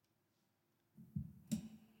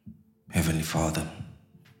Heavenly Father,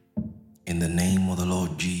 in the name of the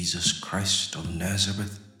Lord Jesus Christ of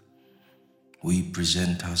Nazareth, we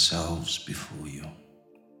present ourselves before you.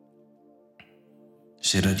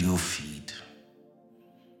 Sit at your feet,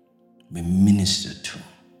 be ministered to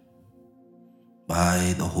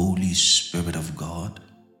by the Holy Spirit of God,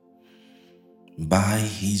 by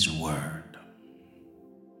His Word.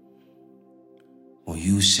 For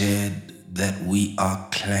you said that we are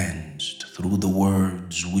cleansed through the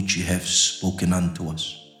words which you have spoken unto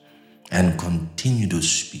us and continue to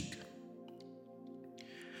speak,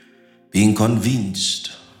 being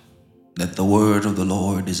convinced that the word of the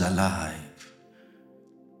Lord is alive.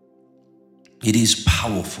 It is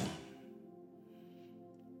powerful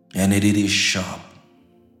and it is sharp.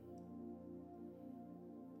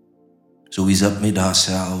 So we submit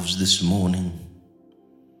ourselves this morning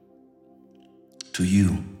to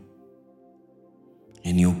you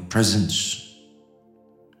in your presence,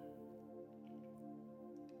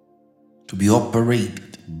 to be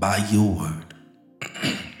operated by your word.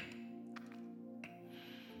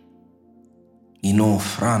 Ino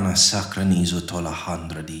frana sacranizo tola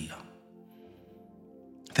handradia.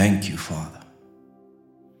 Thank you, Father.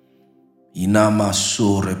 Inama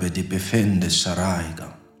sorebe de befende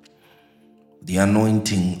saraiga. The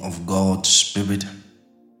anointing of God's Spirit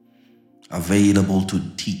available to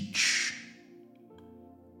teach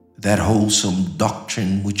that wholesome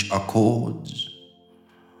doctrine which accords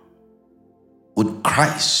with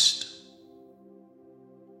Christ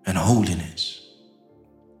and holiness,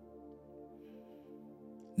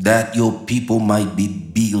 that your people might be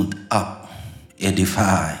built up,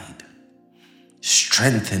 edified,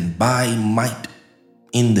 strengthened by might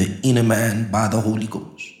in the inner man by the Holy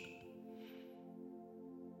Ghost.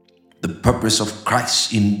 The purpose of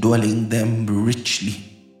Christ indwelling them richly,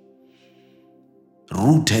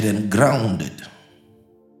 rooted and grounded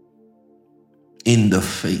in the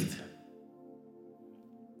faith,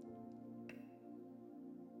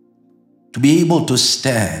 to be able to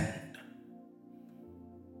stand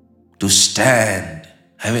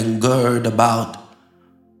having girded about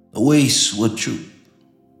the waist with truth,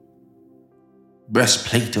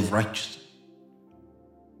 breastplate of righteousness,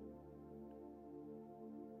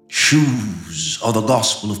 shoes of the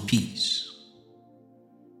gospel of peace,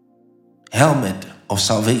 helmet of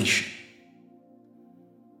salvation,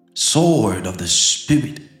 sword of the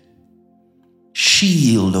Spirit,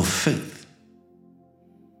 shield of faith.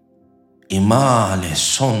 Imale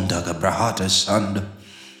sonda gabrahata sanda.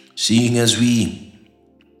 Seeing as we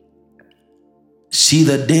see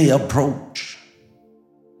the day approach,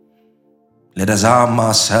 let us arm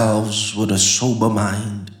ourselves with a sober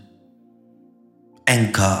mind,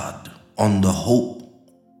 anchored on the hope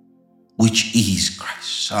which is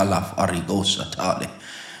Christ. Salaf arigosa tale.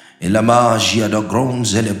 Elamagia da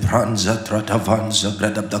gronze le pranza tratavanza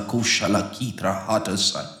gradabdakusha la kitra hata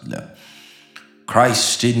saila.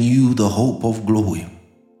 Christ in you, the hope of glory.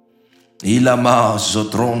 Ilama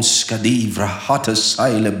zotrons kadivra hata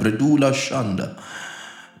saile bredula shanda.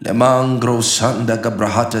 Lemangro sanda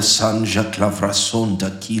gabrahata sanja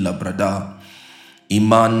clavrasonda kila brada.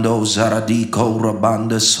 Imando zaradiko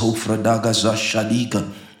rabanda sofradaga zashadika.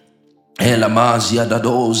 Elamazia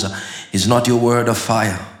dadoza. Is not your word a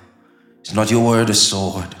fire. It's not your word a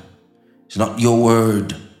sword. It's not your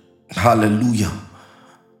word, hallelujah,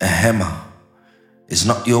 a hammer. It's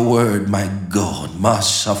not your word, my God,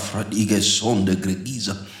 Masa Fradiga Sonde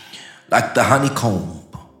Gregiza, like the honeycomb.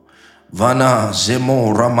 Vana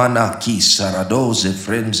Zemo Ramana Ki Saradoze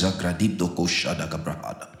Frenza Gradibdo Koshada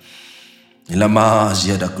Gabrahada.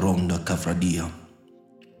 Ilamazia da Gronda Kafradia.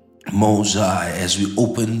 Mosai, as we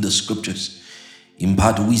open the scriptures,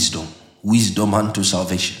 impart wisdom unto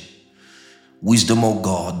salvation. Wisdom, O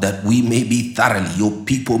God, that we may be thoroughly, your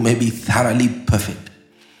people may be thoroughly perfect,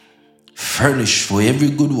 furnished for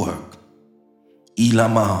every good work.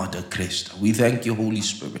 Ilama de Christ. We thank you, Holy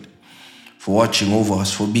Spirit, for watching over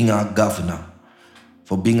us, for being our governor,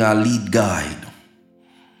 for being our lead guide,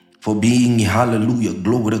 for being, hallelujah,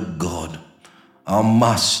 glory to God, our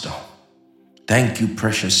master. Thank you,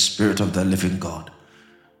 precious Spirit of the living God.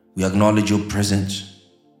 We acknowledge your presence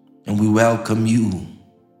and we welcome you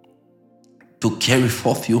to carry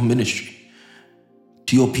forth your ministry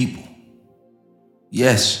to your people.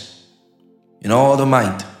 Yes, in all the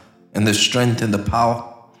might and the strength and the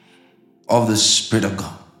power of the Spirit of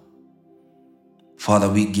God. Father,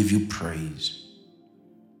 we give you praise.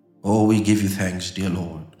 Oh, we give you thanks, dear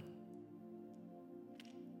Lord.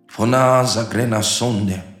 For now, Zagrena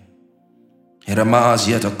Sonde,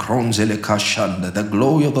 Eramazia the Kronzele Kashanda, the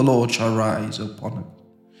glory of the Lord shall rise upon it.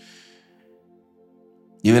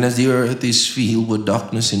 Even as the earth is filled with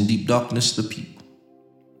darkness and deep darkness, the people,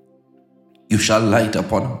 you shall light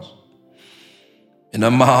upon us. And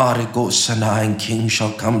Amare Sana and King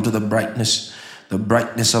shall come to the brightness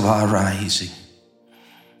of our rising.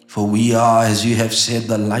 For we are, as you have said,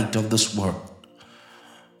 the light of this world.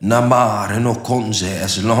 Namar and Okonze,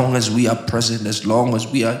 as long as we are present, as long as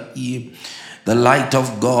we are here, the light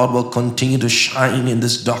of God will continue to shine in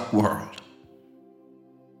this dark world.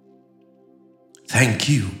 Thank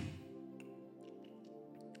you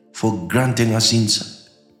for granting us insight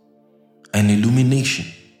and illumination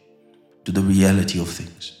to the reality of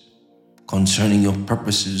things concerning your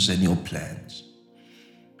purposes and your plans,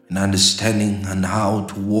 and understanding on how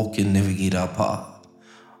to walk and navigate our path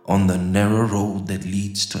on the narrow road that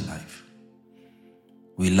leads to life.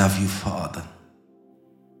 We love you, Father.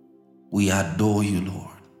 We adore you,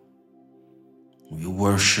 Lord. We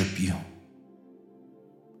worship you,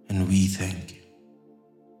 and we thank you.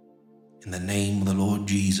 In the name of the Lord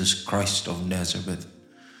Jesus Christ of Nazareth,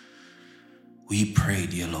 we pray,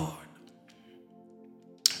 dear Lord.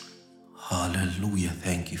 Hallelujah.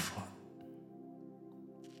 Thank you, Father.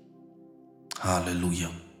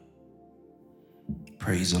 Hallelujah.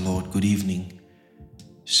 Praise the Lord. Good evening,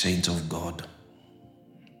 saints of God.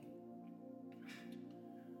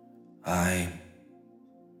 I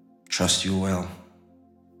trust you well,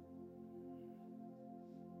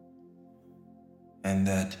 and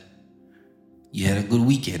that you had a good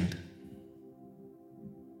weekend.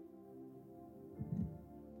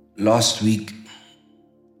 Last week,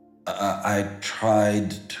 I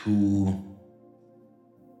tried to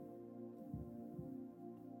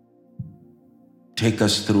take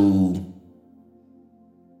us through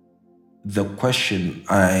the question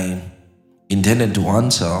I intended to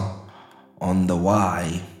answer on the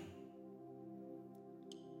why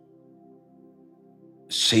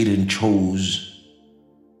Satan chose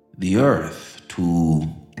the earth to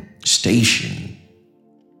station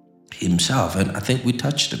himself. And I think we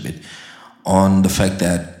touched a bit on the fact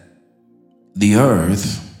that the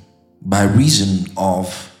earth, by reason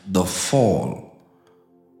of the fall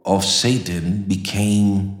of Satan,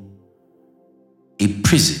 became a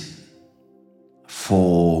prison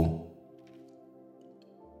for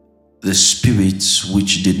the spirits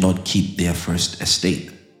which did not keep their first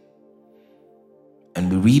estate.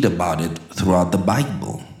 And we read about it throughout the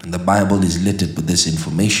Bible. And the Bible is littered with this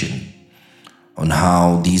information on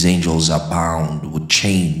how these angels are bound with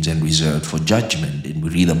chains and reserved for judgment. And we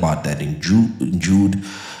read about that in Jude.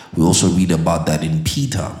 We also read about that in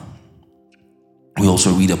Peter. We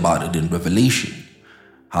also read about it in Revelation,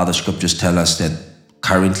 how the scriptures tell us that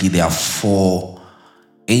currently there are 4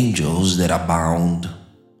 angels that are bound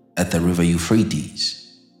at the river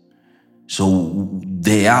Euphrates. So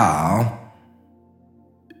there are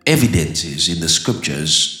evidences in the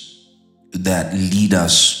scriptures that lead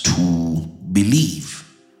us to believe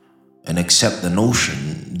and accept the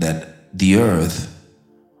notion that the earth,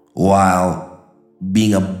 while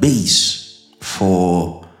being a base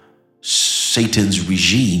for Satan's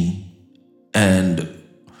regime and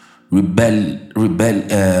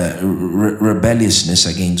rebelliousness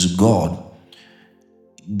against God,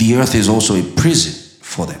 the earth is also a prison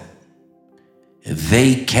for them.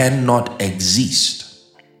 They cannot exist.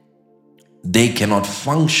 They cannot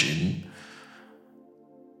function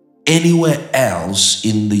anywhere else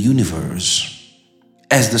in the universe,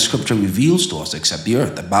 as the scripture reveals to us, except the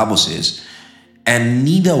earth. The Bible says, and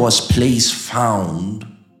neither was place found,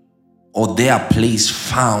 or their place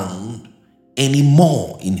found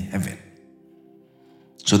anymore in heaven.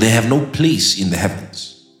 So they have no place in the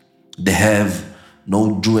heavens. They have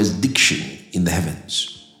no jurisdiction in the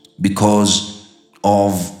heavens because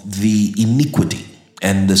of the iniquity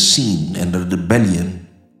and the sin and the rebellion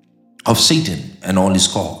of Satan and all his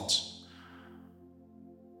cohorts.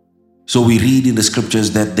 So we read in the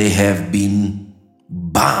scriptures that they have been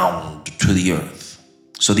bound to the earth.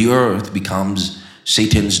 So the earth becomes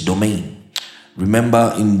Satan's domain.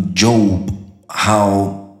 Remember in Job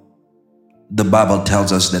how the Bible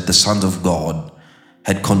tells us that the sons of God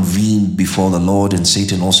had convened before the Lord, and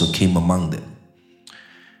Satan also came among them.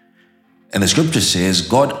 And the scripture says,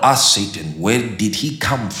 God asked Satan, where did he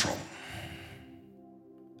come from?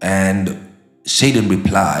 And Satan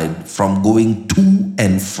replied, from going to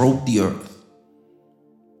and fro the earth.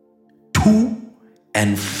 To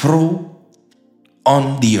and fro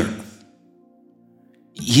on the earth.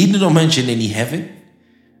 He did not mention any heaven.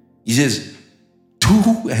 He says,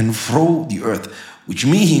 to and fro the earth, which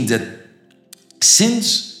means that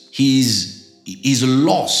since he's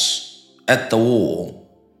lost at the wall,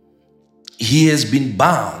 he has been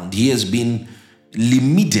bound, he has been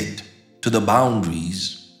limited to the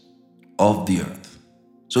boundaries of the earth.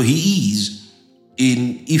 So he is,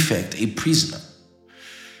 in effect, a prisoner.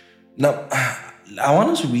 Now, I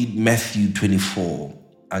want us to read Matthew 24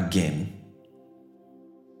 again.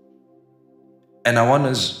 And I want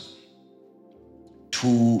us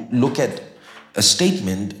to look at a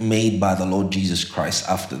statement made by the Lord Jesus Christ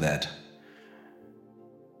after that.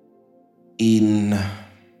 In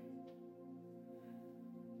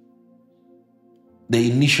the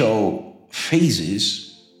initial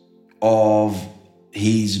phases of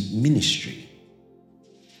his ministry.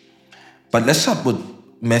 But let's start with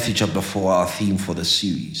Matthew chapter 4, our theme for the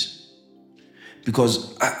series.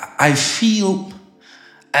 Because I feel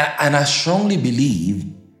and I strongly believe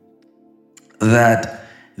that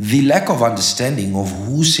the lack of understanding of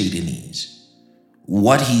who Satan is,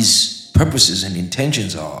 what his purposes and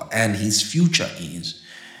intentions are, and his future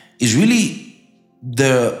is really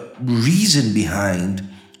the reason behind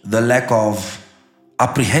the lack of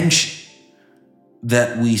apprehension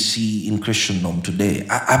that we see in Christendom today.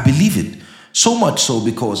 I believe it, so much so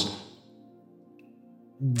because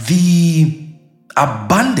the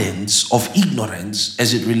abundance of ignorance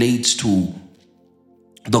as it relates to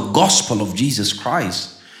the gospel of Jesus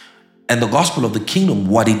Christ and the gospel of the kingdom,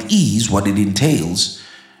 what it is, what it entails,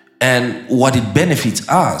 and what it benefits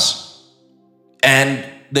us, and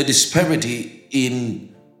the disparity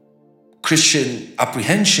in Christian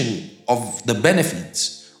apprehension of the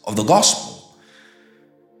benefits of the gospel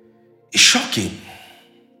is shocking.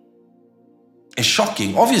 It's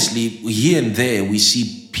shocking. Obviously, here and there we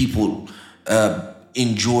see people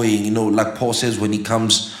enjoying, like Paul says when he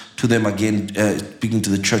comes to them again, speaking to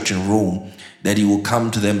the church in Rome, that he will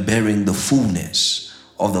come to them bearing the fullness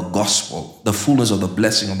of the gospel, the fullness of the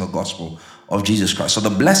blessing of the gospel of Jesus Christ. So the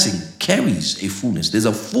blessing carries a fullness. There's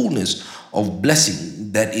a fullness of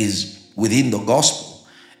blessing that is within the gospel,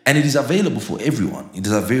 and it is available for everyone. It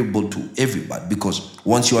is available to everybody, because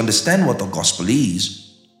once you understand what the gospel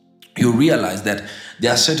is, you realize that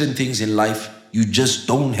there are certain things in life you just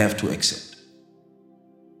don't have to accept.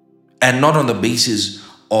 And not on the basis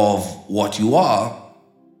of what you are,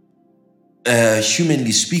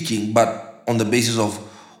 humanly speaking, but on the basis of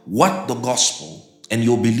what the gospel and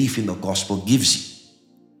your belief in the gospel gives you.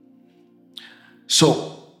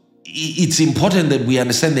 So it's important that we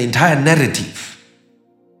understand the entire narrative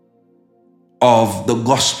of the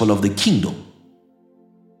gospel of the kingdom,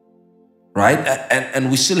 right? And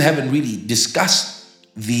we still haven't really discussed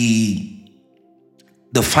the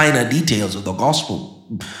finer details of the gospel,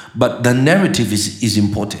 but the narrative is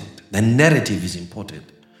important. The narrative is important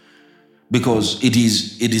because it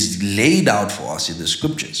is laid out for us in the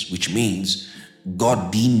scriptures, which means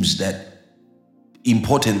God deems that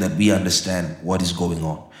important that we understand what is going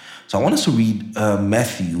on. So I want us to read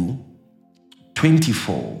Matthew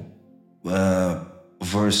 24,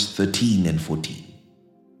 verse 13 and 14.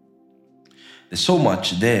 There's so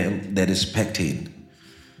much there that is packed in.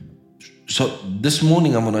 So this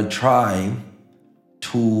morning I'm going to try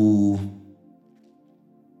to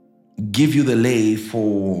give you the lay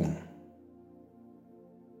for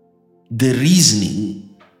the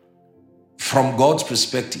reasoning from God's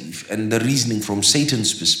perspective and the reasoning from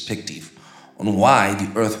Satan's perspective on why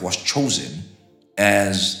the earth was chosen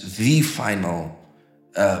as the final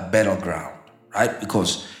battleground, right?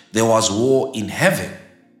 Because there was war in heaven.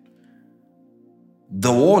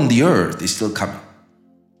 The war on the earth is still coming,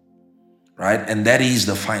 right? And that is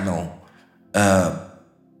the final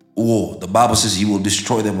war. The Bible says he will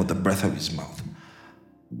destroy them with the breath of his mouth.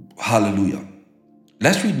 Hallelujah.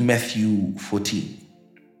 Let's read Matthew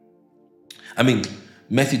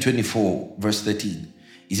 24, verse 13.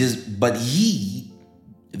 He says, "But ye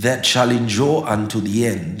that shall endure unto the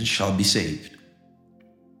end shall be saved."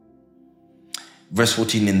 Verse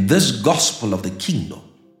 14, "In this gospel of the kingdom,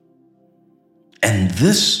 and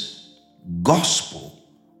this gospel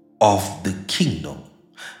of the kingdom."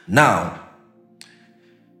 Now,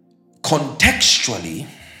 contextually,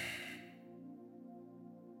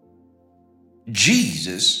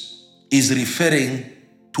 Jesus is referring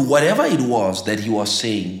to whatever it was that he was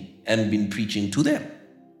saying and been preaching to them.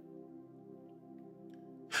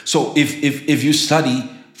 So if you study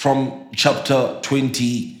from chapter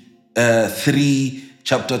 23,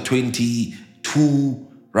 chapter 22,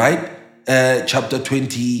 right? Chapter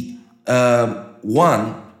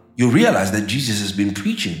 21, you realize that Jesus has been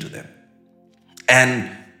preaching to them. And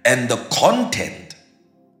the content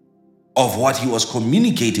of what he was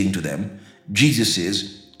communicating to them, Jesus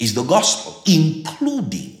says, is the gospel,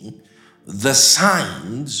 including the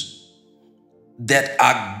signs that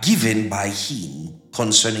are given by him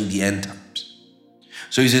concerning the end times.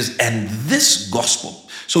 So he says, and this gospel.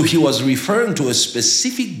 So he was referring to a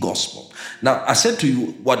specific gospel, Now, I said to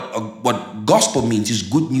you what gospel means is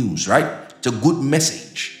good news, right? It's a good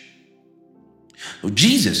message. So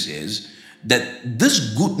Jesus says that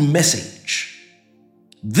this good message,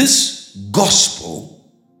 this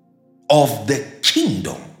gospel of the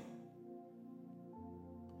kingdom.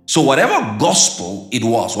 So whatever gospel it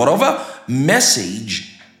was, whatever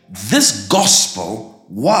message this gospel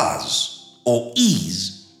was or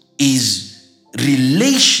is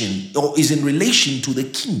relation or is in relation to the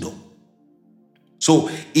kingdom. So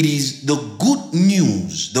it is the good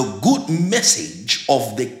news, the good message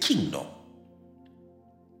of the kingdom.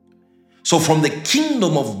 So from the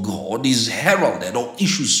kingdom of God is heralded or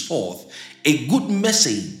issues forth a good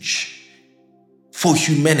message for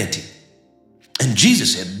humanity. And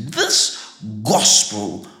Jesus said, this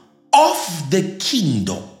gospel of the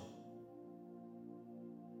kingdom.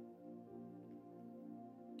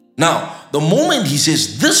 Now, the moment he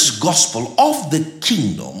says this gospel of the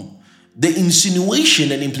kingdom, the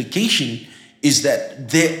insinuation and implication is that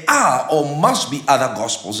there are or must be other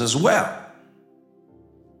gospels as well.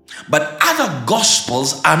 But other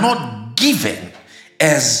gospels are not given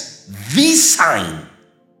as the sign.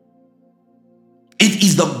 It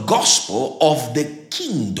is the gospel of the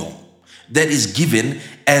kingdom that is given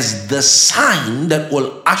as the sign that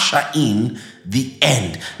will usher in the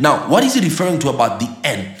end. Now, what is he referring to about the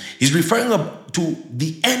end? He's referring to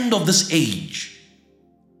the end of this age.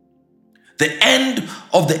 The end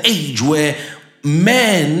of the age where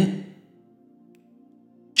men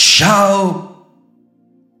shall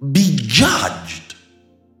be judged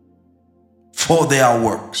for their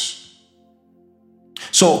works.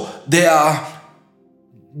 So there are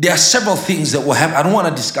several things that will happen. I don't want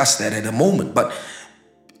to discuss that at the moment, but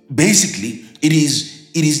basically it is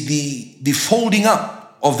the folding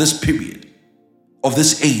up of this period, of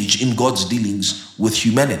this age in God's dealings with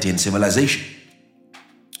humanity and civilization.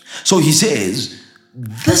 So he says,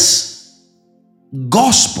 this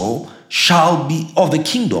gospel shall be of the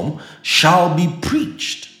kingdom shall be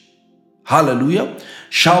preached. Hallelujah.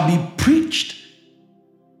 Shall be preached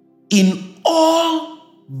in all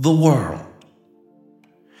the world.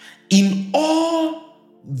 In all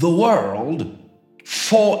the world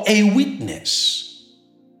for a witness.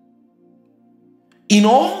 In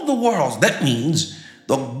all the world, that means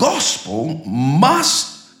the gospel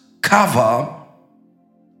must cover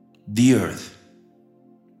the earth.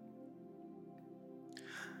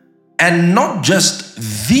 And not just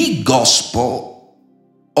the gospel,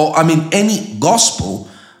 or any gospel,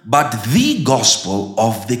 but the gospel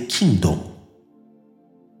of the kingdom.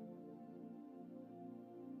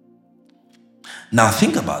 Now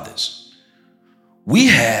think about this. We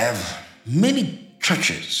have many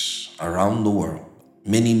churches around the world,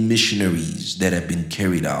 many missionaries that have been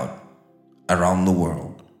carried out around the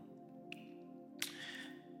world.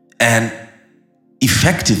 And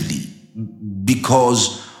effectively,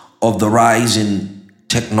 because of the rise in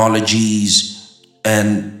technologies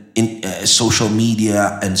and in social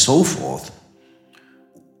media and so forth,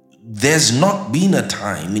 there's not been a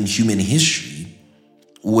time in human history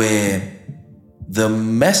where the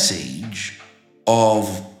message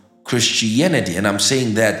of Christianity, and I'm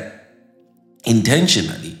saying that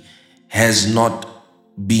intentionally, has not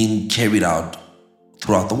been carried out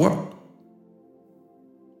throughout the world.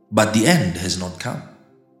 But the end has not come.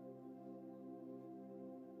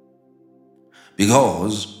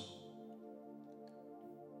 Because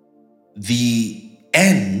the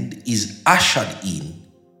end is ushered in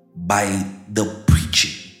by the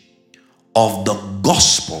preaching of the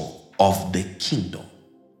gospel of the kingdom.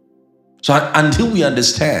 So until we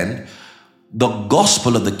understand the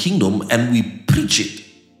gospel of the kingdom and we preach it,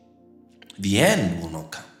 the end will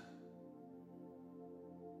not come.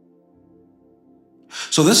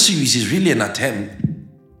 So this series is really an attempt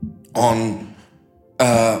on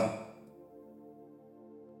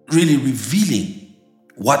really revealing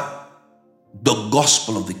what the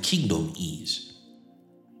gospel of the kingdom is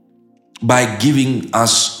by giving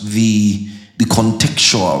us the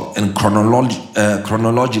contextual and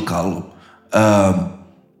chronological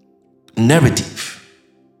narrative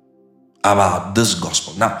about this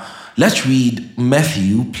gospel. Now, let's read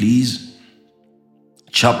Matthew, please,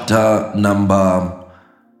 chapter number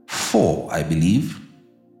 4, I believe.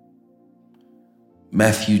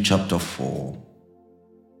 Matthew chapter 4.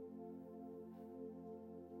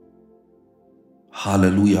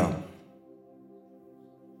 Hallelujah.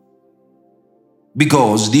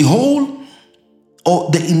 Because the whole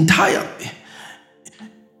or the entire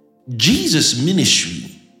Jesus'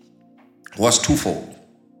 ministry was twofold.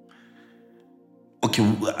 Okay,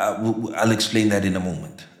 I'll explain that in a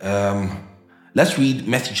moment. Let's read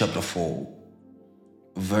Matthew chapter 4,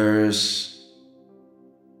 verse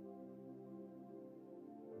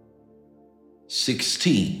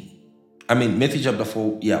 16. Matthew chapter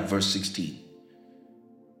 4, verse 16.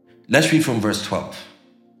 Let's read from verse 12.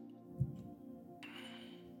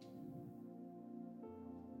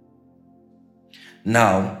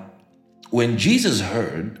 Now, when Jesus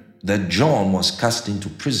heard that John was cast into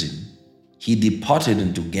prison, he departed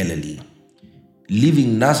into Galilee.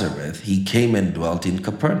 Leaving Nazareth, he came and dwelt in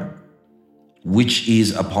Capernaum, which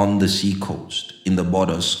is upon the sea coast, in the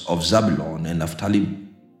borders of Zebulun and Naphtali,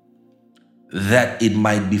 that it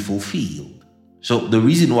might be fulfilled. So the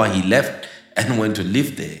reason why he left and went to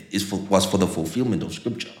live there was for the fulfillment of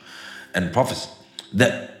scripture and prophecy,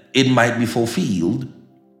 that it might be fulfilled,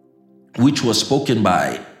 which was spoken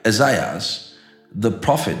by Isaiah the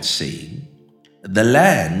prophet, saying, the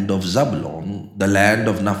land of Zebulun, the land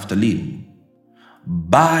of Naphtali,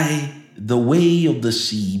 by the way of the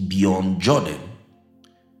sea beyond Jordan,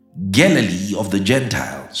 Galilee of the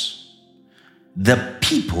Gentiles, the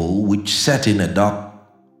people which sat in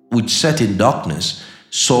darkness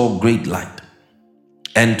saw great light.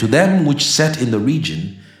 And to them which sat in the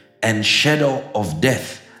region and shadow of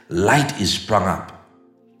death, light is sprung up.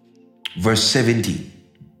 Verse 17.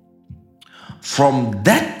 From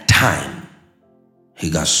that time,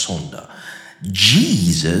 Higasonda,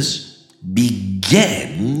 Jesus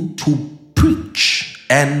began to preach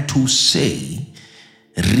and to say,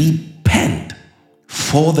 repent,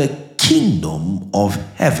 for the kingdom of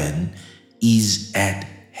heaven is at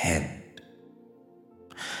hand.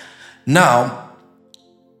 Now,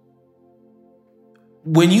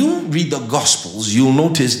 when you read the Gospels, you'll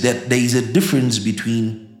notice that there is a difference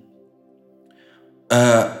between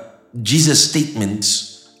Jesus'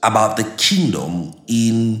 statements about the kingdom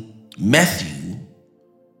in Matthew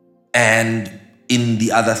and in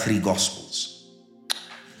the other three Gospels.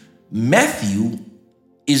 Matthew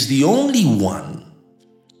is the only one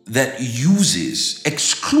that uses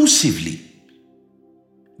exclusively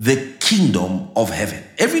the kingdom of heaven.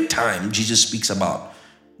 Every time Jesus speaks about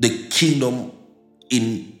the kingdom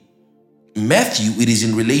in Matthew, it is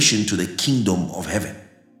in relation to the kingdom of heaven.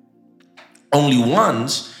 Only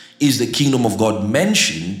once is the kingdom of God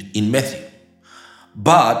mentioned in Matthew.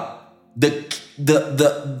 But the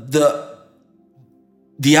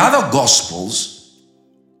other Gospels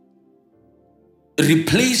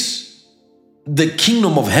replace the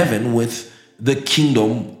kingdom of heaven with the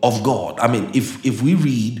kingdom of God. If we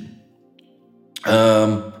read,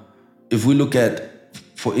 if we look at,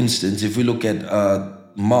 for instance, if we look at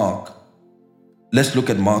Mark, let's look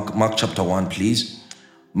at Mark chapter 1, please.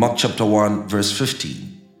 Mark chapter 1, verse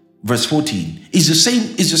 15, verse 14 is the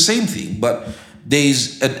same thing, but there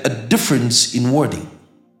is a difference in wording.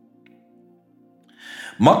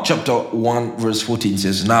 Mark chapter 1, verse 14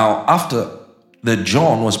 says, now after that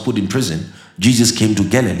John was put in prison, Jesus came to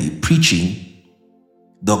Galilee preaching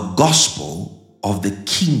the gospel of the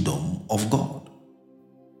kingdom of God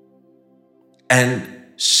and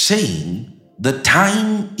saying, the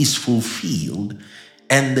time is fulfilled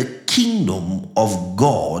and the kingdom of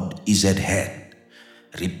God is at hand.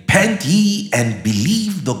 Repent ye and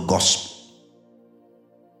believe the gospel.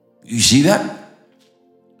 You see that?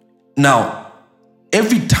 Now,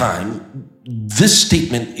 every time this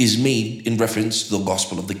statement is made in reference to the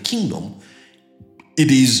gospel of the kingdom,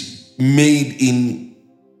 it is made in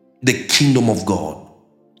the kingdom of God.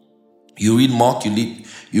 You read Mark, you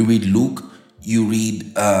read Luke, you read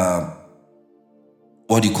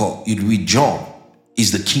you read John,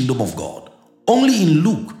 is the kingdom of God. Only in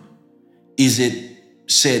Luke is it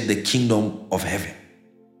said the kingdom of heaven.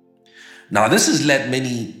 Now, this has led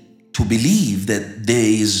many to believe that there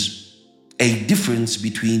is a difference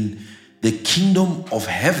between the kingdom of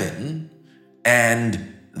heaven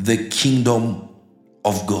and the kingdom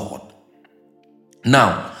of God.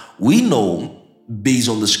 Now, we know based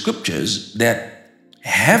on the scriptures that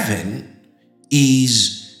heaven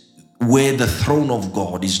is where the throne of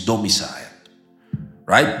God is domiciled,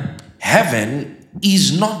 right? Heaven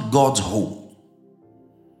is not God's home.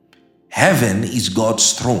 Heaven is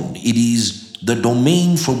God's throne. It is the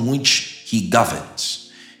domain from which he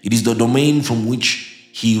governs. It is the domain from which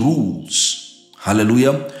he rules.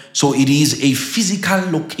 Hallelujah. So it is a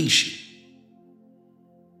physical location.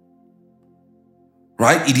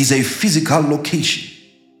 Right? It is a physical location.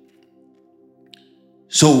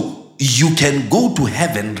 So you can go to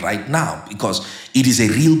heaven right now because it is a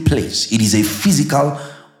real place. It is a physical,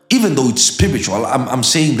 even though it's spiritual. I'm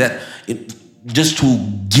saying that just to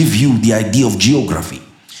give you the idea of geography.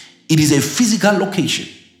 It is a physical location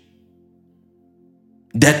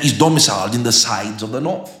that is domiciled in the sides of the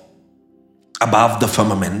north, above the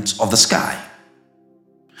firmament of the sky.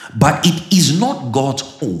 but it is not God's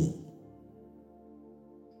home.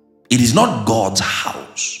 It is not God's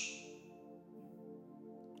house.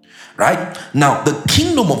 Right? Now, the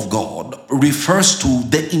kingdom of God refers to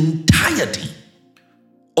the entirety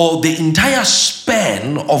or the entire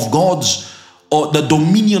span of God's, or the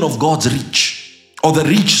dominion of God's reach, or the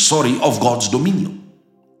reach, of God's dominion.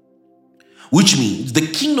 Which means the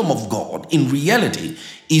kingdom of God in reality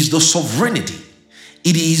is the sovereignty.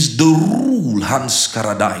 It is the rule, Hans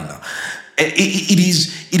Karadaina. It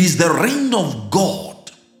is the reign of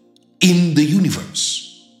God in the universe.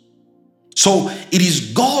 So it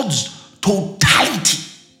is God's totality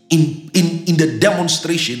in the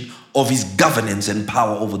demonstration of his governance and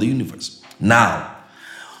power over the universe. Now,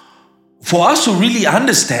 for us to really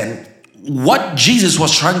understand what Jesus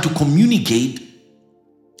was trying to communicate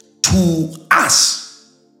to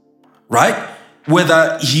us, right?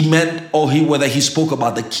 Whether he meant whether he spoke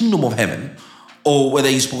about the kingdom of heaven or whether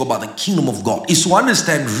he spoke about the kingdom of God, is to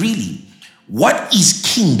understand really what is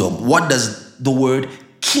kingdom. What does the word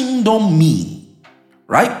kingdom mean,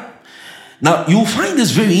 right? Now you'll find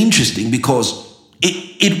this very interesting because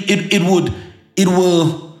it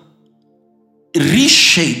will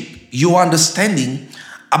reshape your understanding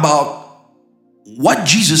about what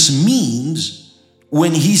Jesus means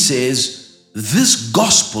when he says this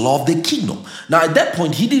gospel of the kingdom. Now at that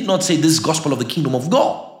point he did not say this gospel of the kingdom of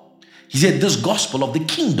God. He said this gospel of the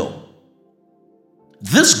kingdom.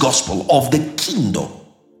 This gospel of the kingdom.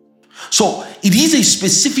 So it is a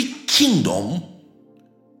specific kingdom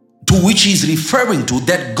to which he's referring to,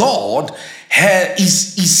 that God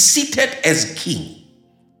is seated as king.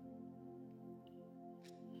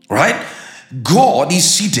 Right? God is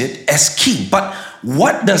seated as king. But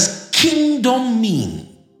what does kingdom mean?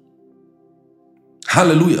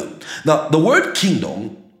 Hallelujah. Now, the word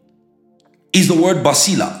kingdom is the word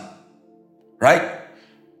basila, right?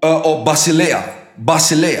 Or basileia.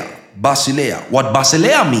 What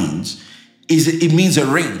basileia means is it means a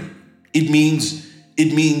reign. It means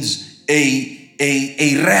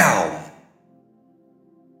a realm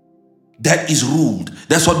that is ruled.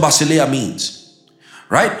 That's what basileia means,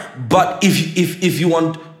 right? But if you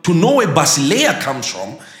want to know where basileia comes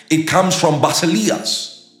from, it comes from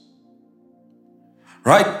basileus,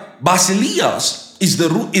 right? Basileus is the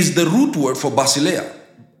root word for basileia.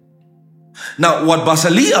 Now, what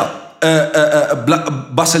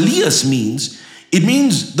basileus means, it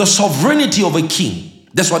means the sovereignty of a king.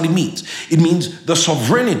 That's what it means. It means the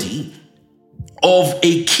sovereignty of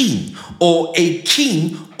a king, or a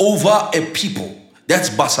king over a people. That's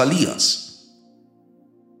basileus.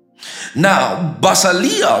 Now,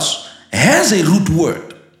 basileus has a root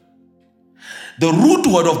word. The root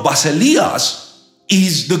word of basileus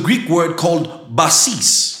is the Greek word called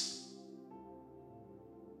basis.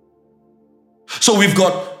 So we've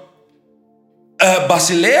got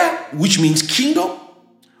basileia, which means kingdom.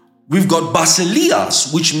 We've got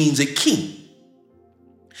basileus, which means a king.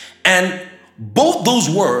 And both those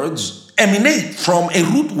words emanate from a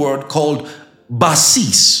root word called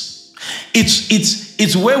basis.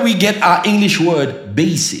 It's where we get our English word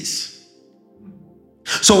basis.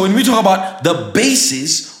 So when we talk about the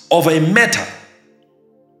basis of a matter,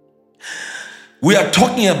 we are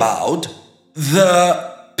talking about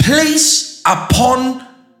the place upon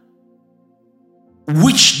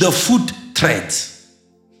which the foot treads.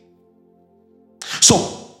 So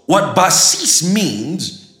what basis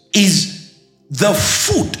means is the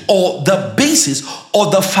foot, or the basis, or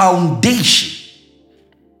the foundation.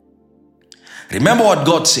 Remember what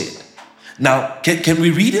God said. Now, can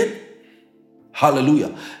we read it?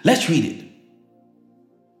 Hallelujah. Let's read it.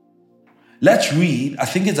 Let's read, I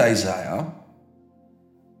think it's Isaiah.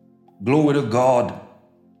 Glory to God.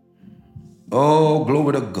 Oh,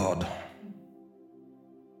 glory to God.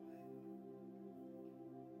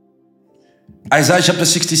 Isaiah chapter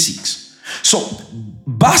 66. So,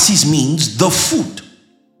 basis means the foot,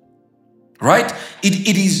 right?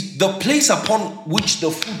 It is the place upon which the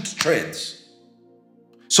foot treads.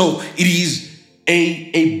 So, it is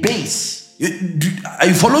a base. Are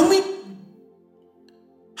you following me?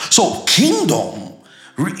 So, kingdom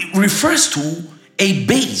refers to a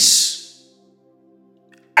base.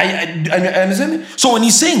 I understand it? So, when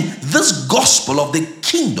he's saying this gospel of the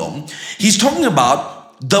kingdom, he's talking about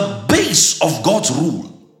the base of God's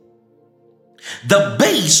rule, the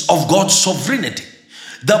base of God's sovereignty,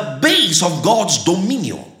 the base of God's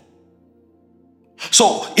dominion.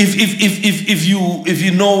 So if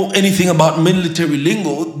you know anything about military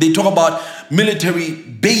lingo, they talk about military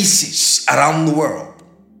bases around the world,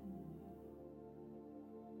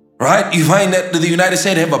 right? You find that the United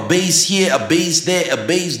States have a base here, a base there, a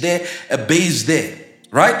base there, a base there.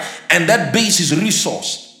 right? And that base is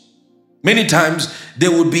resourced. Many times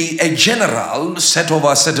there would be a general set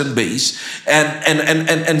over a certain base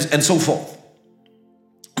and so forth.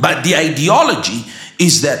 But the ideology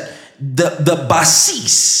is that the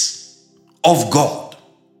basis of God,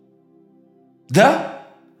 the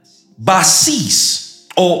basis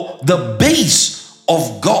or the base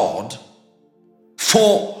of God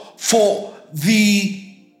for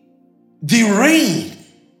the reign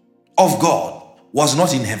of God was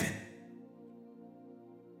not in heaven.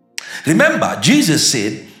 Remember, Jesus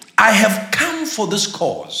said, I have come for this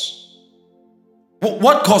cause.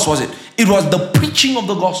 What cause was it? It was the preaching of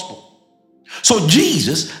the gospel. So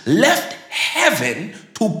Jesus left heaven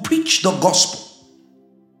to preach the gospel.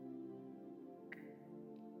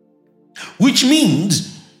 Which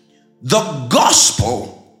means the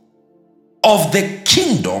gospel of the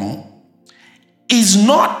kingdom is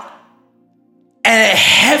not a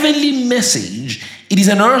heavenly message, it is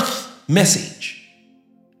an earth message.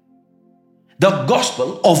 The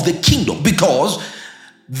gospel of the kingdom, because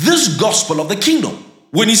this gospel of the kingdom,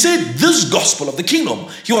 when he said this gospel of the kingdom,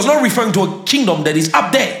 he was not referring to a kingdom that is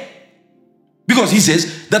up there. Because he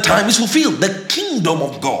says the time is fulfilled. The kingdom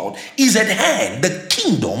of God is at hand. The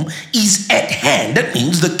kingdom is at hand. That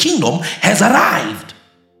means the kingdom has arrived.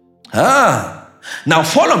 Now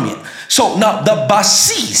follow me. So now the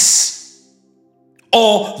basis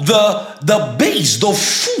or the base, the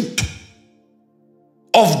foot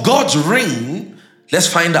of God's reign, let's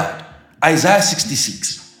find out. Isaiah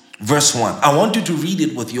 66 verse 1. I want you to read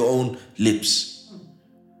it with your own lips.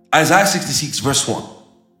 Isaiah 66 verse 1.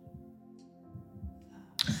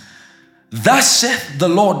 Thus saith the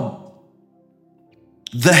Lord,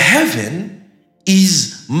 the heaven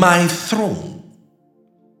is my throne,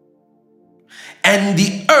 and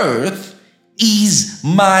the earth is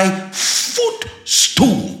my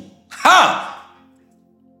footstool.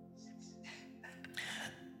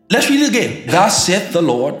 Let's read it again. Thus saith the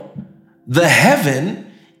Lord, the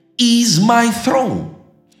heaven is my throne,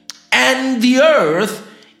 and the earth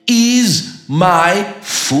is my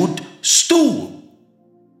footstool.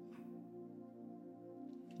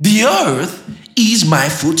 The earth is my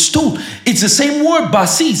footstool. It's the same word,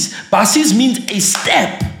 basis. Basis means a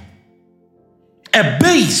step, a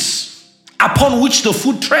base upon which the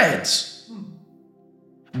foot treads.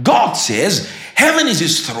 God says heaven is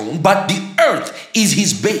his throne, but the earth is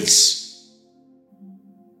his base.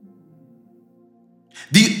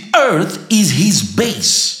 The earth is his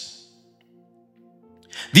base.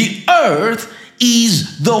 The earth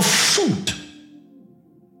is the foot,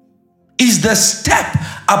 is the step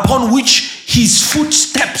upon which his foot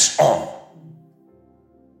steps on.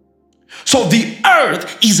 So the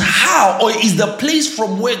earth is how, or is the place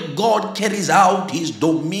from where God carries out his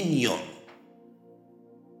dominion.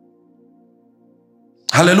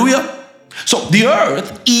 Hallelujah. So the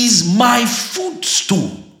earth is my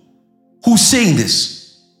footstool. Who's saying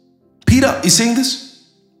this? Peter is saying this?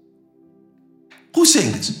 Who's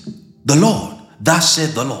saying this? The Lord. Thus said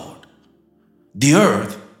the Lord. The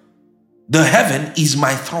earth, the heaven is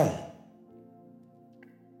my throne.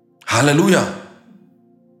 Hallelujah.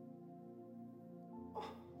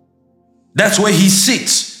 That's where he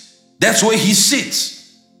sits. That's where he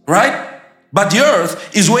sits. Right? But the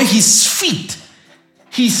earth is where his feet.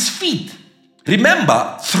 His feet.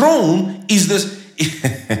 Remember, throne is this.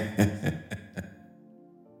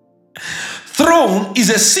 Throne is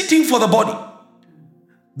a sitting for the body.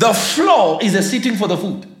 The floor is a sitting for the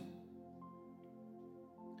foot.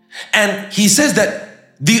 And he says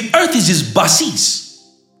that the earth is his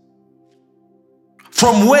basis,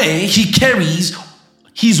 from where he carries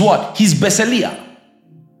his what? His basileia,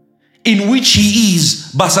 in which he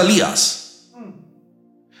is Basileus.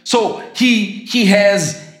 So he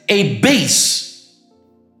has a base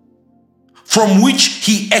from which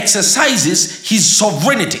he exercises his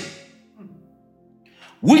sovereignty,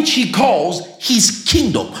 which he calls his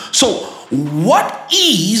kingdom. So what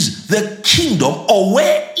is the kingdom, or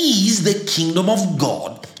where is the kingdom of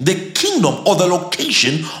God? The kingdom, or the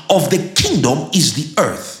location of the kingdom, is the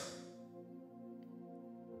earth.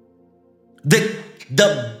 The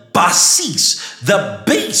basis, the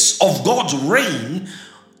base of God's reign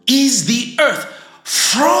is the earth.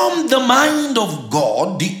 From the mind of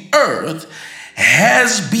God, the earth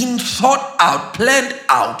has been thought out, planned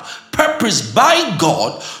out, purposed by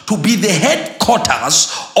God to be the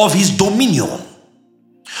headquarters of his dominion.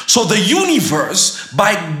 So the universe,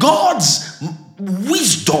 by God's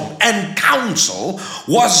wisdom and counsel,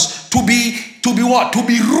 was to be what? To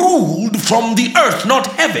be ruled from the earth, not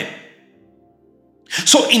heaven.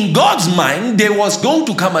 So in God's mind, there was going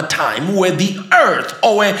to come a time where the earth,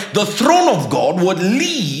 or where the throne of God, would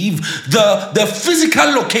leave the physical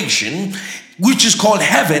location, which is called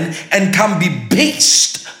heaven, and can be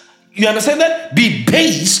based. You understand that? Be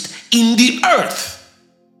based in the earth.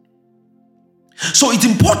 So it's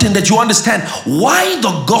important that you understand why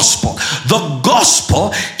the gospel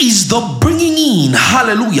is the bringing in,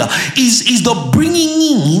 hallelujah, is the bringing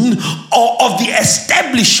in of the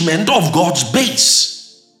establishment of God's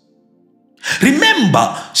base.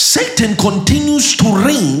 Remember, Satan continues to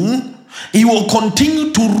reign. He will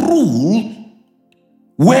continue to rule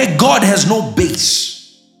where God has no base.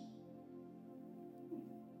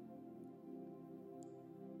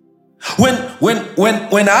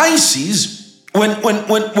 When ISIS, when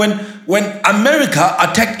America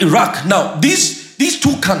attacked Iraq, now these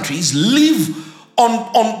two countries live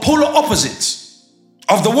on polar opposites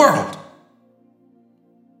of the world.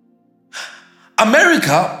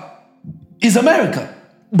 America is America,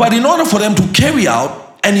 but in order for them to carry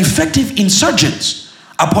out an effective insurgence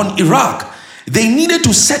upon Iraq, they needed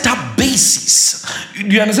to set up bases. Do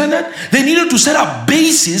you understand that? They needed to set up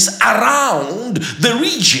bases around the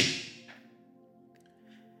region.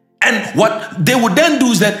 And what they would then do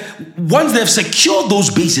is that once they've secured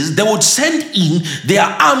those bases, they would send in their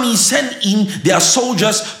army, send in their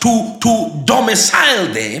soldiers to domicile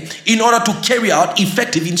there in order to carry out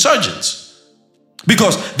effective insurgence.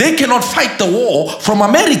 Because they cannot fight the war from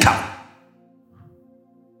America.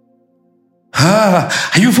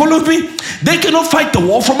 Are you following me? They cannot fight the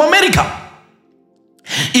war from America.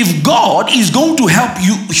 If God is going to help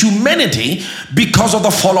humanity because of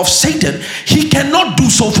the fall of Satan, he cannot do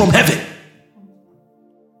so from heaven.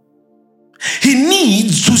 He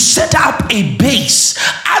needs to set up a base.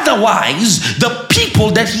 Otherwise, the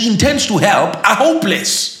people that he intends to help are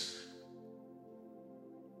hopeless.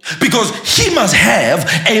 Because he must have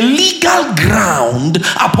a legal ground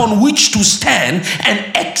upon which to stand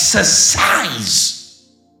and exercise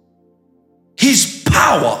his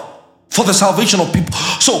power for the salvation of people.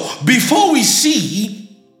 So before we see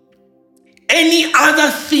any other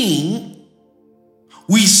thing,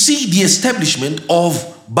 we see the establishment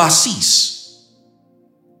of bases.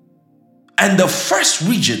 And the first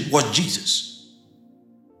region was Jesus.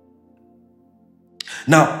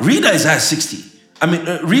 Now read Isaiah 60.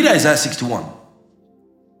 Read Isaiah 61.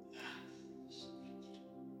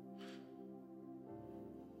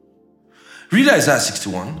 Read Isaiah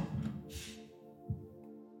 61.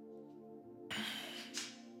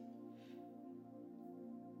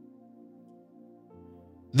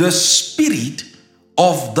 The Spirit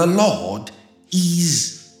of the Lord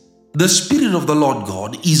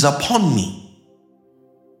God is upon me.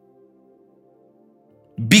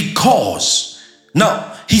 Because,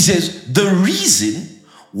 now he says, the reason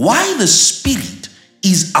why the Spirit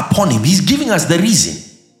is upon him, he's giving us the reason.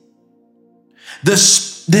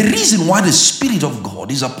 The reason why the Spirit of God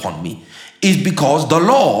is upon me is because the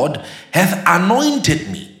Lord hath anointed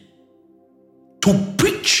me to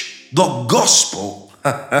preach the gospel.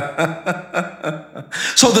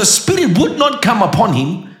 So the Spirit would not come upon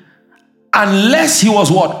him unless he was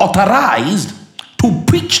what? Authorized to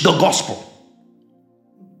preach the gospel.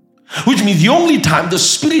 Which means the only time the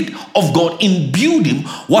Spirit of God imbued him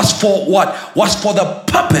was for what? Was for the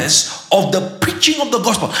purpose of the preaching of the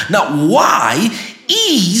gospel. Now, why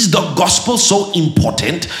is the gospel so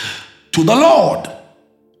important to the Lord?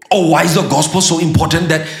 Or why is the gospel so important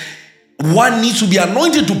that one needs to be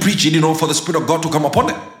anointed to preach it, for the Spirit of God to come upon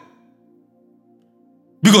them?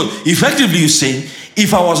 Because effectively you're saying,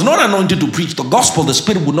 if I was not anointed to preach the gospel, the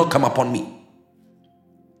Spirit would not come upon me.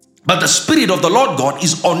 But the Spirit of the Lord God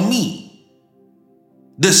is on me.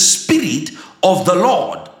 The Spirit of the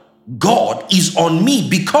Lord God is on me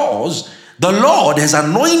because the Lord has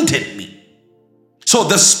anointed me. So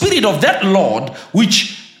the Spirit of that Lord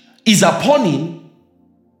which is upon him,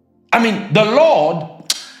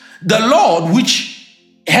 the Lord which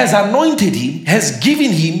has anointed him has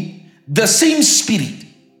given him the same Spirit.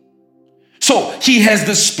 So he has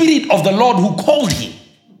the Spirit of the Lord who called him,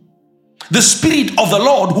 the Spirit of the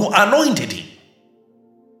Lord who anointed him.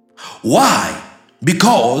 Why?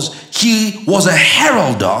 Because he was a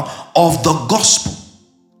heralder of the gospel.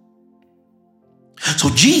 So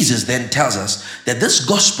Jesus then tells us that this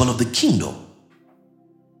gospel of the kingdom,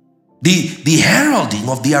 the heralding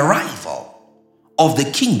of the arrival of the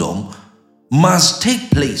kingdom, must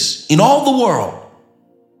take place in all the world.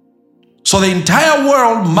 So the entire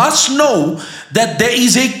world must know that there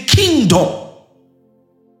is a kingdom.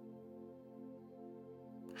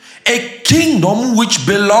 A kingdom which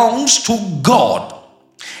belongs to God.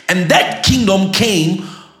 And that kingdom came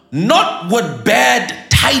not with bad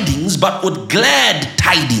tidings, but with glad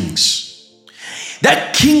tidings.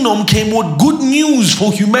 That kingdom came with good news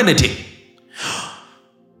for humanity.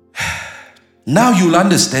 Now you'll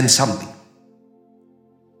understand something.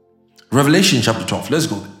 Revelation chapter 12. Let's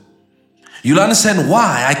go. You'll understand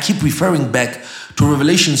why I keep referring back to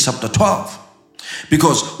Revelation chapter 12.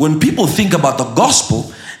 Because when people think about the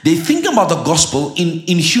gospel, they think about the gospel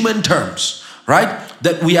in human terms, right?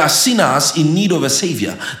 That we are sinners in need of a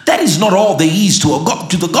savior. That is not all there is to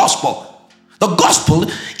the gospel. The gospel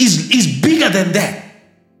is bigger than that.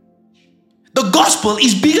 The gospel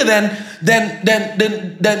is bigger than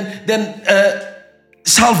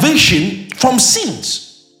salvation from sins.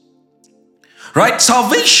 Right?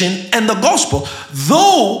 Salvation and the gospel,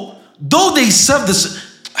 though they serve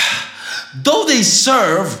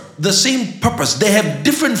the same purpose, they have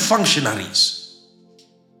different functionaries.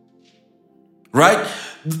 Right?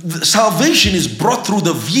 Salvation is brought through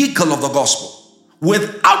the vehicle of the gospel.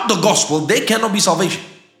 Without the gospel, there cannot be salvation.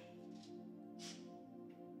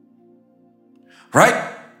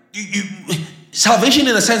 Right? Salvation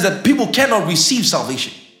in the sense that people cannot receive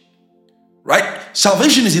salvation. Right?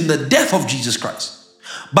 Salvation is in the death of Jesus Christ.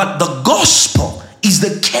 But the gospel is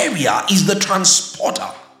the carrier, is the transporter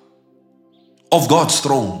of God's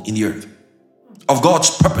throne in the earth, of God's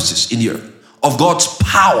purposes in the earth, of God's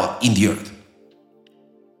power in the earth.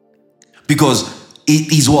 Because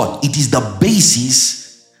it is what? It is the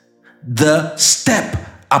basis, the step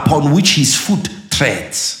upon which his foot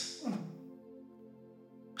treads.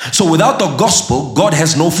 So without the gospel, God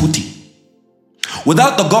has no footing.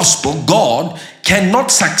 Without the gospel, God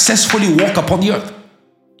cannot successfully walk upon the earth.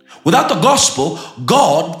 Without the gospel,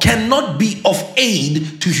 God cannot be of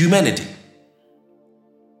aid to humanity.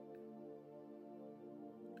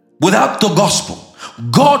 Without the gospel,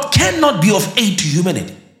 God cannot be of aid to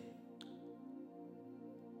humanity.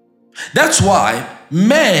 That's why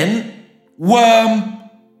men were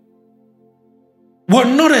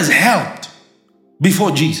not as helped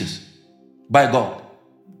before Jesus by God.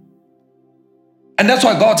 And that's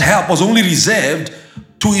why God's help was only reserved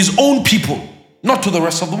to his own people, not to the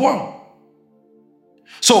rest of the world.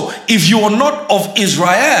 So if you are not of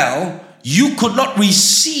Israel, you could not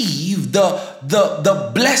receive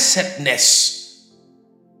the blessedness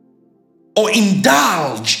or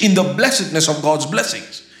indulge in the blessedness of God's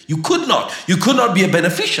blessings. You could not. You could not be a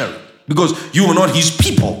beneficiary because you were not his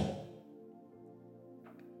people.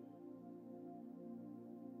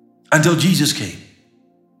 Until Jesus came.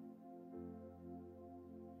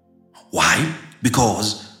 Why?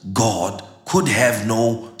 Because God could have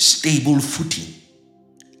no stable footing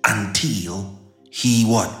until he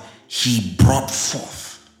brought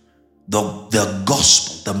forth the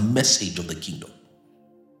gospel, the message of the kingdom.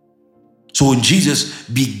 So when Jesus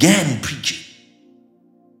began preaching,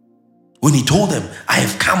 when he told them, I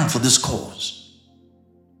have come for this cause,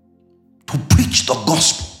 to preach the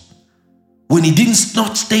gospel. When he did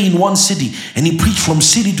not stay in one city and he preached from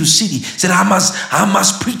city to city, said, I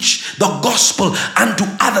must preach the gospel unto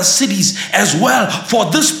other cities as well.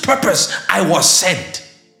 For this purpose I was sent.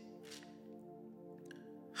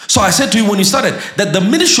 So I said to you when he started that the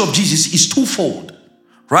ministry of Jesus is twofold,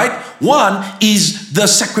 right? One is the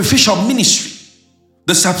sacrificial ministry,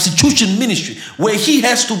 the substitution ministry, where he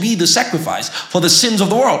has to be the sacrifice for the sins of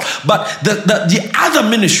the world. But the other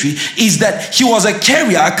ministry is that he was a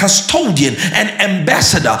carrier, a custodian, an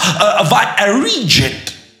ambassador, a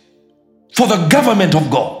regent for the government of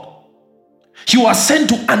God. He was sent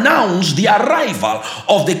to announce the arrival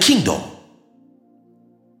of the kingdom.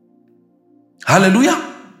 Hallelujah.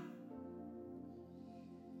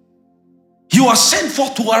 He was sent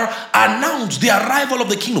forth to announce the arrival of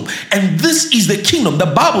the kingdom. And this is the kingdom. The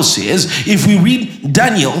Bible says, if we read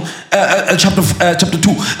Daniel chapter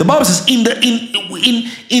 2, the Bible says, in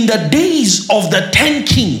the days of the 10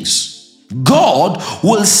 kings, God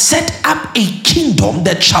will set up a kingdom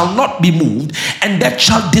that shall not be moved and that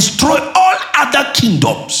shall destroy all other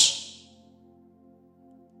kingdoms.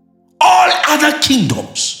 All other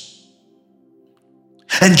kingdoms.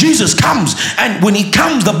 And Jesus comes, and when he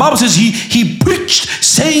comes, the Bible says he preached,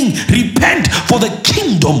 saying, repent, for the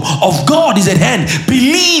kingdom of God is at hand.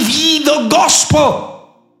 Believe ye the gospel.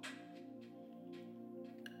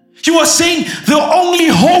 He was saying the only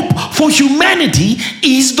hope for humanity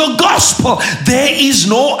is the gospel. There is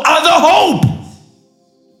no other hope.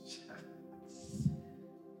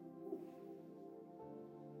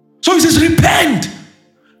 So he says, repent,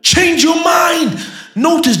 change your mind.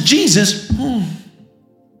 Notice Jesus,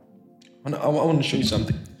 I want to show you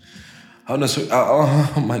something.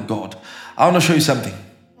 Oh my God. I want to show you something.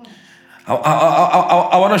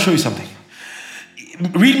 I want to show you something.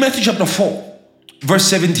 Read Matthew chapter 4, verse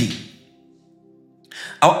 17.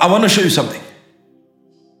 I want to show you something.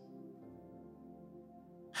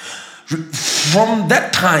 From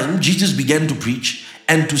that time, Jesus began to preach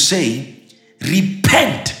and to say,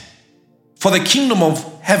 repent, for the kingdom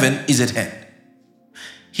of heaven is at hand.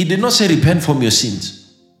 He did not say repent from your sins.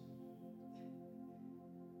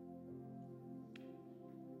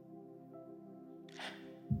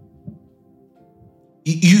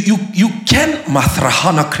 You can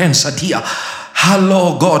Mathrahana Krensatia.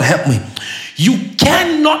 Hello, God help me. You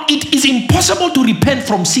cannot, it is impossible to repent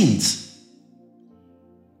from sins.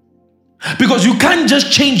 Because you can't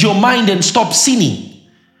just change your mind and stop sinning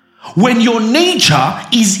when your nature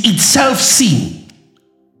is itself sin.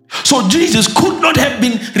 So Jesus could not have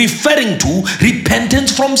been referring to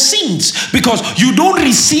repentance from sins, because you don't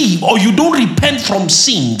receive or you don't repent from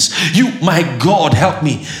sins. My God help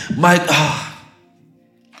me.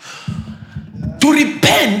 To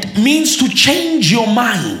repent means to change your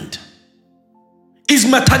mind. Is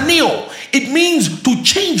metaneo. It means to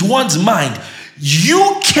change one's mind.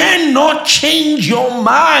 You cannot change your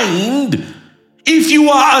mind if you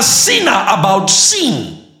are a sinner about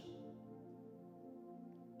sin.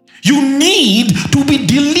 You need to be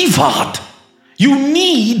delivered. You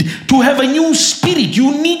need to have a new spirit.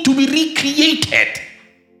 You need to be recreated.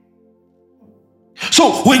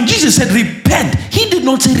 So when Jesus said repent, he did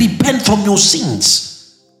not say repent from your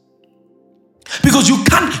sins. Because you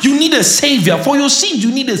need a savior. For your sins,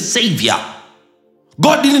 you need a savior.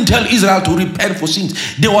 God didn't tell Israel to repent for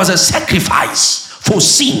sins. There was a sacrifice for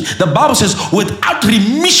sin. The Bible says, without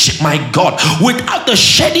remission, my God, without the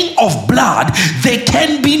shedding of blood, there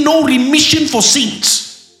can be no remission for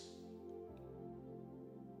sins.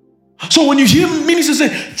 So when you hear ministers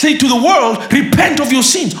say to the world, repent of your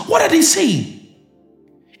sins, what are they saying?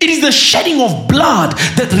 It is the shedding of blood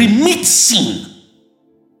that remits sin,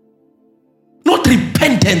 not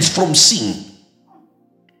repentance from sin.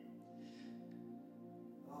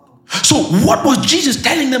 So what was Jesus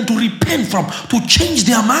telling them to repent from, to change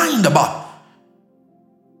their mind about?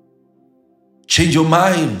 Change your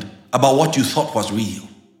mind about what you thought was real.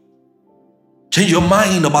 Change your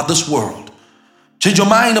mind about this world. Change your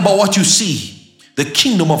mind about what you see. The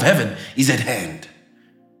kingdom of heaven is at hand.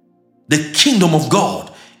 The kingdom of God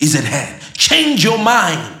is at hand. Change your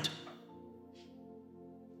mind.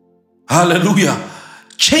 Hallelujah.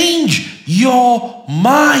 Change your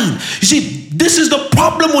mind. You see, this is the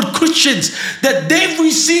problem with Christians, that they've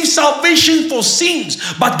received salvation for sins,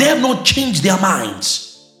 but they have not changed their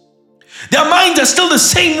minds. Their minds are still the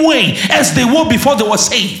same way as they were before they were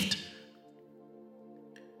saved.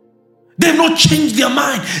 They have not changed their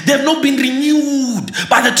mind. They have not been renewed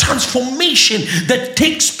by the transformation that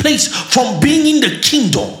takes place from being in the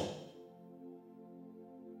kingdom.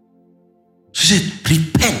 So he said,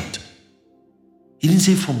 repent. He didn't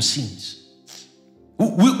say from sins.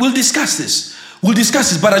 We'll discuss this.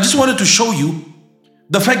 But I just wanted to show you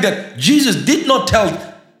the fact that Jesus did not tell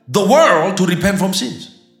the world to repent from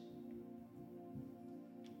sins.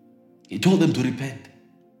 He told them to repent,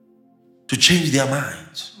 to change their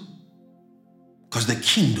minds. Because the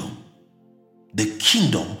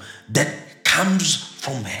kingdom that comes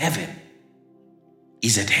from heaven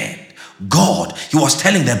is at hand. God, he was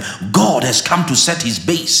telling them, God has come to set his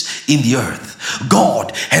base in the earth.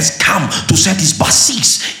 God has come to set his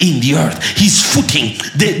basis in the earth. His footing,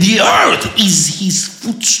 the earth is his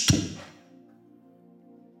footstool.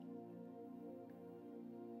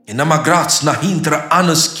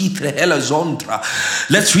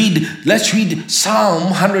 Let's read Psalm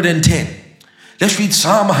 110. Let's read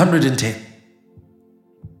Psalm 110.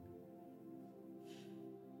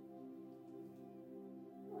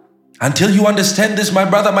 Until you understand this, my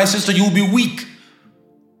brother, my sister, you will be weak.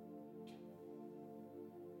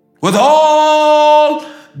 With all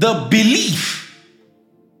the belief,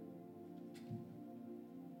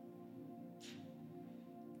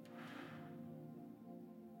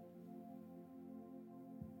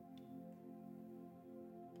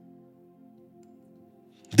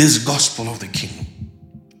 this gospel of the kingdom.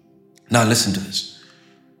 Now listen to this.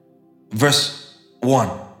 Verse 1,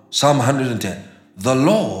 Psalm 110. The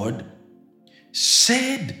Lord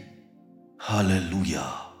said, hallelujah.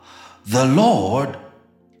 The Lord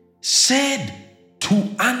said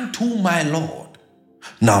unto my Lord.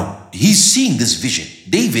 Now, he's seeing this vision.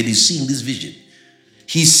 David is seeing this vision.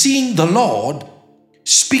 He's seeing the Lord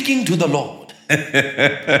speaking to the Lord.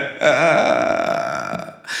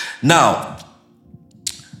 Now,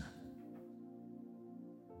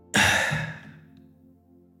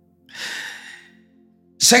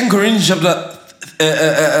 Second Corinthians chapter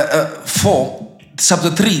 4, chapter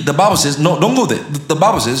 3, the Bible says, no, don't go there. The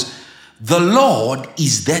Bible says, the Lord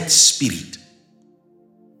is that Spirit.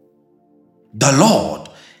 The Lord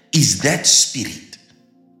is that Spirit.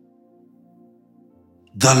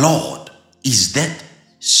 The Lord is that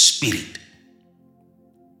Spirit.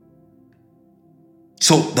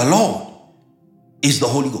 So the Lord is the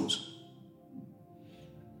Holy Ghost.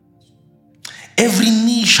 Every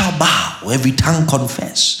knee shall bow, every tongue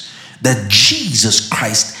confess that Jesus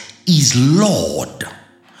Christ is Lord,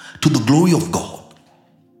 to the glory of God.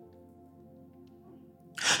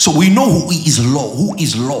 So we know who is Lord. Who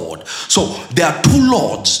is Lord? So there are two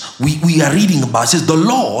Lords we are reading about. It says, the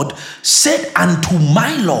Lord said unto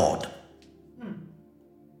my Lord.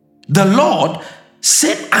 The Lord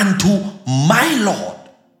said unto my Lord.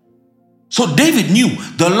 So David knew,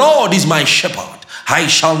 the Lord is my shepherd, I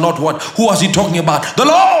shall not want. Who was he talking about? The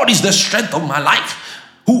Lord is the strength of my life.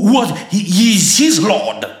 Who was he? Is his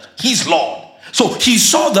Lord. His Lord. So he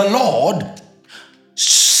saw the Lord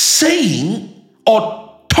saying or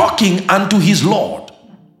talking unto his Lord.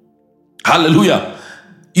 Hallelujah.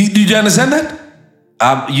 Did you understand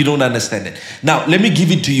that? You don't understand it. Now let me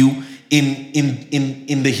give it to you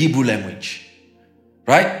in the Hebrew language.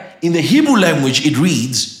 Right? In the Hebrew language it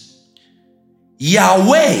reads,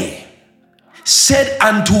 Yahweh said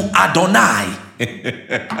unto Adonai.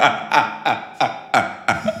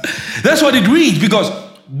 That's what it reads, because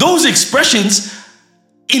those expressions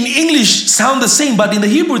in English sound the same, but in the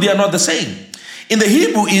Hebrew they are not the same. In the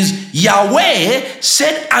Hebrew is Yahweh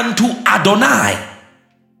said unto Adonai.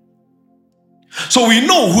 So we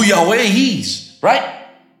know who Yahweh is, right?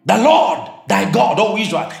 The Lord, thy God, O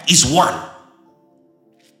Israel, is one.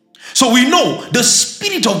 So we know the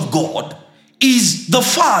Spirit of God is the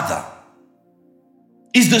Father.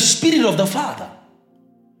 Is the Spirit of the Father.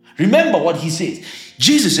 Remember what he says.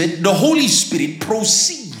 Jesus said the Holy Spirit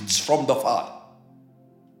proceeds from the Father.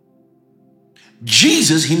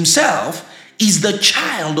 Jesus himself is the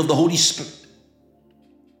child of the Holy Spirit.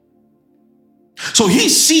 So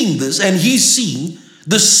he's seeing this, and he's seeing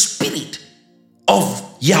the Spirit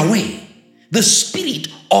of Yahweh, the Spirit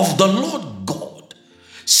of the Lord God,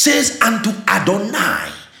 says unto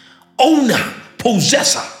Adonai, owner,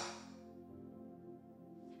 possessor.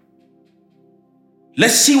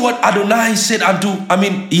 Let's see what Yahweh said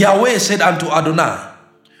unto Adonai.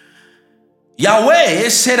 Yahweh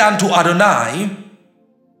said unto Adonai,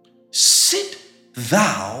 sit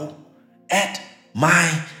thou at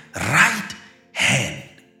my right hand.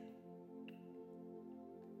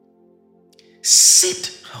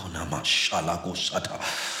 Sit.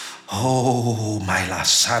 Oh, my la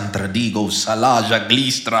Sandra Digo Salaja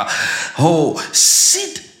Glistra. Oh,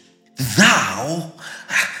 sit thou.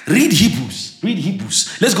 Read Hebrews. Read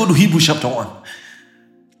Hebrews. Let's go to Hebrews chapter 1.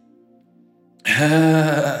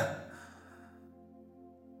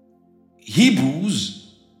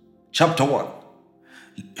 Hebrews chapter 1.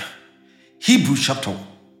 Hebrews chapter 1.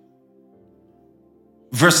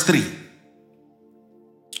 Verse 3.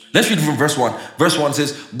 Let's read from verse 1. Verse 1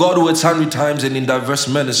 says, God, who at sundry times and in diverse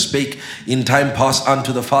manners spake in time past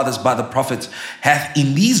unto the fathers by the prophets, hath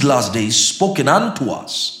in these last days spoken unto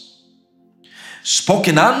us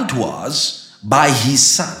by his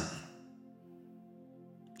Son.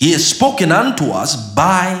 He has spoken unto us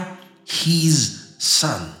by his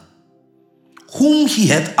Son, whom he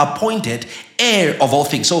hath appointed heir of all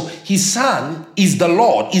things. So his Son is the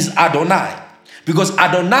Lord, is Adonai. Because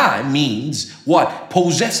Adonai means what?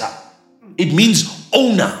 Possessor. It means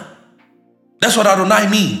owner. That's what Adonai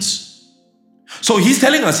means. So he's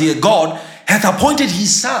telling us here, God hath appointed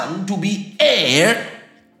his Son to be heir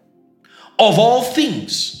of all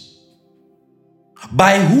things,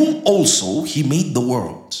 by whom also he made the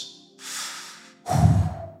world.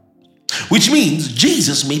 Which means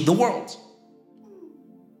Jesus made the world.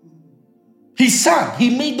 His Son,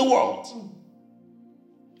 he made the world.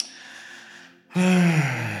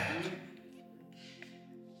 I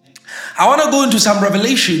want to go into some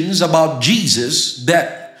revelations about Jesus,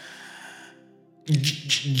 that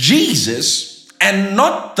Jesus and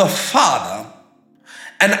not the Father,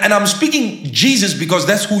 and I'm speaking Jesus because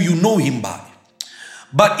that's who you know him by,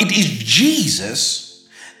 but it is Jesus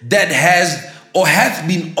that has or hath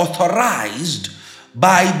been authorized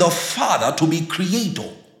by the Father to be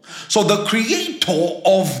creator. So the creator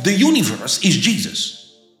of the universe is Jesus.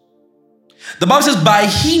 The Bible says, by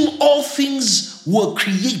him all things were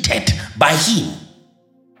created, by him.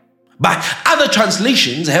 But other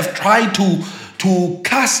translations have tried to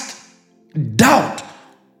cast doubt,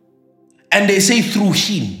 and they say through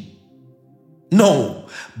him. No,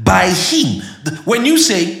 by him. When you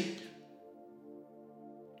say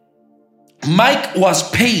Mike was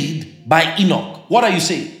paid by Enoch, What are you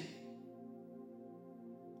saying?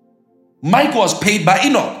 Mike was paid by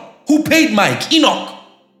Enoch. Who paid Mike? Enoch.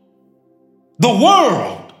 The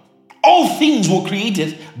world, all things were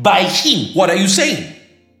created by him. What are you saying?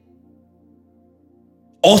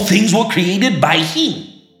 All things were created by him.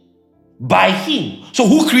 By him. So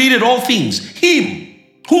who created all things? Him.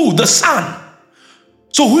 Who? The Son.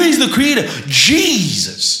 So who is the creator?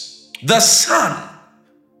 Jesus, the Son.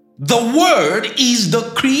 The Word is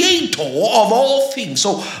the creator of all things.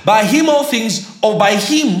 So by him all things, or by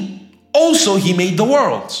him also he made the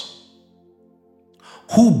worlds.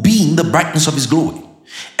 Who being the brightness of his glory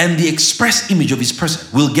and the express image of his person.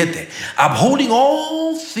 We'll get there. Upholding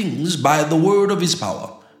all things by the word of his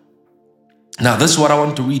power. Now this is what I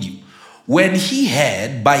want to read you. When he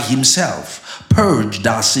had by himself purged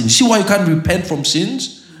our sins. See why you can't repent from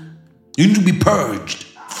sins? You need to be purged.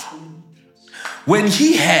 When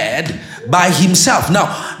he had by himself. Now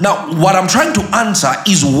what I'm trying to answer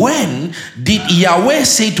is, when did Yahweh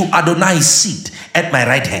say to Adonai, sit at my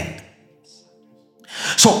right hand?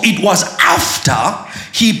 So it was after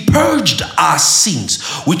he purged our sins,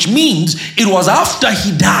 which means it was after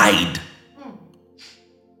he died.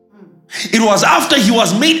 It was after he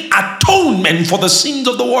was made atonement for the sins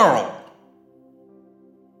of the world.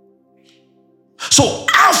 So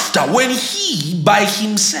after, when he by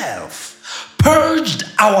himself purged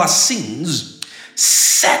our sins,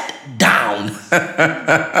 sat down.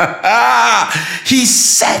 He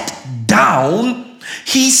sat down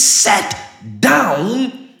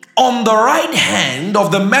on the right hand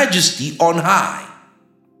of the majesty on high.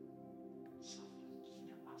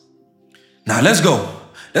 Now let's go.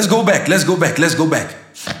 Let's go back.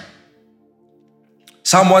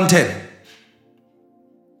 Psalm 110.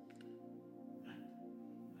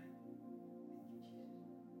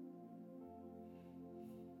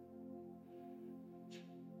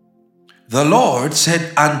 The Lord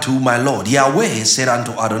said unto my Lord, Yahweh said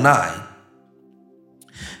unto Adonai,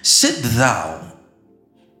 sit thou.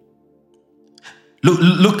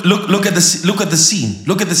 Look at the scene.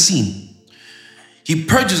 Look at the scene. He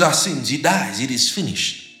purges our sins. He dies. It is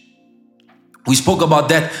finished. We spoke about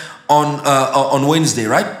that on Wednesday,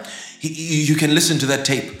 right? You can listen to that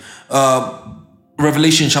tape.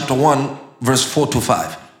 Revelation chapter 1, verse 4 to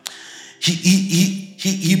 5.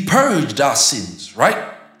 He purged our sins, right?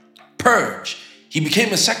 Purge. He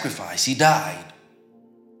became a sacrifice. He died.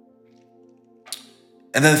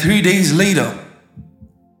 And then 3 days later,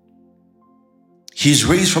 he's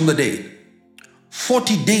raised from the dead.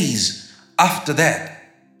 40 days after that,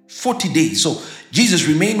 40 days. So Jesus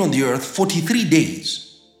remained on the earth 43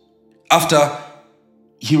 days after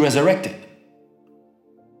he resurrected.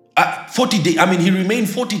 40 days. I mean, he remained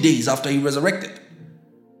 40 days after he resurrected.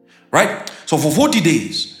 Right? So for 40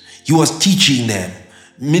 days, he was teaching them,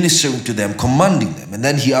 ministering to them, commanding them, and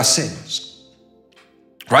then he ascends.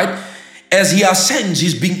 Right? As he ascends,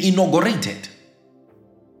 he's being inaugurated.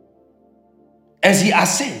 As he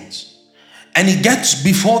ascends and he gets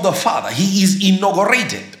before the Father, he is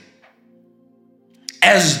inaugurated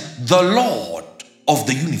as the Lord of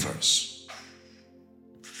the universe.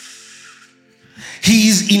 He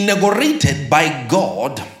is inaugurated by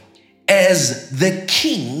God as the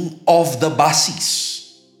King of the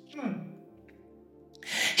Basis.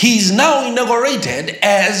 He is now inaugurated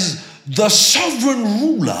as the sovereign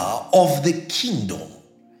ruler of the kingdom.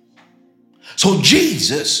 So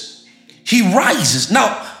Jesus, he rises.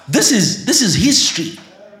 Now, this is history.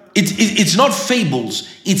 It's not fables.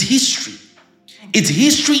 It's history. It's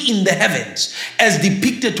history in the heavens as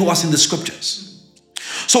depicted to us in the scriptures.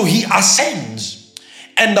 So he ascends,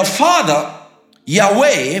 and the Father,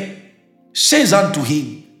 Yahweh, says unto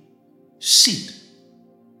him, sit.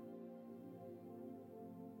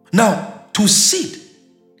 Now, to sit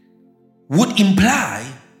would imply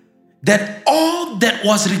that all that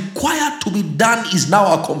was required to be done is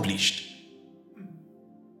now accomplished.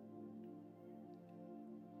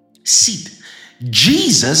 Sit.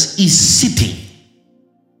 Jesus is sitting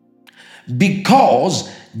because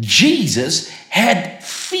Jesus had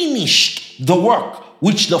finished the work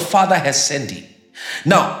which the Father has sent him.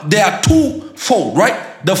 Now, there are twofold,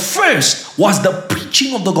 right? The first was the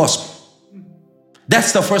preaching of the gospel.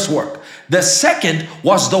 That's the first work. The second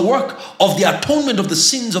was the work of the atonement of the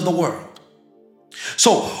sins of the world.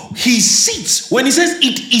 So he sits when he says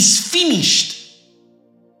it is finished,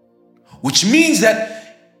 which means that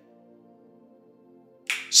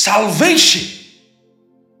salvation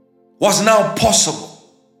was now possible.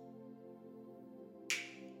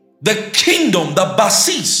 The kingdom, the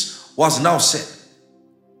basis, was now set.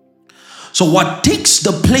 So what takes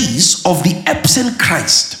the place of the absent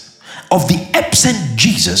Christ, of the absent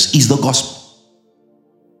Jesus, is the gospel.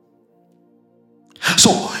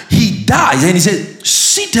 So he dies and he says,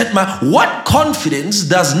 sit at my... What confidence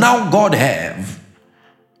does now God have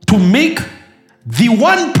to make the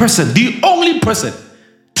one person, the only person,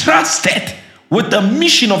 trusted with the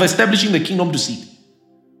mission of establishing the kingdom to sit?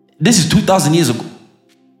 This is 2,000 years ago.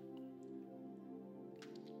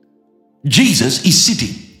 Jesus is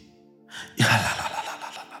sitting.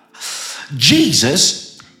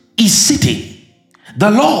 Jesus is sitting.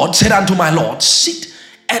 The Lord said unto my Lord, sit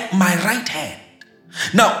at my right hand.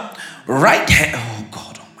 Now, right hand, oh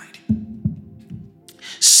God Almighty.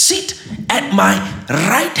 Sit at my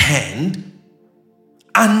right hand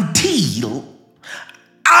until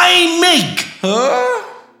I make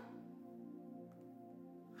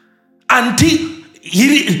until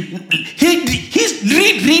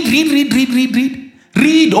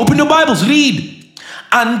read, open your Bibles, read.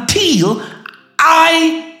 Until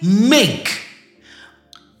I make.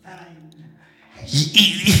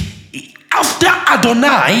 After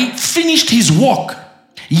Adonai finished his work,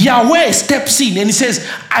 Yahweh steps in and he says,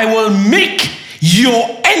 I will make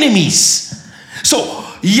your enemies. So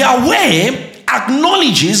Yahweh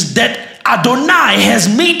acknowledges that Adonai has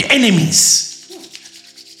made enemies.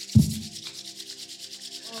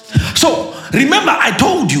 So remember, I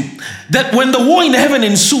told you that when the war in heaven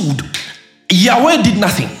ensued, Yahweh did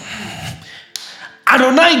nothing.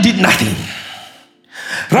 Adonai did nothing.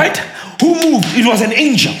 Right? Who moved? It was an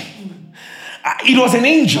angel. It was an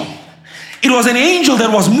angel. It was an angel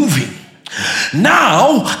that was moving.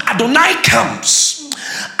 Now Adonai comes.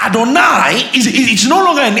 Adonai it's no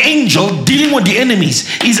longer an angel dealing with the enemies.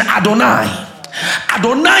 It's Adonai.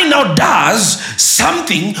 Adonai now does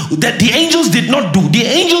something that the angels did not do. The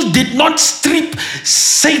angels did not strip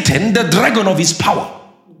Satan, the dragon, of his power.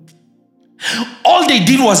 All they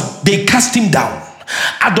did was they cast him down.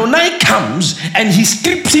 Adonai comes and he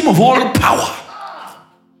strips him of all power.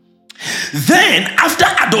 Then after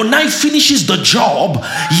Adonai finishes the job,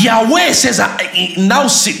 Yahweh says, now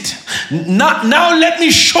sit. Now let me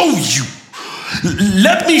show you.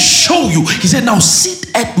 Let me show you. He said, now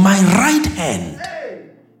sit at my right hand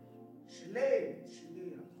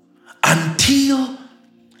until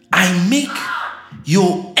I make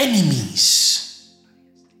your enemies.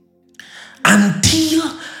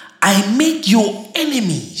 Until I make your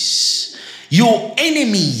enemies. Your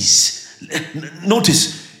enemies.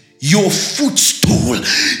 Notice, your footstool,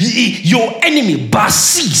 your enemy,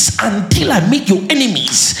 basis, until I make your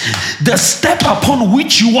enemies the step upon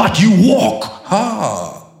which you walk.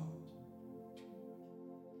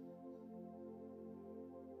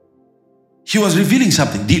 He was revealing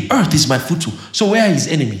something. The earth is my footstool. So where are his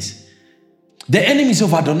enemies? The enemies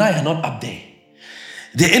of Adonai are not up there.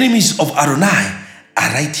 The enemies of Adonai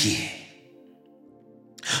are right here.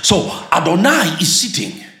 So Adonai is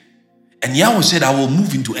sitting. And Yahweh said, I will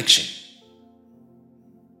move into action.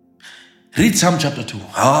 Read Psalm chapter 2.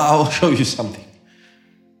 I'll show you something.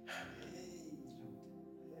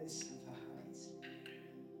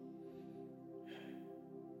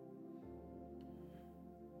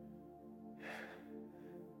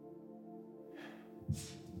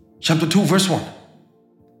 Chapter 2, verse 1.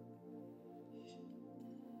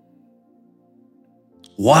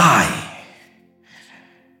 Why?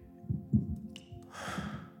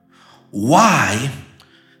 Why?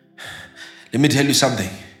 Let me tell you something.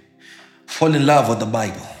 Fall in love with the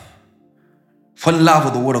Bible. Fall in love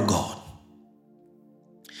with the Word of God.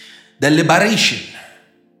 The liberation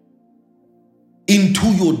into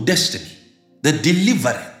your destiny, the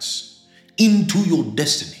deliverance into your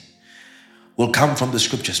destiny will come from the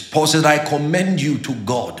scriptures. Paul said, I commend you to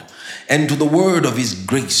God and to the word of his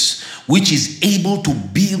grace, which is able to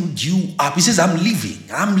build you up. He says, I'm leaving,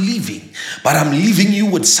 but I'm leaving you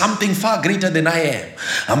with something far greater than I am.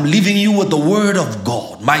 I'm leaving you with the word of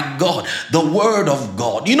God. My God, the word of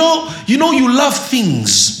God. You know, you love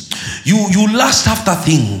things. You lust after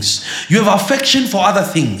things. You have affection for other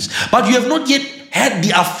things, but you have not yet had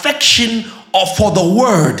the affection for the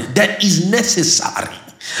word that is necessary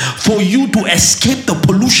for you to escape the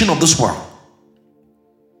pollution of this world.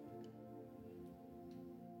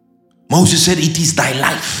 Moses said, it is thy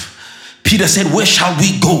life. Peter said, where shall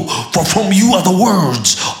we go? For from you are the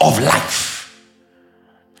words of life.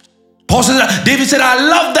 Paul said, David said, I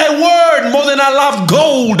love thy word more than I love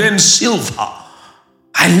gold and silver.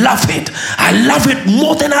 I love it. I love it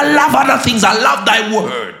more than I love other things. I love thy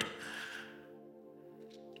word.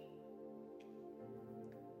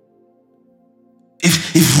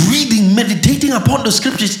 If reading, meditating upon the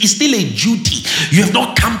scriptures is still a duty, you have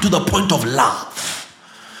not come to the point of love.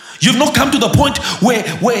 You've not come to the point where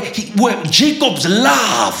Jacob's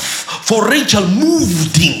love for Rachel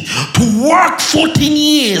moved him to work 14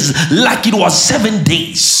 years like it was 7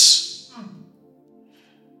 days.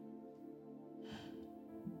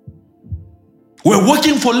 Where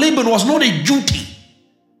working for Laban was not a duty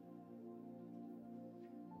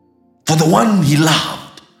for the one he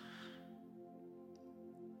loved.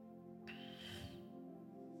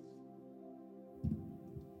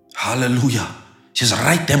 Hallelujah. Just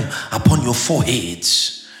write them upon your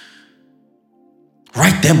foreheads.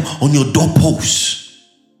 Write them on your doorposts.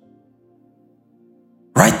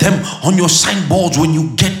 Write them on your signboards when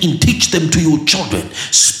you get in. Teach them to your children.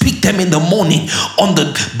 Speak them in the morning on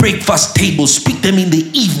the breakfast table. Speak them in the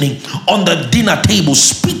evening on the dinner table.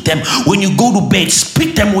 Speak them when you go to bed.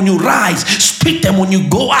 Speak them when you rise. Speak them when you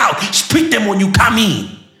go out. Speak them when you come in.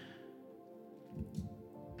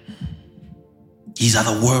 These are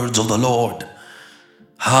the words of the Lord.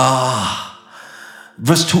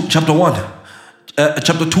 Verse 2, chapter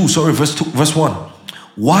 2, verse 1.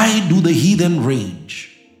 Why do the heathen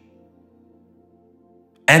rage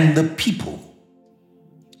and the people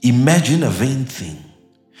imagine a vain thing?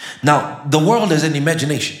 Now, the world has an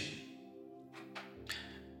imagination.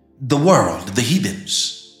 The world, the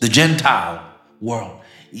heathens, the Gentile world,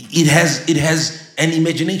 it has an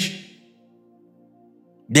imagination.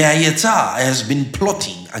 Their Yetzah has been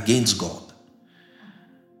plotting against God.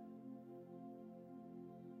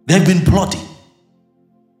 They've been plotting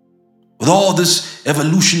with all these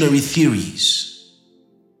evolutionary theories,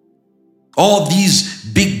 all these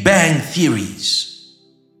Big Bang theories,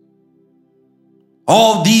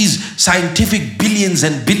 all these scientific billions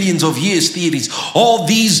and billions of years theories, all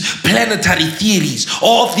these planetary theories,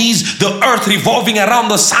 all these the earth revolving around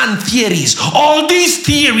the sun theories, all these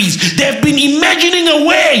theories, they've been imagining a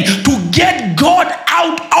way to get God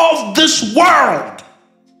out of this world.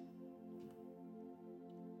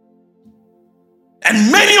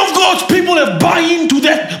 And many of God's people have bought into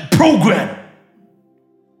that program.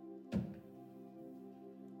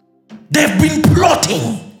 They've been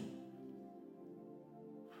plotting.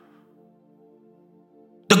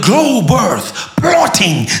 The globe earth,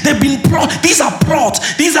 plotting. They've been plotting. These are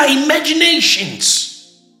plots. These are imaginations.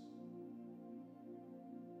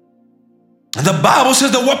 And the Bible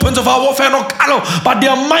says the weapons of our warfare are not carnal, but they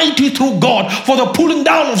are mighty through God for the pulling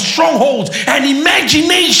down of strongholds and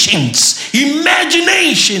imaginations.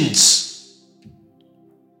 Imaginations.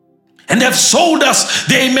 And they've sold us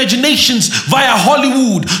their imaginations via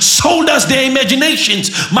Hollywood, sold us their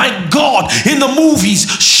imaginations. My God, in the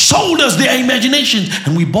movies, sold us their imaginations,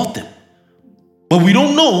 and we bought them. But we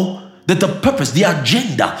don't know that the purpose, the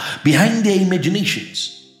agenda behind their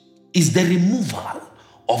imaginations is the removal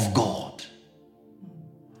of God.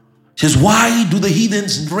 It says, why do the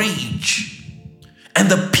heathens rage and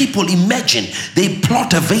the people imagine? They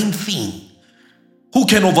plot a vain thing. Who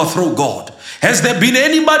can overthrow God? Has there been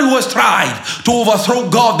anybody who has tried to overthrow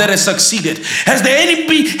God that has succeeded? Has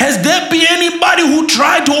there been anybody who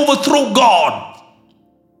tried to overthrow God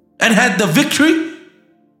and had the victory?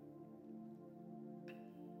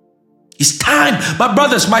 It's time, my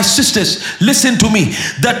brothers, my sisters, listen to me.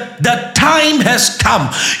 The time has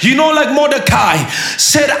come. You know, like Mordecai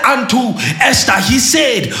said unto Esther, he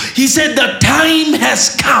said, the time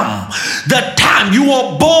has come. The time, you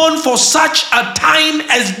were born for such a time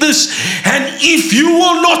as this. And if you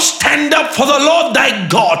will not stand up for the Lord thy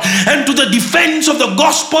God and to the defense of the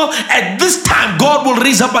gospel, at this time, God will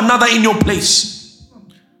raise up another in your place.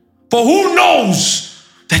 For who knows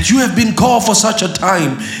that you have been called for such a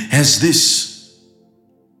time as this,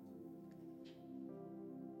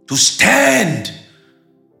 to stand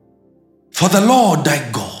for the Lord thy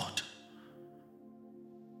God.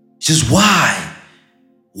 He says, why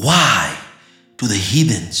do the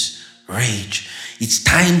heathens rage? It's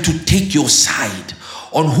time to take your side.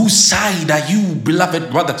 On whose side are you,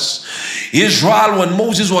 beloved brothers? Israel, when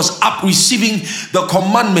Moses was up receiving the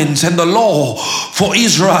commandments and the law for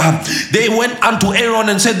Israel, they went unto Aaron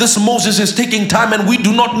and said, this Moses is taking time and we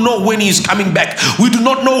do not know when he is coming back. We do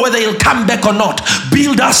not know whether he'll come back or not.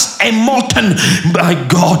 Build us a molten, my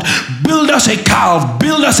God, build us a calf,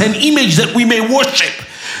 build us an image that we may worship.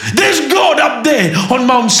 There's God up there on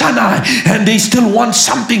Mount Sinai, and they still want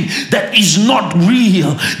something that is not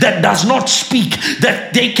real, that does not speak,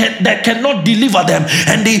 that cannot deliver them.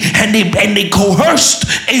 And they coerced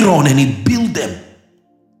Aaron, and he built them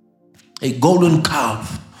a golden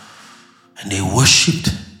calf, and they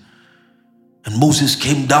worshipped. And Moses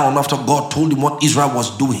came down after God told him what Israel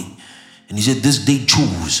was doing. And he said, this day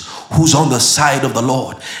choose who's on the side of the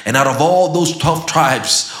Lord. And out of all those 12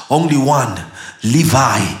 tribes, only one,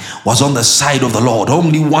 Levi was on the side of the Lord.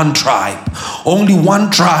 Only one tribe. Only one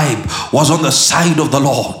tribe was on the side of the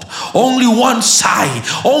Lord. Only one side.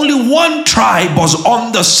 Only one tribe was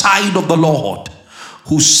on the side of the Lord.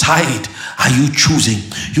 Whose side are you choosing?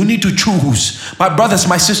 You need to choose. My brothers,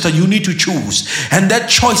 my sister, you need to choose. And that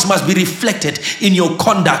choice must be reflected in your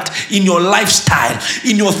conduct, in your lifestyle,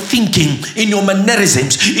 in your thinking, in your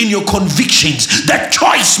mannerisms, in your convictions. That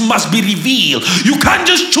choice must be revealed. You can't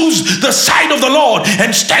just choose the side of the Lord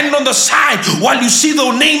and stand on the side while you see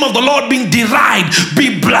the name of the Lord being derided,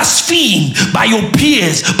 be blasphemed by your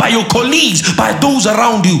peers, by your colleagues, by those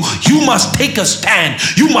around you. You must take a stand.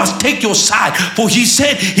 You must take your side. For he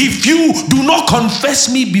said, if you do not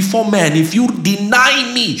confess me before men, if you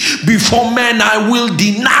deny me before men, I will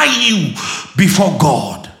deny you before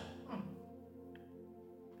God.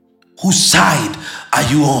 Whose side are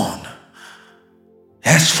you on?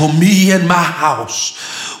 As for me and my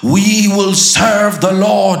house, we will serve the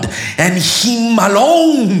Lord and Him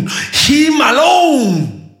alone. Him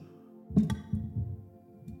alone.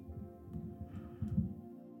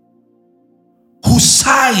 Whose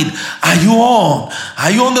side are you on?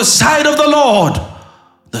 Are you on the side of the Lord?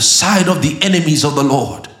 The side of the enemies of the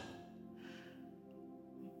Lord?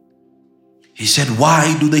 He said,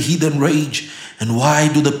 why do the heathen rage? And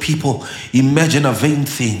why do the people imagine a vain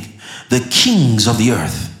thing? The kings of the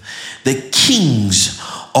earth, the kings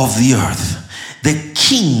of the earth, the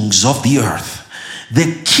kings of the earth,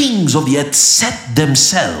 the kings of the earth set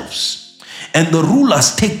themselves, and the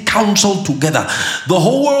rulers take counsel together. The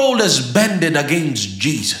whole world has banded against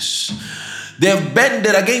Jesus. They have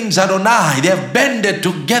banded against Adonai. They have banded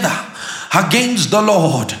together against the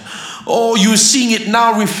Lord. Oh, you're seeing it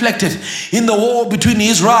now reflected in the war between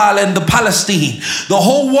Israel and the Palestine. The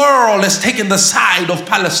whole world has taken the side of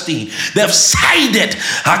Palestine. They have sided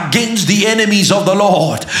against the enemies of the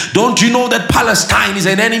Lord. Don't you know that Palestine is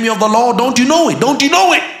an enemy of the Lord? Don't you know it? Don't you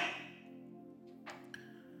know it?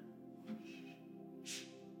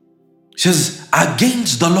 It says,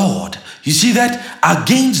 against the Lord. You see that?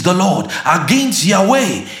 Against the Lord, against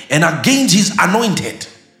Yahweh, and against His anointed.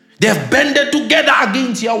 They have banded together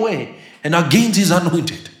against Yahweh and against His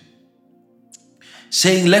anointed,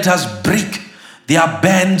 saying, let us break their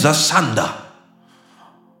bands asunder.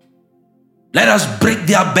 Let us break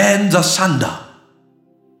their bands asunder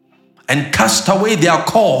and cast away their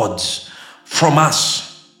cords from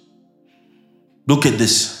us. Look at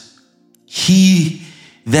this. He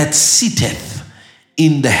that sitteth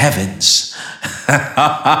in the heavens.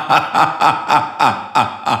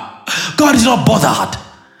 God is not bothered.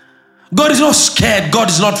 God is not scared. God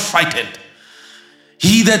is not frightened.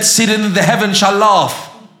 He that sitteth in the heavens shall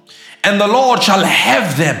laugh, and the Lord shall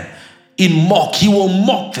have them in mock. He will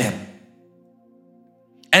mock them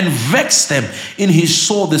and vex them in His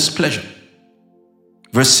sore displeasure.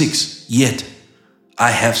 Verse 6, yet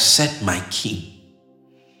I have set my king.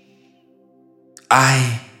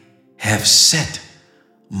 I have set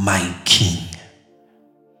my king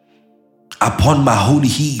upon my holy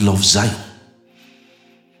hill of Zion.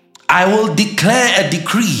 I will declare a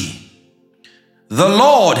decree. The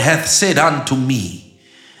Lord hath said unto me,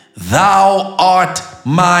 thou art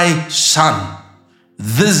my son.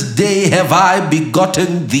 This day have I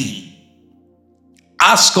begotten thee.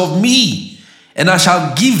 Ask of me, and I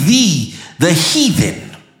shall give thee the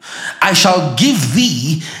heathen. I shall give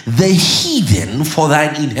thee the heathen for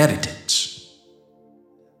thine inheritance.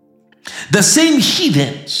 The same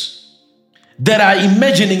heathens that are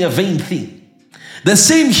imagining a vain thing, the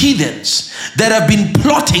same heathens that have been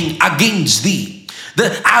plotting against thee,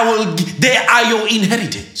 they are your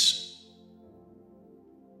inheritance,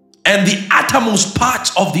 and the uttermost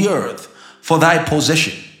parts of the earth for thy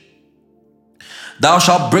possession. Thou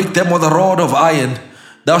shalt break them with a rod of iron.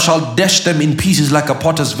 Thou shalt dash them in pieces like a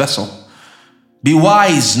potter's vessel. Be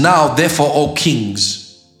wise now, therefore, O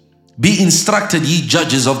kings. Be instructed, ye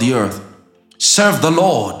judges of the earth. Serve the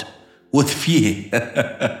Lord with fear.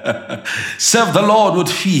 Serve the Lord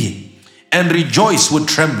with fear, and rejoice with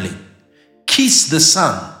trembling. Kiss the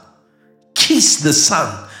Son,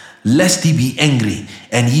 lest He be angry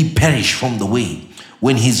and ye perish from the way,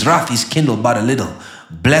 when His wrath is kindled but a little.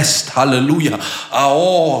 Blessed, hallelujah, are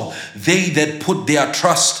all they that put their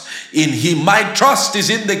trust in Him. My trust is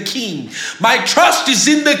in the King. My trust is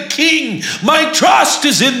in the King. My trust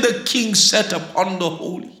is in the King set upon the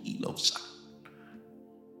holy hill of Zion.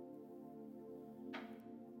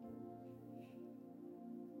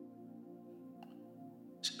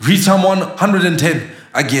 Read Psalm 110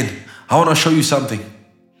 again. I want to show you something.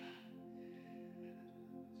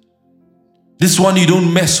 This one you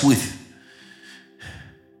don't mess with.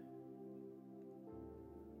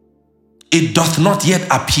 it doth not yet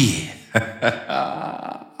appear.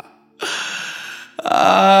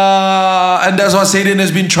 And that's what Satan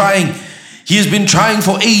has been trying. He has been trying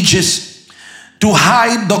for ages to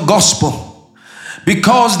hide the gospel,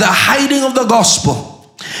 because the hiding of the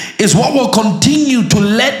gospel is what will continue to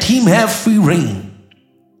let him have free reign.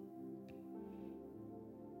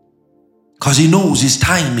 Because he knows his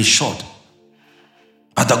time is short.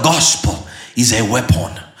 But the gospel is a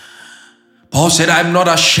weapon. Paul said, I'm not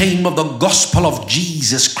ashamed of the gospel of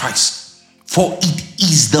Jesus Christ, for it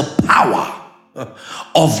is the power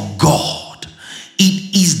of God.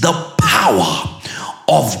 It is the power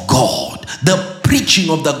of God. The preaching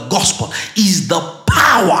of the gospel is the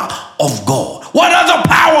power of God. What other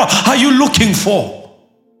power are you looking for?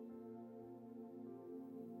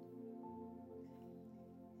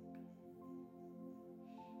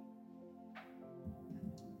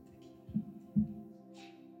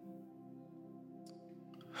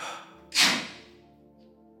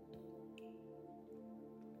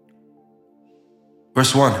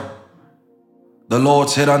 Verse 1. The Lord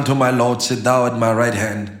said unto my Lord, sit thou at my right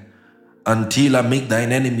hand, until I make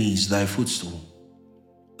thine enemies thy footstool.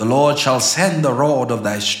 The Lord shall send the rod of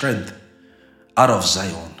thy strength out of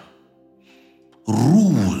Zion.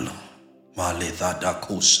 Rule.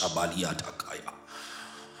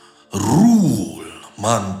 Rule.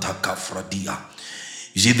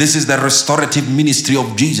 You see, this is the restorative ministry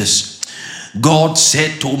of Jesus. God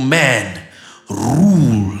said to man,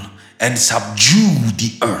 rule and subdue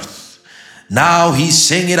the earth. Now he's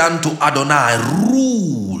saying it unto Adonai,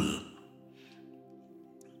 rule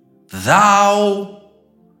thou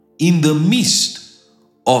in the midst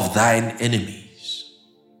of thine enemies.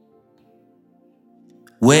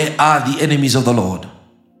 Where are the enemies of the Lord?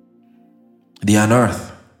 They are on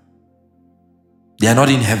earth. They are not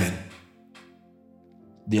in heaven.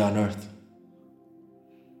 They are on earth.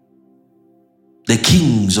 The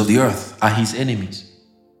kings of the earth are his enemies.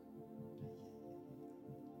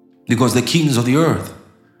 Because the kings of the earth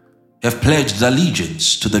have pledged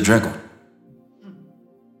allegiance to the dragon.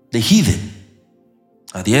 The heathen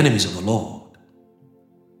are the enemies of the Lord.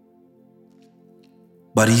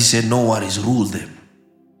 But he said, no worries, rule them.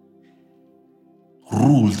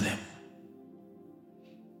 Rule them.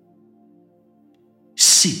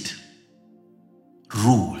 Sit.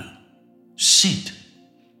 Rule. Sit.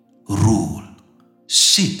 Rule.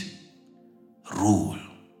 Sit. Rule.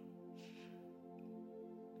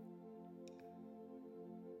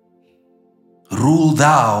 Rule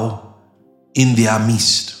thou in their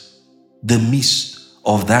midst, the midst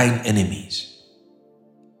of thine enemies.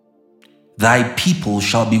 Thy people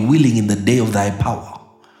shall be willing in the day of thy power,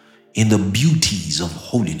 in the beauties of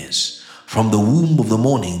holiness. From the womb of the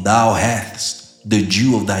morning thou hast the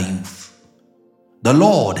dew of thy youth. The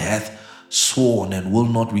Lord hath sworn and will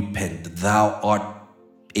not repent. Thou art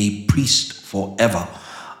a priest forever,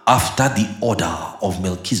 after the order of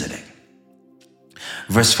Melchizedek.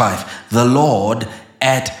 Verse 5, the Lord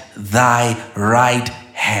at thy right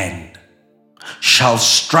hand shall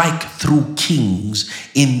strike through kings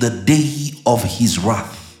in the day of his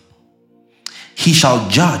wrath. He shall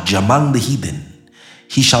judge among the heathen.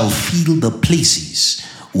 He shall fill the places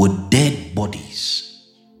with dead bodies.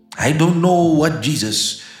 I don't know what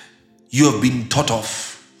Jesus you have been taught of.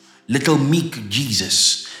 Little meek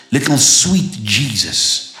Jesus, little sweet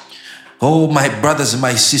Jesus. Oh, my brothers and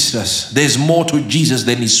my sisters, there's more to Jesus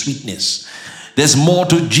than his sweetness. There's more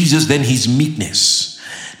to Jesus than his meekness.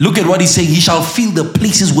 Look at what he's saying. He shall fill the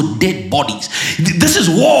places with dead bodies. This is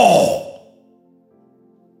war.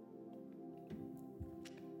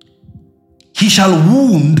 He shall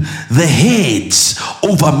wound the heads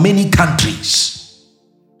over many countries.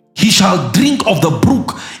 He shall drink of the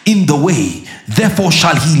brook in the way. Therefore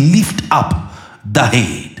shall he lift up the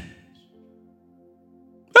head.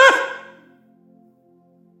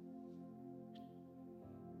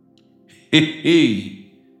 Hey.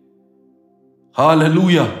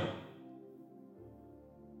 Hallelujah.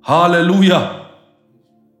 Hallelujah.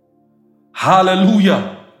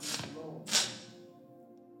 Hallelujah.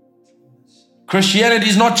 Christianity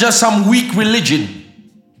is not just some weak religion.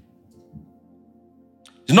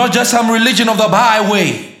 It's not just some religion of the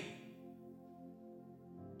byway.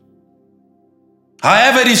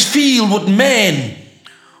 However, it is filled with men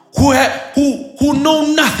who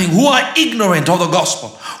know nothing, who are ignorant of the gospel,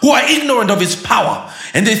 who are ignorant of its power,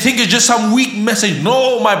 and they think it's just some weak message.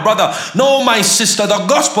 No, my brother, no, my sister, the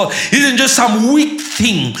gospel isn't just some weak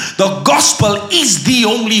thing. The gospel is the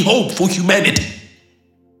only hope for humanity.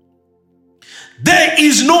 There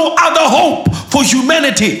is no other hope for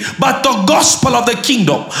humanity but the gospel of the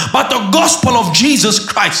kingdom, but the gospel of Jesus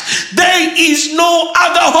Christ. There is no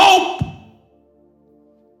other hope.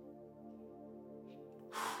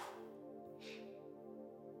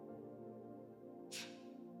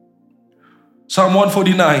 Psalm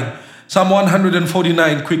 149. Psalm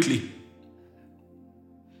 149 quickly.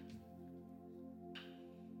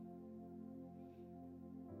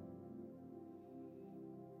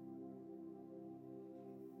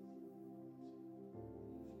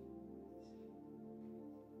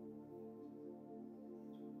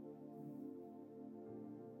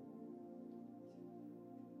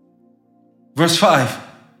 Verse 5.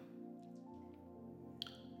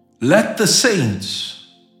 Let the saints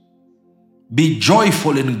be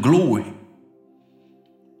joyful in glory.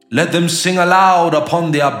 Let them sing aloud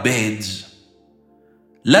upon their beds.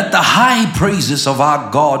 Let the high praises of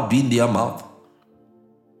our God be in their mouth,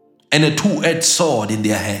 and a two-edged sword in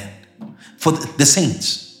their hand. For the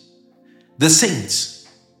saints. The saints.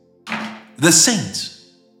 The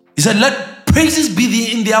saints. He said, let praises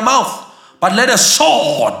be in their mouth, but let a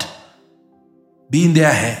sword be in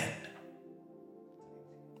their hand.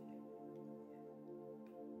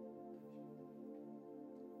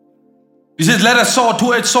 He says, let a sword,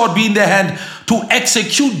 two-edged sword be in their hand to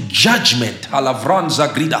execute judgment.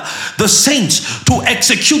 The saints to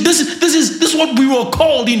execute. This is what we were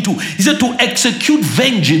called into. He said to execute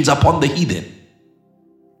vengeance upon the heathen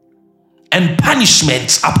and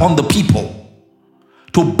punishments upon the people.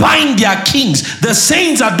 To bind their kings. The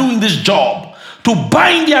saints are doing this job. To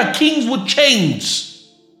bind their kings with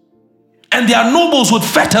chains and their nobles with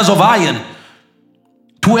fetters of iron.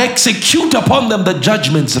 To execute upon them the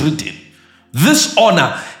judgments written. This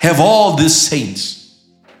honor have all these saints.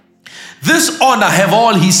 This honor have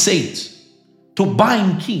all his saints, to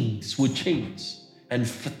bind kings with chains and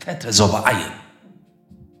fetters of iron.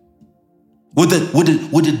 With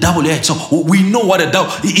a double-edged sword. We know what a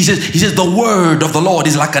double. He says the word of the Lord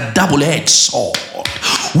is like a double-edged sword.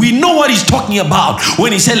 We know what he's talking about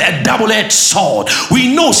when he said a double-edged sword.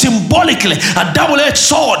 We know symbolically a double-edged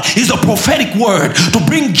sword is the prophetic word to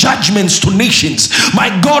bring judgments to nations. My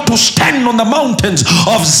God, to stand on the mountains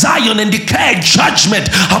of Zion and declare judgment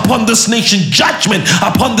upon this nation, judgment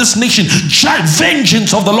upon this nation,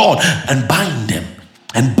 vengeance of the Lord, and bind them.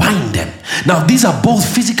 And bind them. Now, these are both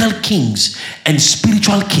physical kings and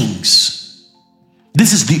spiritual kings.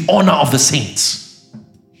 This is the honor of the saints.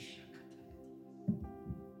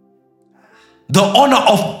 The honor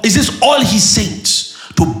of, is this all his saints,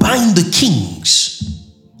 to bind the kings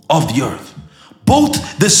of the earth,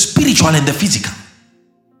 both the spiritual and the physical.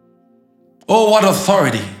 Oh, what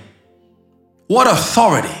authority! What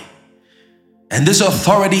authority! And this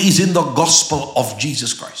authority is in the gospel of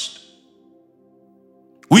Jesus Christ.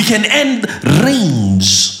 We can end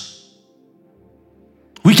reigns.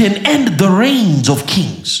 We can end the reigns of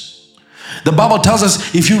kings. The Bible tells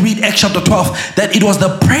us, if you read Acts chapter 12, that it was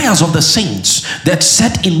the prayers of the saints that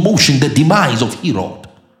set in motion the demise of Herod.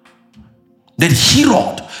 That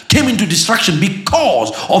Herod came into destruction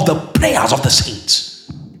because of the prayers of the saints,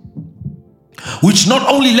 which not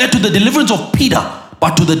only led to the deliverance of Peter,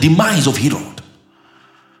 but to the demise of Herod.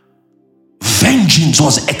 Vengeance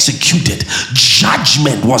was executed.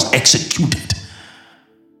 Judgment was executed.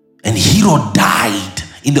 And Herod died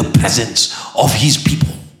in the presence of his people.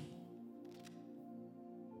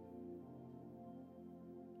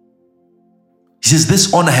 He says,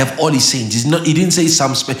 this honor have all his saints. He didn't say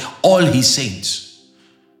some special. All his saints.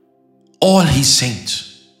 All his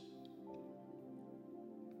saints.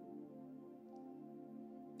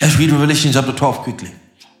 Let's read Revelation chapter 12 quickly.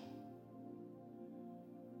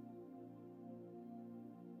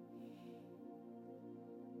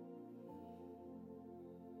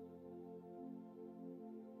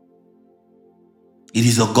 It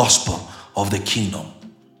is the gospel of the kingdom.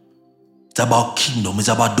 It's about kingdom. It's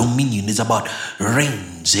about dominion. It's about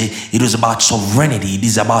reigns. It is about sovereignty. It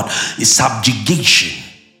is about subjugation.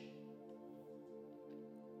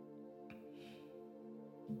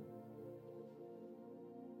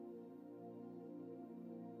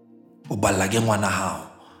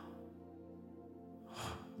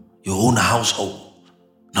 Your own household.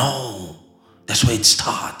 No, that's where it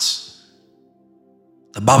starts.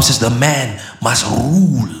 The Bible says the man must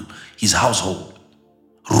rule his household.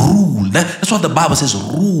 Rule. That's what the Bible says.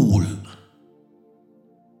 Rule.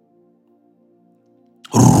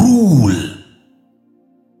 Rule.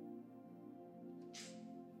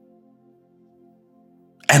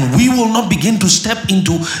 And we will not begin to step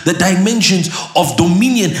into the dimensions of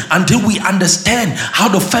dominion until we understand how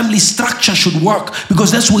the family structure should work,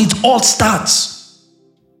 because that's where it all starts.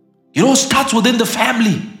 It all starts within the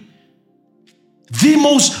family. The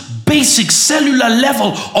most basic cellular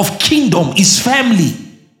level of kingdom is family.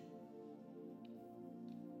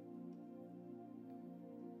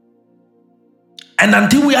 And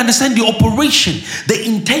until we understand the operation, the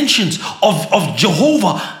intentions of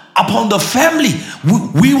Jehovah upon the family,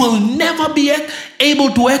 we will never be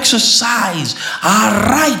able to exercise our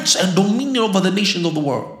rights and dominion over the nations of the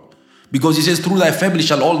world. Because he says, through thy family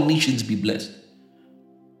shall all nations be blessed.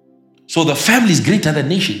 So the family is greater than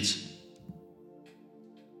nations.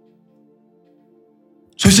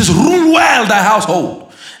 So he says, rule well thy household.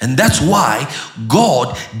 And that's why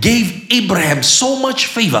God gave Abraham so much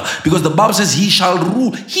favor, because the Bible says he shall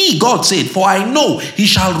rule. God said, for I know he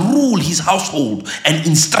shall rule his household and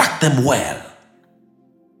instruct them well.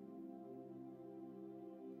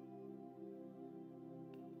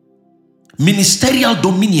 Ministerial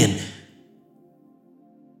dominion,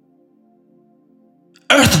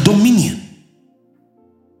 earth dominion,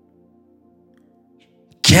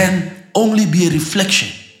 can only be a reflection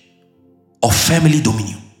of family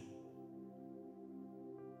dominion.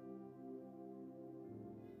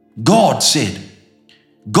 God said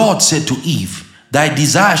to Eve, thy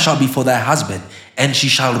desire shall be for thy husband, and she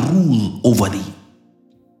shall rule over thee.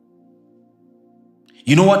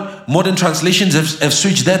 You know what? Modern translations have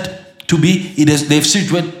switched that to be, they've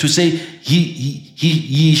switched it to say,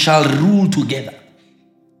 he shall rule together.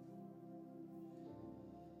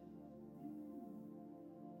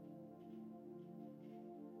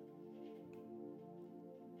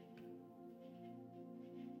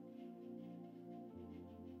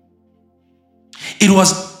 It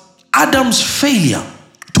was Adam's failure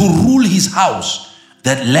to rule his house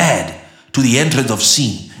that led to the entrance of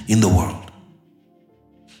sin in the world.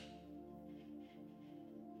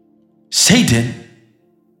 Satan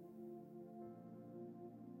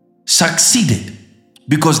succeeded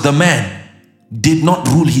because the man did not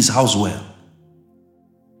rule his house well.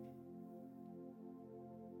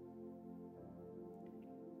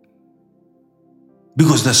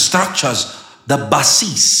 Because the structures, the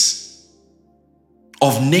basis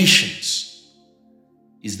of nations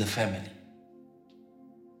is the family.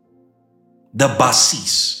 The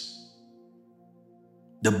basis,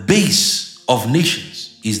 the base of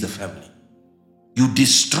nations is the family. You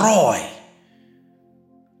destroy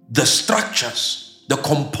the structures, the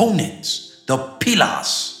components, the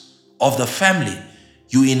pillars of the family,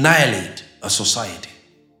 you annihilate a society.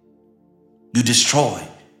 You destroy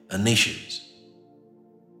a nation.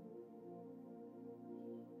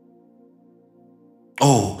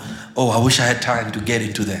 I wish I had time to get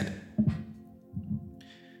into that.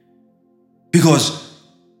 Because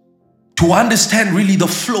to understand really the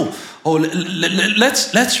flow,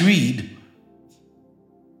 let's read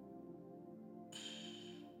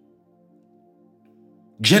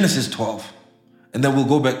Genesis 12, and then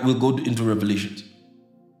we'll go into Revelations.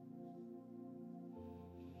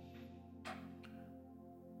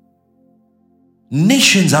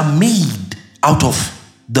 Nations are made out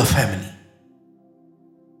of the family.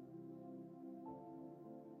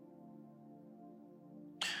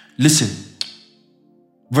 Listen,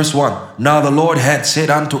 verse 1. Now the Lord had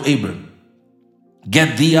said unto Abram,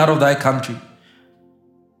 get thee out of thy country,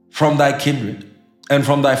 from thy kindred, and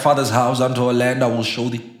from thy father's house unto a land I will show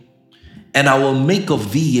thee. And I will make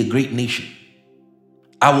of thee a great nation.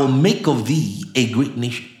 I will make of thee a great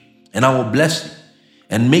nation, and I will bless thee,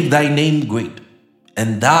 and make thy name great,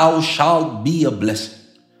 and thou shalt be a blessing.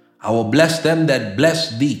 I will bless them that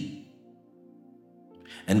bless thee,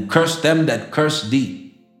 and curse them that curse thee.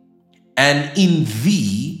 And in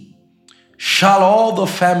thee shall all the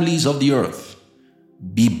families of the earth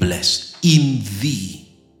be blessed. In thee.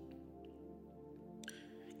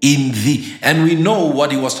 In thee. And we know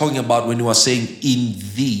what he was talking about when he was saying in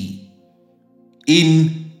thee.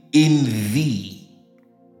 In thee.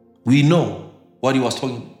 We know what he was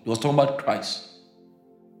talking about. He was talking about Christ.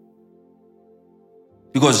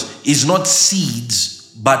 Because it's not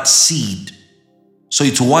seeds, but seed. So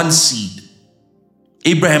it's one seed.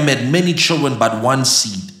 Abraham had many children, but one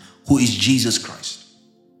seed, who is Jesus Christ.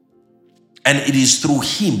 And it is through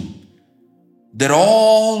him that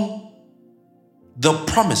all the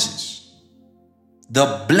promises,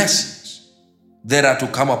 the blessings that are to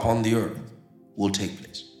come upon the earth will take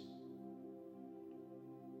place.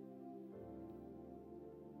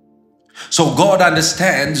 So God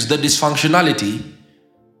understands the dysfunctionality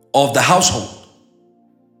of the household.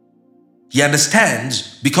 He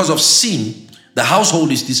understands because of sin, the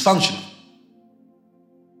household is dysfunctional.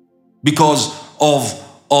 Because of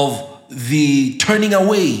the turning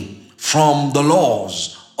away from the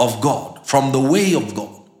laws of God, from the way of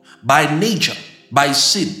God. By nature, by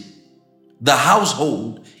sin, the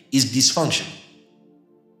household is dysfunctional.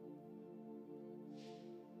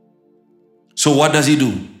 So what does he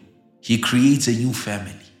do? He creates a new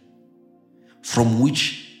family from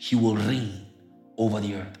which he will reign over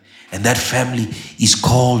the earth. And that family is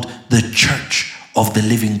called the church of the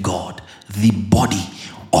living God, the body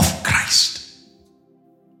of Christ.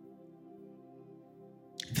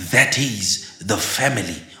 That is the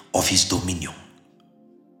family of his dominion.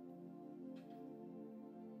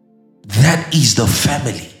 That is the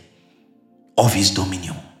family of his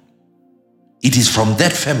dominion. It is from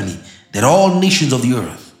that family that all nations of the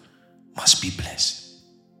earth must be blessed.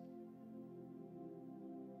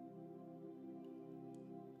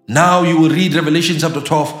 Now you will read Revelation chapter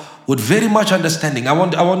 12 with very much understanding. I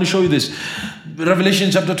want to show you this.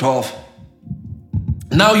 Revelation chapter 12.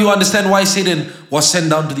 Now you understand why Satan was sent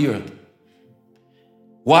down to the earth.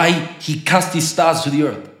 Why he cast his stars to the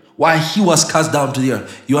earth. Why he was cast down to the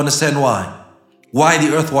earth. You understand why? Why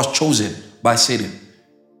the earth was chosen by Satan.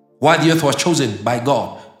 Why the earth was chosen by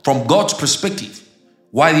God. From God's perspective.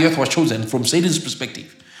 Why the earth was chosen from Satan's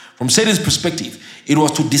perspective. From Satan's perspective, it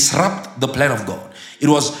was to disrupt the plan of God. It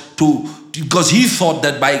was because he thought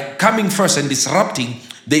that by coming first and disrupting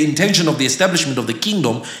the intention of the establishment of the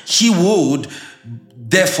kingdom, he would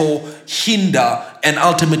therefore hinder and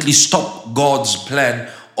ultimately stop God's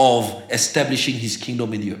plan of establishing his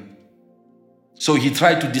kingdom in the earth. So he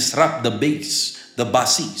tried to disrupt the base, the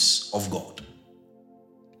basis of God.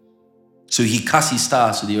 So he cast his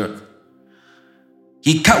stars to the earth.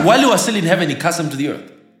 While he was still in heaven, he cast them to the earth.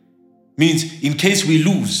 Means in case we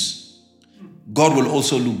lose, God will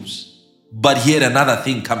also lose. But he had another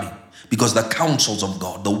thing coming, because the counsels of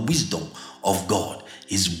God, the wisdom of God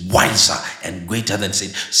is wiser and greater than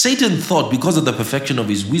Satan. Satan thought because of the perfection of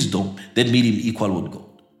his wisdom that made him equal with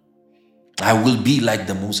God. I will be like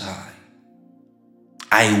the Most High.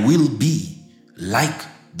 I will be like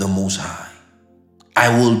the Most High.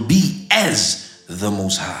 I will be as the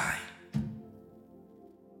Most High.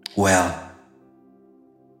 Well,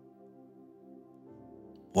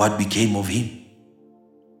 what became of him?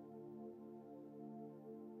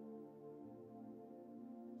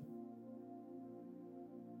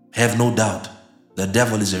 Have no doubt, the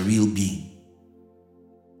devil is a real being.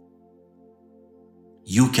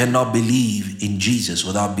 You cannot believe in Jesus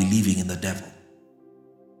without believing in the devil.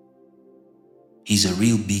 He's a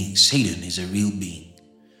real being. Satan is a real being.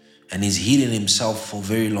 And he's hidden himself for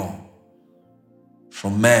very long.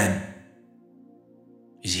 From man,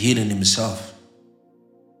 he's hidden himself.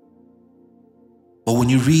 But when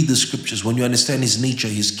you read the scriptures, when you understand his nature,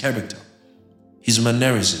 his character, his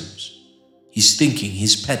mannerisms, his thinking,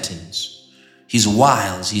 his patterns, his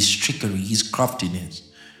wiles, his trickery, his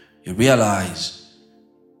craftiness, you realize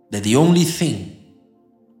that the only thing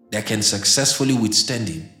that can successfully withstand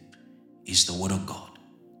him is the word of God.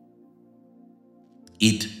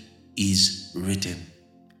 It is written,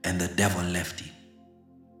 and the devil left him.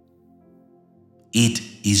 It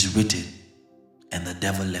is written, and the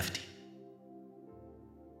devil left him.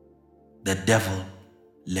 The devil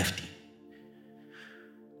left him.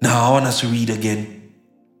 Now I want us to read again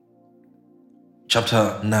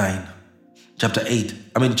chapter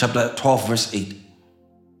 12 verse 8.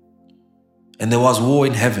 And there was war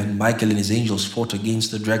in heaven. Michael and his angels fought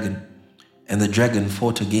against the dragon, and the dragon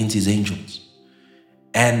fought against his angels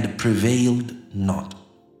and prevailed not.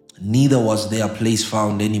 Neither was there a place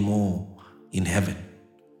found any more in heaven.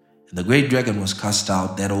 And the great dragon was cast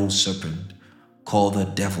out, that old serpent called the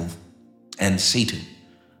devil and Satan,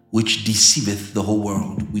 which deceiveth the whole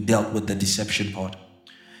world. We dealt with the deception part.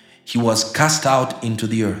 He was cast out into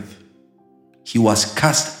the earth. He was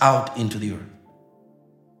cast out into the earth.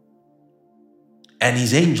 And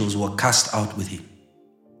his angels were cast out with him.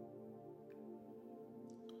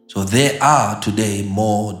 So there are today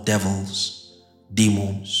more devils,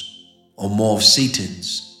 demons, or more of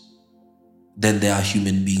Satans than there are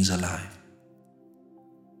human beings alive.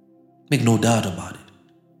 Make no doubt about it.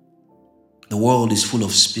 The world is full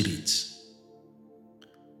of spirits.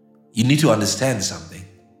 You need to understand something.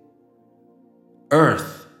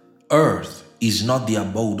 Earth is not the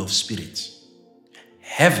abode of spirits.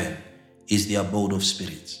 Heaven is the abode of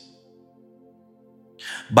spirits.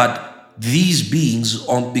 But these beings,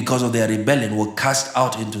 because of their rebellion, were cast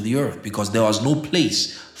out into the earth because there was no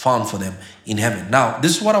place found for them in heaven. Now,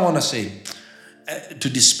 this is what I want to say to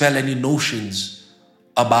dispel any notions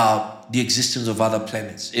about the existence of other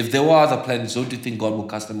planets. If there were other planets, don't you think God will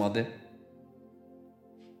cast them out there?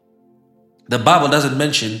 The Bible doesn't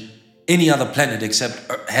mention any other planet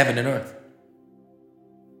except heaven and earth.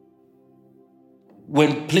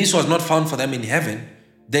 When place was not found for them in heaven,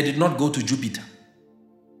 they did not go to Jupiter.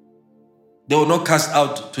 They were not cast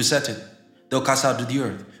out to Saturn. They were cast out to the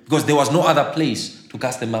earth because there was no other place to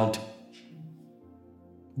cast them out.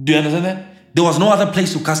 Do you understand that? There was no other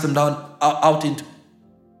place to cast them down out into.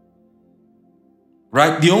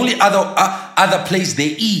 Right? The only other place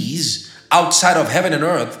there is outside of heaven and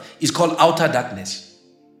earth is called outer darkness.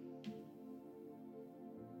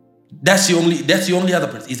 That's the only other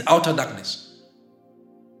place. It's outer darkness.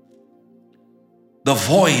 The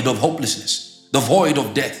void of hopelessness, the void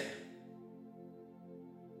of death.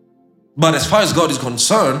 But as far as God is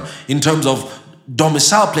concerned, in terms of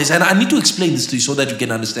domicile place, and I need to explain this to you so that you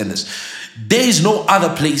can understand this. There is no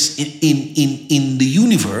other place in the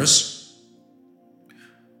universe.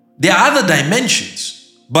 There are other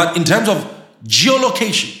dimensions, but in terms of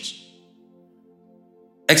geolocations,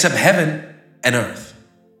 except heaven and earth.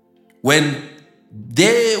 When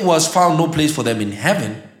there was found no place for them in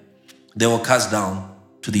heaven, they were cast down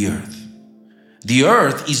to the earth. The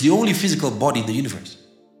earth is the only physical body in the universe.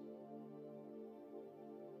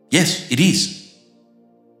 Yes, it is.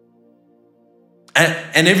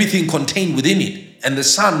 And everything contained within it. And the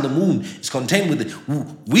sun, the moon is contained within it.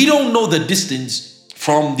 We don't know the distance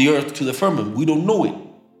from the earth to the firmament. We don't know it.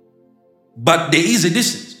 But there is a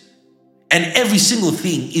distance. And every single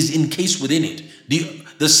thing is encased within it.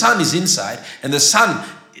 The sun is inside, and the sun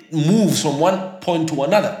moves from one point to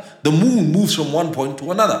another. The moon moves from one point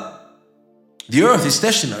to another. The earth is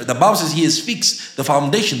stationary. The Bible says he has fixed the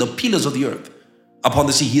foundation, the pillars of the earth upon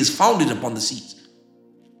the sea. He has founded upon the seas.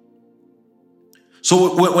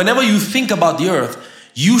 So whenever you think about the earth,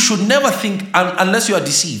 you should never think, unless you are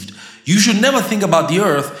deceived, you should never think about the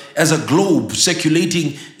earth as a globe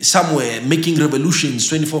circulating somewhere, making revolutions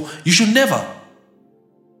 24. You should never.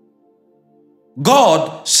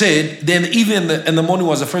 God said, then even in the morning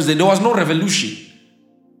was the first day, there was no revolution.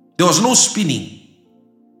 There was no spinning.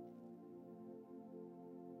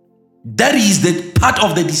 That is the part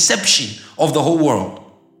of the deception of the whole world.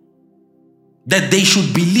 That they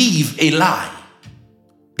should believe a lie.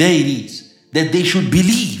 There it is. That they should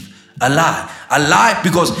believe a lie. A lie,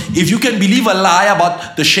 because if you can believe a lie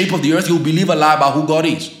about the shape of the earth, you'll believe a lie about who God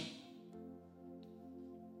is.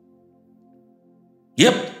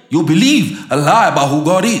 Yep, you'll believe a lie about who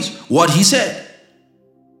God is, what he said.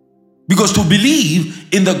 Because to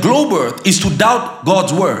believe in the globe earth is to doubt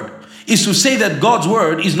God's word. Is to say that God's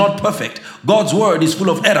word is not perfect. God's word is full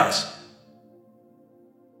of errors.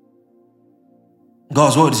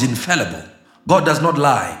 God's word is infallible. God does not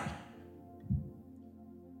lie.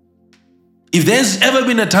 If there's ever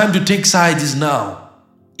been a time to take sides, it's now.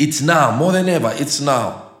 It's now. More than ever, it's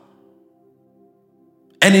now.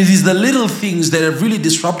 And it is the little things that have really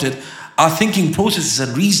disrupted our thinking processes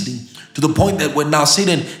and reasoning to the point that when now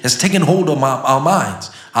Satan has taken hold of our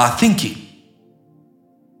minds, our thinking,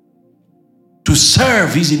 to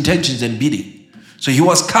serve his intentions and bidding. So he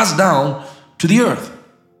was cast down to the earth.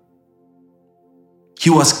 He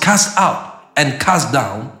was cast out and cast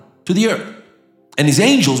down to the earth. And his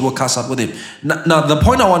angels were cast out with him. Now, the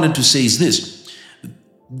point I wanted to say is this.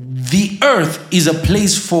 The earth is a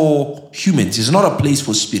place for humans. It's not a place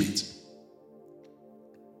for spirits.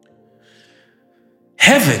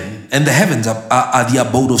 Heaven and the heavens are the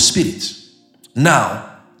abode of spirits.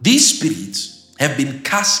 Now, these spirits have been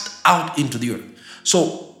cast out into the earth.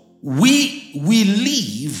 So, we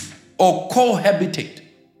live or cohabitate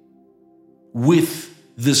with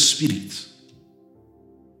the spirits.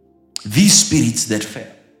 These spirits that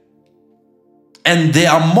fell. And they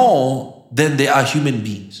are more than they are human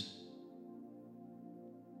beings.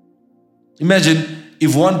 Imagine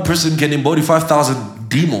if one person can embody 5,000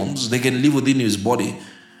 demons, they can live within his body.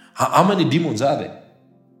 How many demons are there?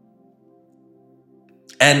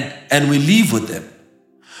 And we live with them.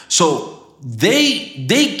 So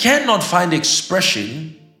they cannot find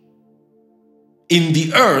expression in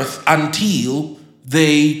the earth until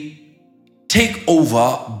they take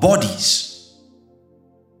over bodies.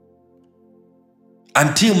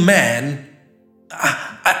 Until man,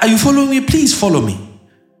 are you following me? Please follow me.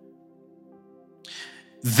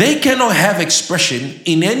 They cannot have expression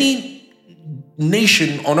in any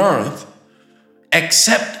nation on earth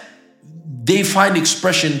except they find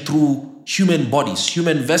expression through human bodies,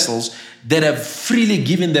 human vessels that have freely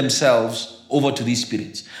given themselves over to these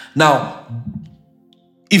spirits. Now,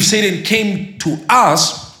 if Satan came to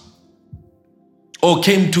us or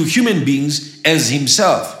came to human beings as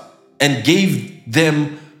himself and gave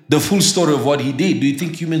them the full story of what he did, do you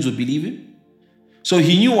think humans would believe him? So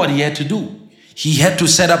he knew what he had to do. He had to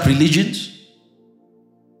set up religions,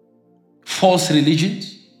 false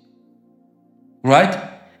religions, right?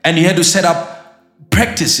 And he had to set up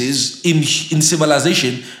practices in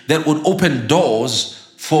civilization that would open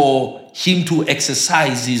doors for him to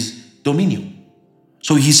exercise his dominion.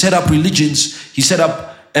 So he set up religions, he set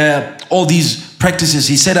up all these practices,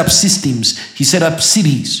 he set up systems, he set up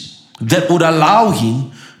cities that would allow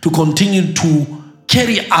him to continue to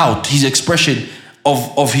carry out his expression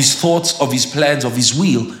of his thoughts, of his plans, of his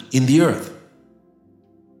will in the earth.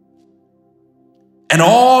 And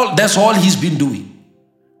that's all he's been doing.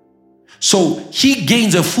 So he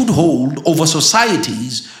gains a foothold over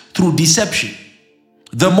societies through deception.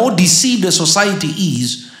 The more deceived a society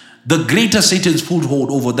is, the greater Satan's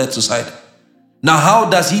foothold over that society. Now, how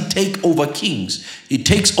does he take over kings? He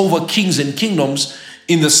takes over kings and kingdoms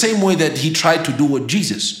in the same way that he tried to do with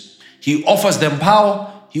Jesus. He offers them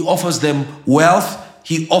power, he offers them wealth,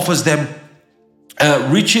 he offers them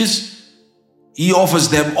riches, he offers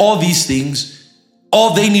them all these things.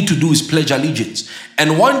 All they need to do is pledge allegiance.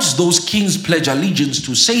 And once those kings pledge allegiance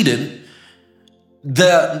to Satan,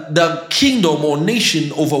 the kingdom or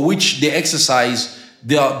nation over which they exercise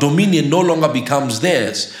their dominion no longer becomes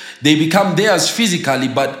theirs. They become theirs physically,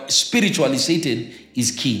 but spiritually Satan is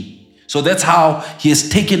king. So that's how he has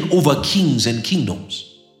taken over kings and kingdoms.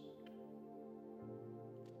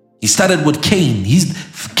 He started with Cain.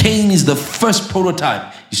 Cain is the first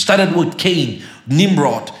prototype. He started with Cain,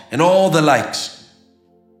 Nimrod, and all the likes.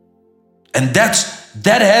 And that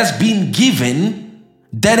has been given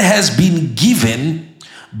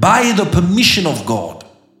by the permission of God.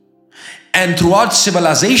 And throughout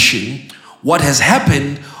civilization, what has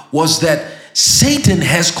happened was that Satan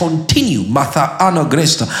has continued. Martha Anna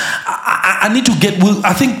Gresta. I need to get.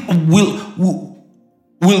 I think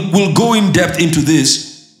we'll go in depth into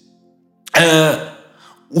this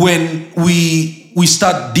when we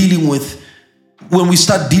start dealing with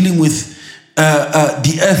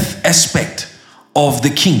the earth aspect of the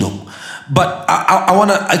kingdom. But I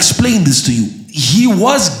want to explain this to you. He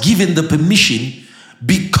was given the permission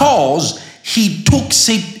because he took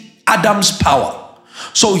Adam's power.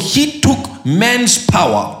 So he took man's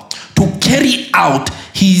power to carry out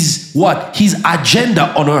his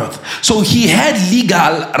agenda on earth. So he had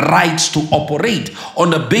legal rights to operate on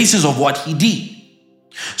the basis of what he did.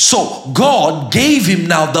 So God gave him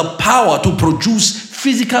now the power to produce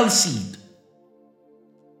physical seed.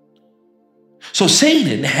 So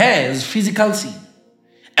Satan has physical seed.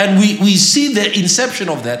 And we see the inception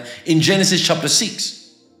of that in Genesis chapter 6.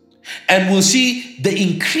 And we'll see the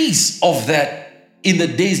increase of that in the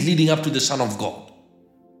days leading up to the Son of God.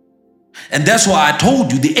 And that's why I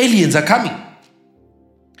told you the aliens are coming.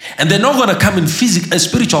 And they're not going to come in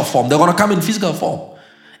spiritual form. They're going to come in physical form.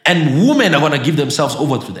 And women are going to give themselves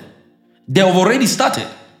over to them. They have already started.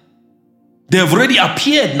 They have already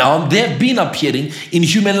appeared now. They have been appearing in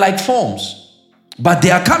human-like forms. But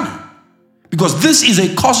they are coming. Because this is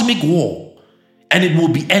a cosmic war. And it will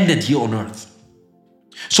be ended here on earth.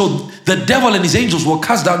 So the devil and his angels were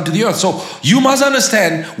cast down to the earth. So you must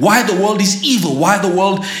understand why the world is evil, why the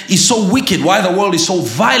world is so wicked, why the world is so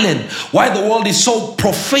violent, why the world is so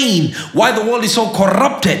profane, why the world is so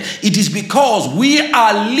corrupted. It is because we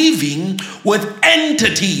are living with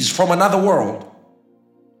entities from another world.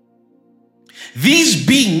 These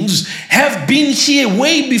beings have been here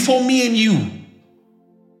way before me and you.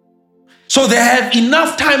 So they have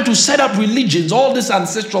enough time to set up religions, all this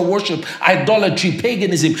ancestral worship, idolatry,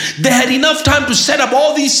 paganism. They had enough time to set up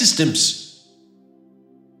all these systems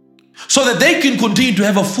so that they can continue to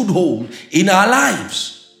have a foothold in our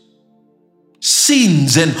lives.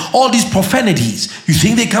 Sins and all these profanities, you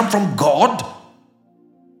think they come from God?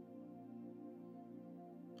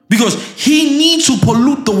 Because he needs to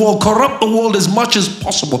pollute the world, corrupt the world as much as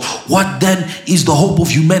possible. What then is the hope of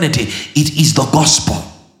humanity? It is the gospel.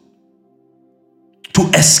 To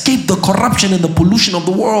escape the corruption and the pollution of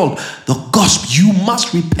the world, the gospel, you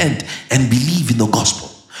must repent and believe in the gospel.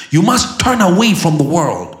 You must turn away from the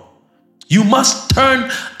world. You must turn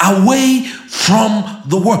away from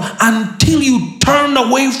the world. Until you turn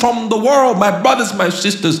away from the world, my brothers, my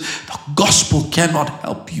sisters, the gospel cannot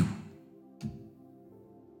help you.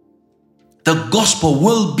 The gospel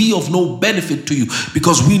will be of no benefit to you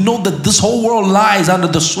because we know that this whole world lies under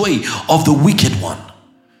the sway of the wicked one.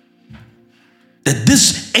 That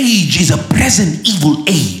this age is a present evil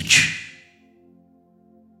age.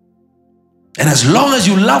 And as long as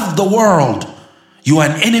you love the world, you are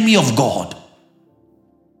an enemy of God.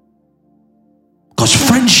 Because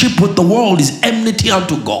friendship with the world is enmity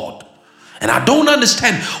unto God. And I don't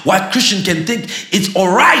understand why a Christian can think it's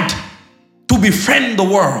all right to befriend the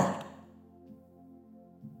world.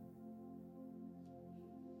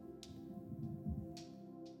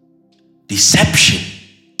 Deception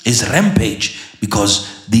is rampage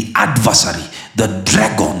because the adversary, the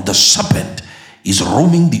dragon, the serpent is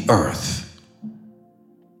roaming the earth.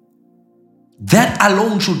 That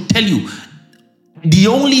alone should tell you the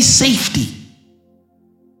only safety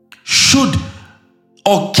should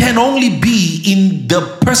or can only be in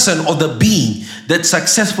the person or the being that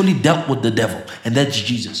successfully dealt with the devil, and that's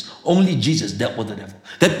Jesus. Only Jesus dealt with the devil.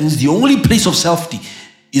 That means the only place of safety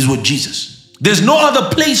is with Jesus. There's no other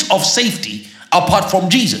place of safety apart from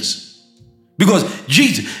Jesus. Because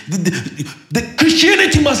Jesus, the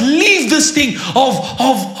Christianity must leave this thing of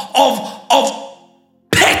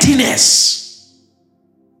pettiness.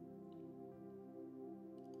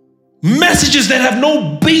 Messages that have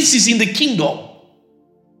no basis in the kingdom.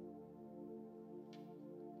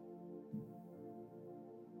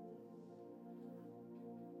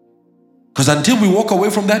 Because until we walk away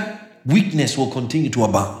from that, weakness will continue to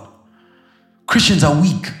abound. Christians are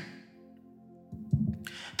weak.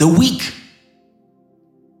 They're weak.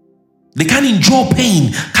 They can't endure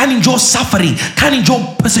pain, can't endure suffering, can't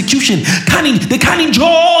endure persecution, they can't endure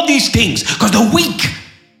all these things because they're weak.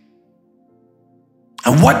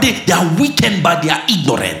 And what they are weakened by their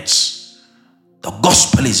ignorance. The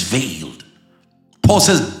gospel is veiled. Paul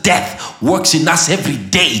says death works in us every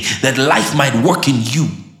day that life might work in you.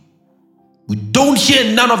 We don't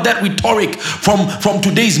hear none of that rhetoric from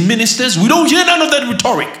today's ministers. We don't hear none of that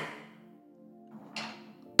rhetoric.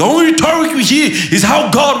 The only rhetoric we hear is how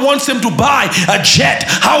God wants them to buy a jet,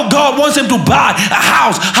 how God wants them to buy a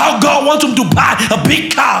house, how God wants them to buy a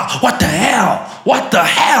big car. What the hell? What the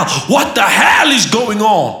hell? What the hell is going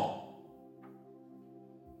on?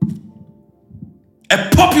 A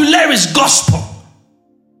popularist gospel,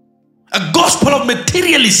 a gospel of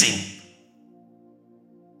materialism.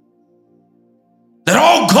 That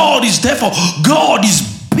all God is there for. God is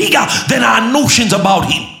bigger than our notions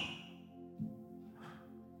about Him.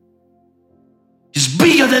 He's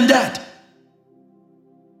bigger than that.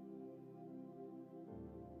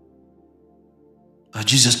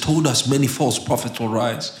 Jesus told us many false prophets will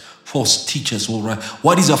rise. False teachers will rise.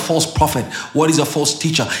 What is a false prophet? What is a false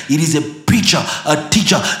teacher? It is a preacher, a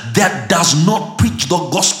teacher that does not preach the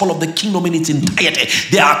gospel of the kingdom in its entirety.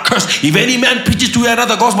 They are cursed. If any man preaches to you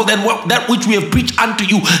another gospel than that which we have preached unto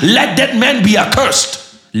you, let that man be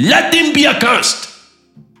accursed. Let him be accursed.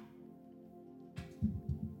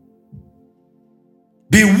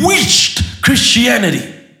 Bewitched Christianity.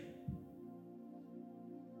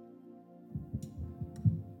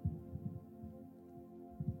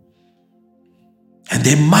 And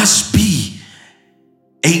there must be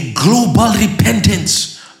a global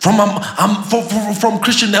repentance from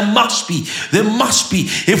Christian. There must be.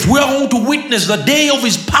 If we are going to witness the day of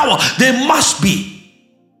His power, there must be.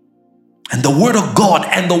 And the Word of God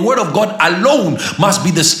and the Word of God alone must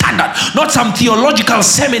be the standard. Not some theological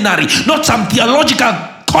seminary, not some theological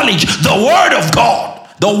college. The Word of God.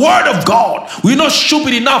 The Word of God. We're not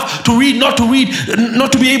stupid enough to read, not to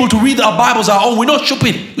be able to read our Bibles our own. We're not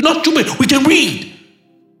stupid. We can read.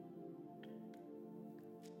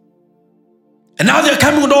 And now they're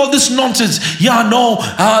coming with all this nonsense.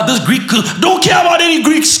 This Greek, don't care about any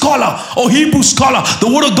Greek scholar or Hebrew scholar. The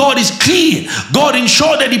Word of God is clear. God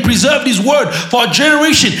ensured that He preserved His Word for a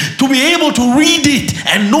generation to be able to read it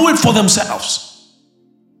and know it for themselves.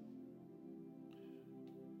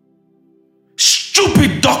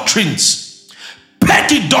 Stupid doctrines,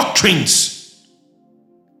 petty doctrines,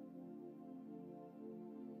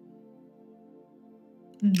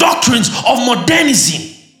 doctrines of modernism.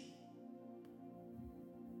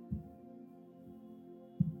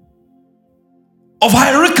 Of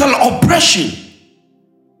hierarchical oppression.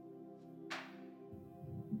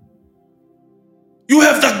 You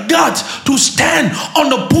have the guts to stand on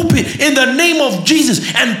the pulpit in the name of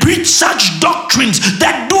Jesus and preach such doctrines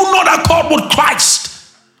that do not accord with Christ.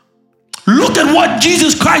 Look at what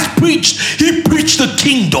Jesus Christ preached. He preached the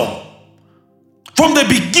kingdom from the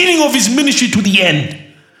beginning of His ministry to the end.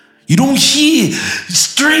 You don't hear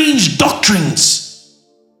strange doctrines.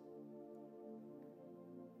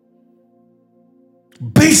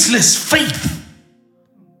 Baseless faith,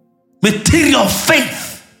 material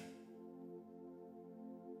faith,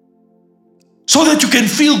 so that you can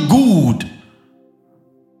feel good.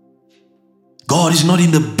 God is not in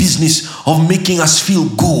the business of making us feel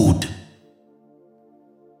good.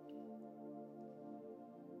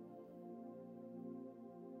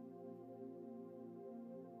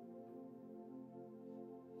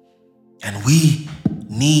 And we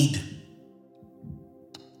need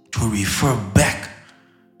to refer back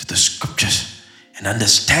to the scriptures and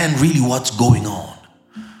understand really what's going on.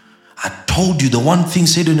 I told you the one thing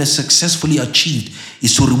Satan has successfully achieved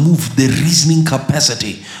is to remove the reasoning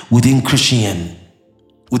capacity within Christians.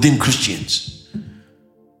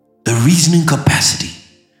 The reasoning capacity,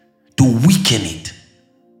 to weaken it.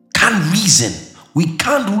 Can't reason. We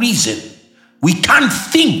can't reason. We can't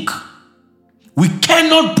think. We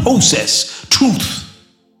cannot process truth.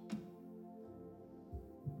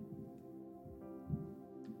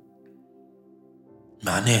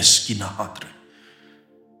 Maneskina hatre.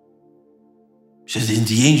 Says, and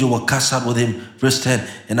the angel was cast out with him. Verse 10,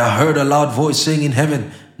 and I heard a loud voice saying in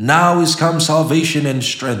heaven, now is come salvation and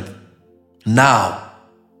strength. Now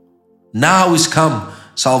is come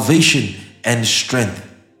salvation and strength,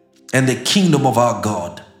 and the kingdom of our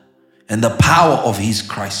God, and the power of his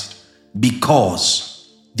Christ,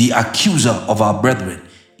 because the accuser of our brethren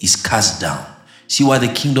is cast down. See why the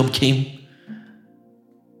kingdom came?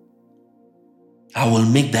 I will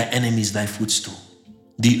make thy enemies thy footstool.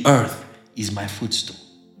 The earth is my footstool.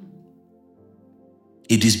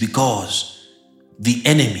 It is because the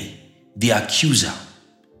enemy, the accuser,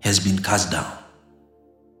 has been cast down.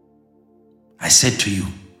 I said to you,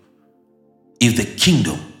 if the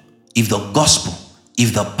kingdom, if the gospel,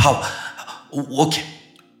 if the power, okay,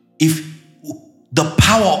 if the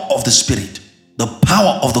power of the Spirit, the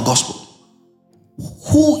power of the gospel,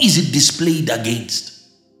 who is it displayed against?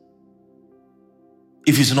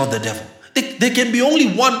 If it's not the devil. There can be only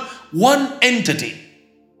one entity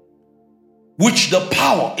which the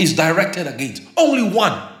power is directed against. Only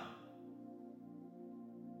one.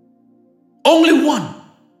 Only one.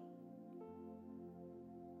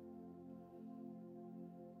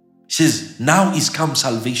 It says, now is come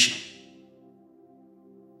salvation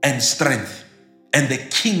and strength and the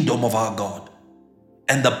kingdom of our God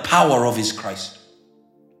and the power of his Christ.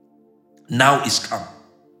 Now is come.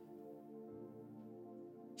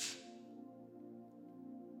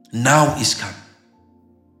 Now is come.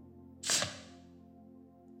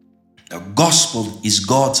 The gospel is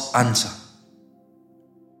God's answer.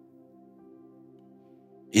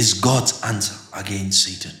 Is God's answer against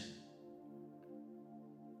Satan.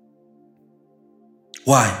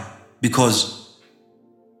 Why? Because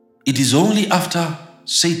it is only after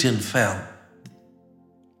Satan fell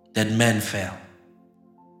that man fell.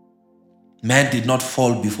 Man did not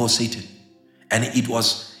fall before Satan. And it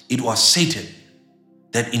was Satan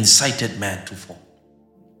that incited man to fall.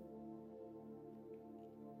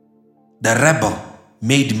 The rebel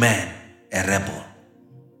made man a rebel.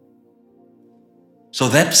 So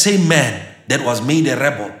that same man that was made a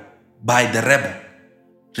rebel by the rebel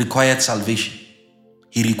required salvation.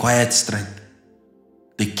 He required strength,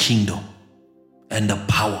 the kingdom, and the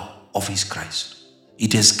power of his Christ.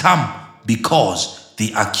 It has come because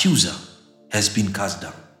the accuser has been cast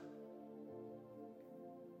down.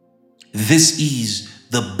 This is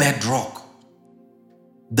the bedrock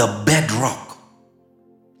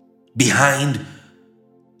behind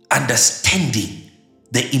understanding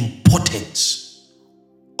the importance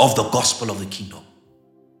of the gospel of the kingdom.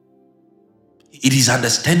 It is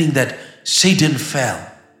understanding that Satan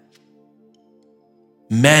fell,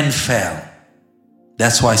 man fell.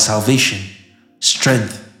 That's why salvation,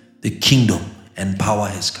 strength, the kingdom, and power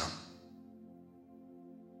has come.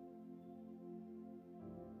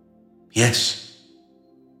 Yes.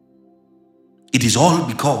 It is all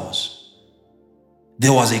because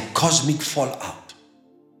there was a cosmic fallout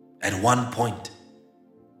at one point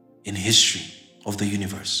in history of the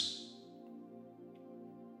universe.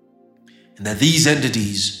 And that these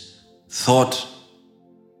entities thought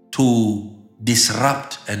to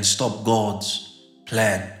disrupt and stop God's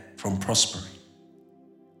plan from prospering.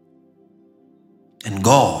 And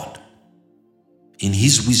God, in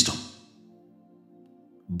his wisdom,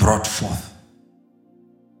 brought forth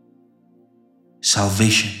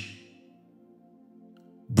salvation,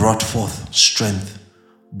 brought forth strength,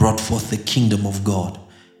 brought forth the kingdom of God,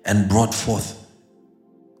 and brought forth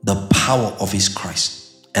the power of his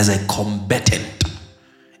Christ as a combatant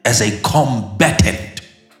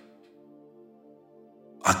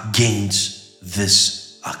against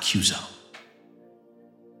this accuser.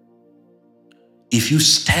 If you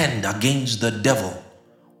stand against the devil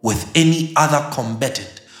with any other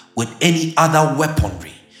combatant, with any other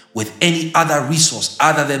weaponry, with any other resource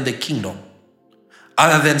other than the kingdom,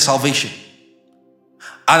 other than salvation,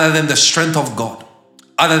 other than the strength of God,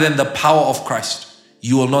 other than the power of Christ,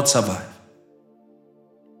 you will not survive.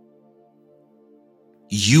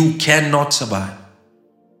 You cannot survive.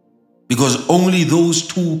 Because only those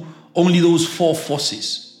four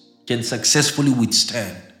forces can successfully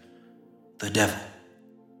withstand the devil.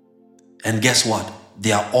 And guess what?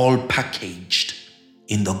 They are all packaged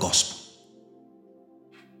in the gospel.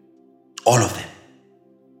 All of them.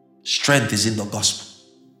 Strength is in the gospel.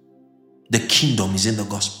 The kingdom is in the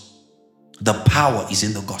gospel. The power is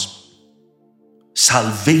in the gospel.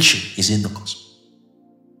 Salvation is in the gospel.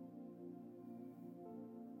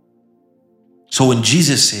 So when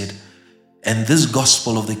Jesus said, and this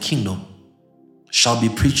gospel of the kingdom shall be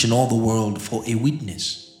preached in all the world for a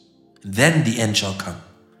witness, then the end shall come.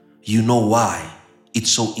 You know why it's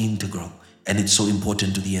so integral And it's so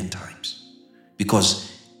important to the end times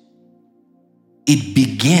because it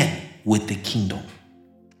began with the kingdom.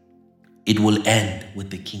 It will end with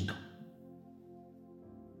the kingdom.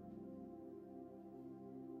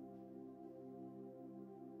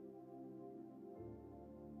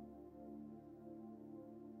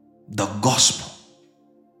 The gospel,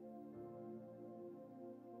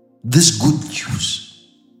 this good news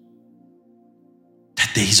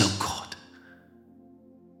that there is a God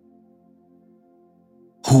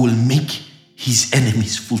who will make his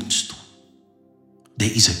enemies footstool. There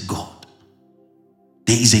is a God.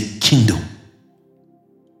 There is a kingdom.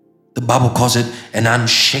 The Bible calls it an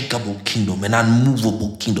unshakable kingdom, an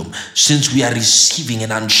unmovable kingdom. Since we are receiving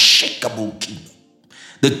an unshakable kingdom,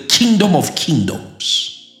 the kingdom of kingdoms,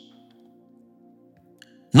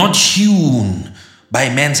 not hewn by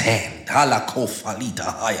man's hand.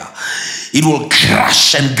 It will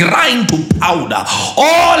crush and grind to powder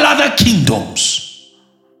all other kingdoms.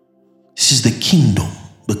 This is the kingdom,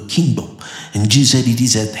 the kingdom. And Jesus said it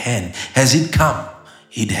is at hand. Has it come?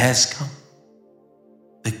 It has come.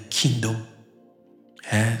 The kingdom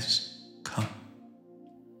has come.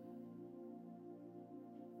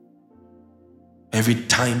 Every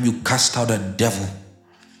time you cast out a devil,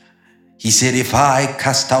 he said, if I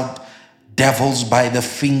cast out devils by the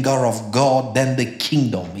finger of God, then the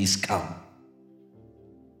kingdom is come.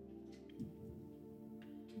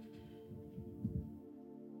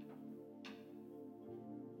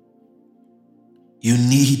 You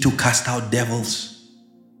need to cast out devils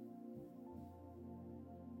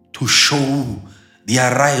to show the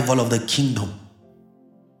arrival of the kingdom.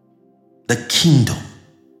 The kingdom.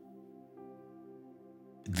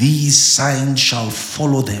 These signs shall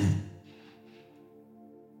follow them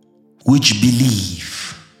which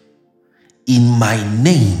believe. In my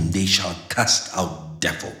name they shall cast out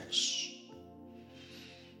devils.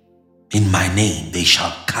 In my name they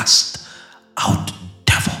shall cast out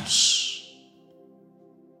devils.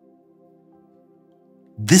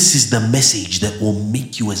 This is the message that will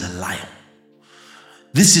make you as a lion.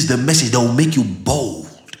 This is the message that will make you bold.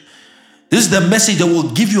 This is the message that will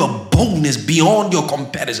give you a boldness beyond your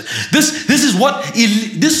comparison. This is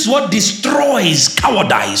what destroys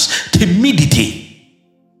cowardice, timidity.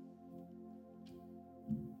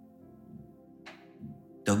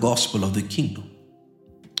 The gospel of the kingdom.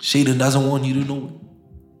 Satan doesn't want you to know it.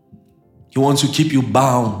 He wants to keep you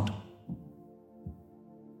bound,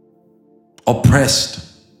 oppressed.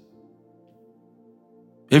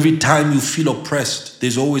 Every time you feel oppressed,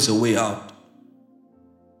 there's always a way out.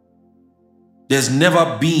 There's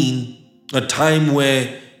never been a time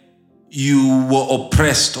where you were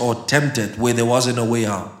oppressed or tempted where there wasn't a way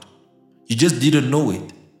out. You just didn't know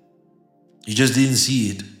it. You just didn't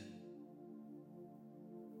see it.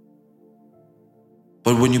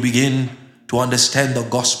 But when you begin to understand the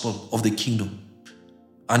gospel of the kingdom,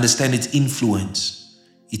 understand its influence,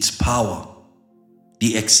 its power,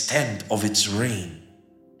 the extent of its reign,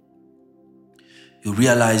 you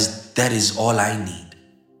realize that is all I need.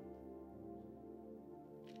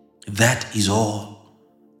 That is all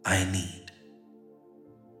I need.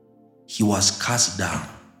 He was cast down,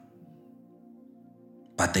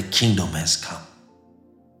 but the kingdom has come.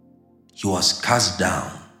 He was cast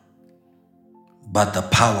down, but the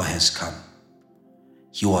power has come.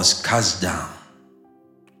 He was cast down.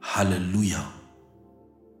 Hallelujah.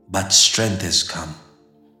 But strength has come.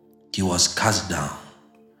 He was cast down,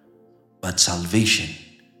 but salvation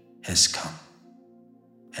has come.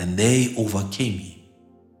 And they overcame him.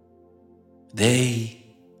 They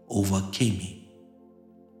overcame him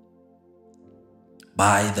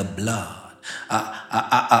by the blood.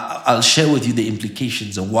 I'll share with you the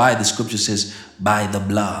implications of why the scripture says by the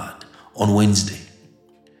blood on Wednesday.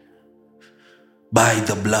 By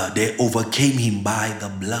the blood. They overcame him by the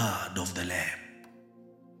blood of the Lamb.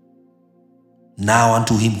 Now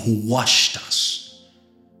unto him who washed us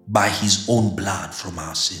by his own blood from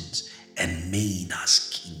our sins and made us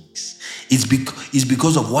kings. It's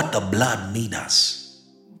because of what the blood made us.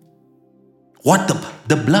 What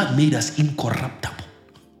the blood made us incorruptible.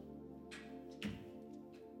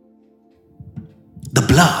 The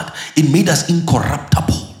blood, it made us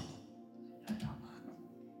incorruptible.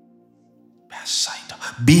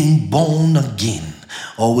 Being born again.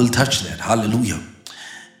 Oh, we'll touch that. Hallelujah.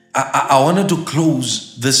 I wanted to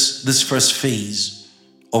close this first phase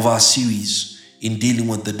of our series in dealing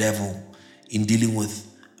with the devil, in dealing with,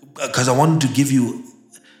 because I wanted to give you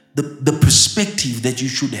the perspective that you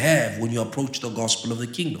should have when you approach the gospel of the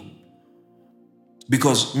kingdom.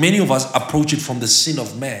 Because many of us approach it from the sin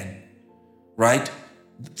of man, right?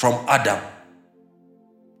 From Adam.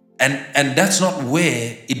 And that's not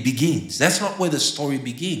where it begins. That's not where the story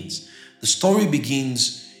begins. The story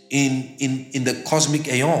begins in the cosmic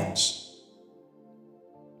aeons.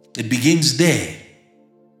 It begins there.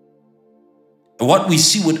 What we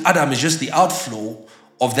see with Adam is just the outflow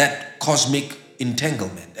of that cosmic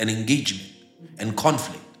entanglement and engagement and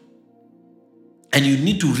conflict. And you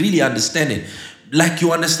need to really understand it. Like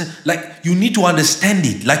you understand, like you need to understand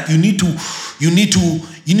it. Like you need to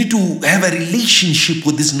have a relationship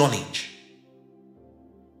with this knowledge.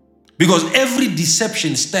 Because every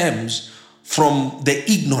deception stems from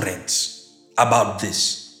the ignorance about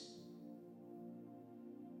this.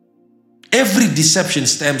 Every deception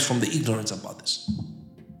stems from the ignorance about this.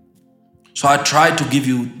 So I tried to give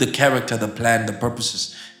you the character, the plan, the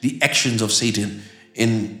purposes, the actions of Satan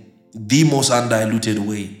in the most undiluted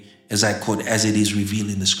way as I could, as it is revealed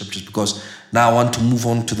in the scriptures, because now I want to move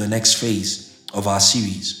on to the next phase of our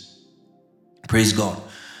series. Praise God.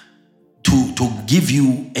 To give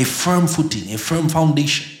you a firm footing, a firm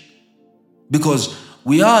foundation, because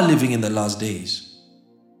we are living in the last days.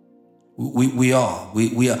 We are.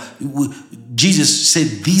 Jesus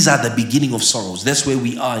said these are the beginning of sorrows. That's where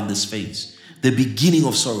we are in this phase. The beginning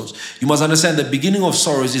of sorrows. You must understand the beginning of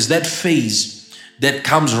sorrows is that phase that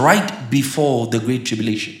comes right before the Great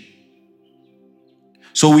Tribulation.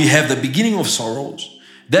 So we have the beginning of sorrows,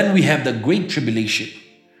 then we have the Great Tribulation,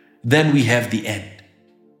 then we have the end.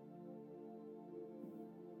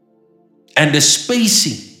 And the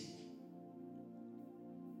spacing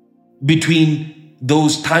between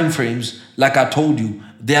those time frames, like I told you,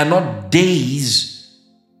 they are not days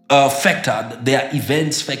factored, they are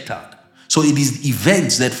events factored. So it is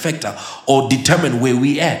events that factor or determine where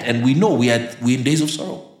we at. And we know we're in days of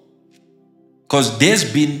sorrow. Because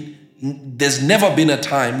there's never been a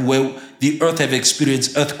time where the earth have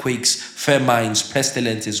experienced earthquakes, famines,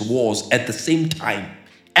 pestilences, wars at the same time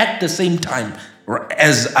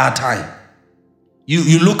as our time.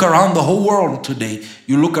 You look around the whole world today,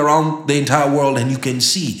 you look around the entire world and you can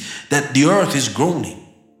see that the earth is groaning.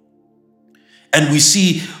 And we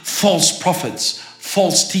see false prophets,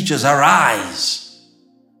 false teachers arise.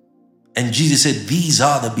 And Jesus said, these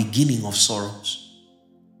are the beginning of sorrows.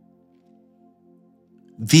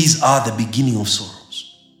 These are the beginning of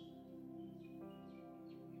sorrows.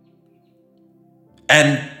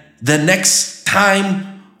 And the next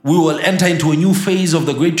time we will enter into a new phase of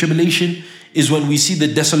the Great Tribulation is when we see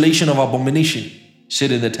the desolation of abomination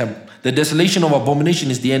sit in the temple. The desolation of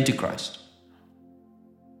abomination is the Antichrist.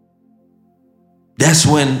 That's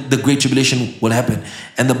when the Great Tribulation will happen.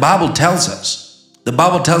 And the Bible tells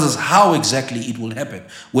us how exactly it will happen.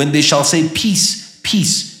 When they shall say peace,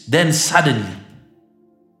 peace, then suddenly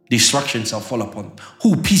destruction shall fall upon them.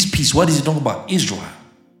 Who? Peace, peace. What is it talking about? Israel.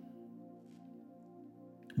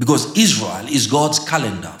 Because Israel is God's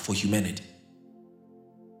calendar for humanity.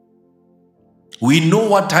 We know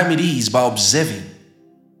what time it is by observing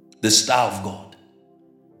the star of God.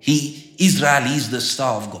 Israel is the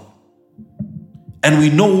star of God. And we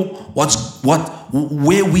know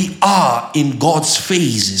where we are in God's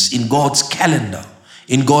phases, in God's calendar,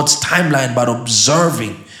 in God's timeline by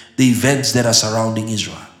observing the events that are surrounding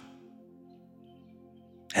Israel.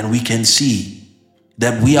 And we can see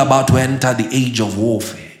that we are about to enter the age of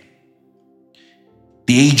warfare,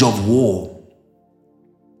 the age of war.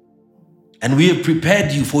 And we have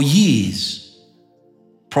prepared you for years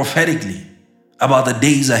prophetically about the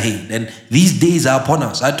days ahead. And these days are upon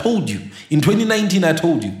us. I told you. In 2019, I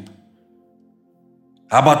told you.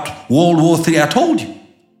 About World War III, I told you.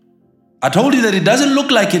 I told you that it doesn't look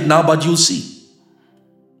like it now, but you'll see.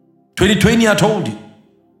 2020, I told you.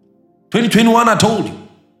 2021, I told you.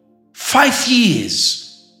 5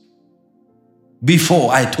 years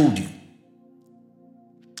before I told you.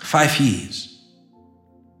 5 years.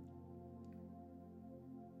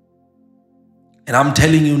 And I'm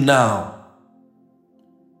telling you now,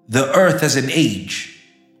 the earth as an age,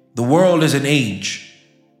 the world as an age,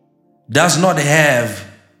 does not have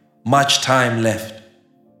much time left.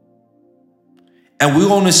 And we're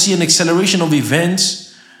going to see an acceleration of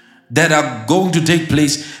events that are going to take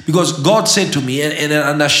place, because God said to me,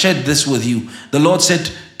 and I shared this with you, the Lord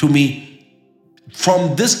said to me,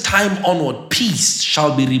 from this time onward, peace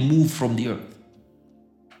shall be removed from the earth.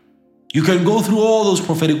 You can go through all those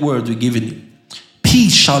prophetic words we've given you.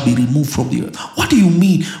 Peace shall be removed from the earth. What do you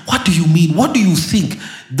mean? What do you mean? What do you think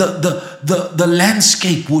the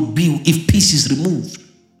landscape would be if peace is removed?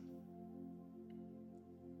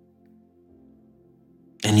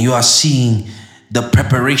 And you are seeing the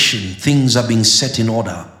preparation. Things are being set in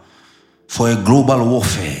order for a global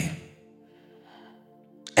warfare.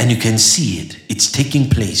 And you can see it. It's taking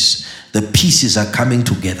place. The pieces are coming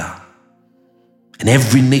together. And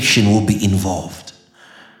every nation will be involved.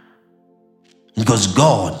 Because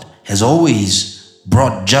God has always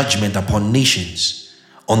brought judgment upon nations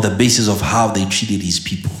on the basis of how they treated his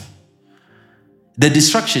people. The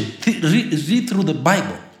destruction, read through the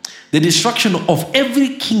Bible. The destruction of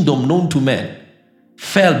every kingdom known to man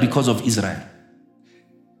fell because of Israel.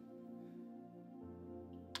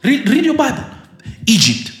 Read your Bible.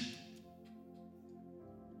 Egypt.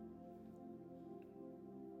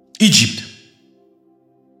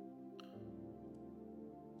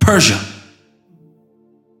 Persia.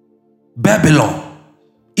 Babylon.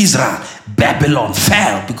 Israel. Babylon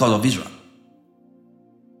fell because of Israel.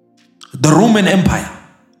 The Roman Empire.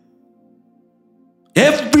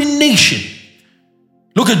 Every nation.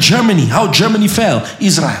 Look at Germany, how Germany fell.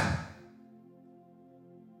 Israel.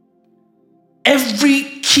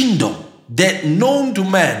 Every kingdom that known to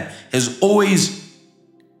man has always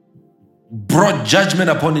brought judgment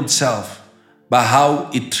upon itself by how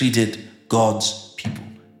it treated God's people.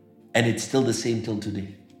 And it's still the same till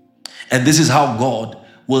today. And this is how God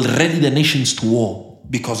will ready the nations to war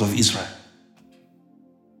because of Israel.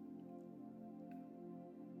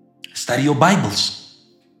 Study your Bibles.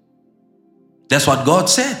 That's what God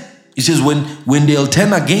said. He says, when they'll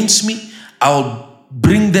turn against me, I'll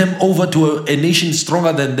bring them over to a nation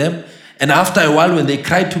stronger than them. And after a while, when they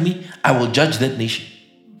cry to me, I will judge that nation.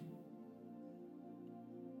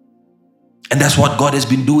 And that's what God has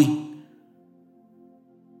been doing.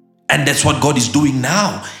 And that's what God is doing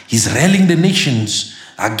now. He's rallying the nations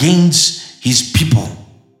against his people.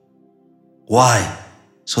 Why?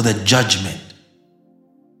 So that judgment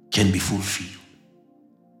can be fulfilled.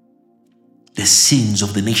 The sins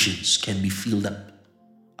of the nations can be filled up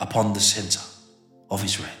upon the center of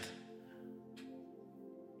his wrath.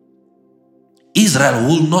 Israel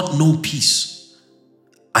will not know peace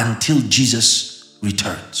until Jesus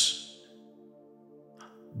returns.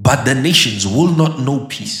 But the nations will not know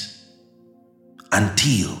peace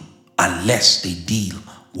unless they deal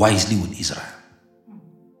wisely with Israel.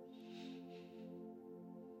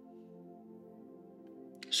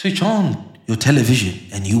 Switch on your television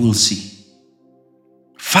and you will see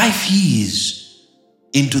 5 years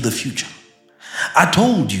into the future. I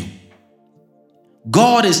told you,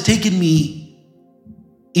 God has taken me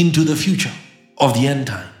into the future of the end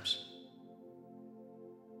times.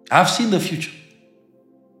 I've seen the future.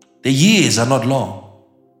 The years are not long.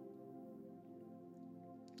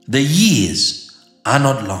 The years are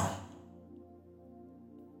not long.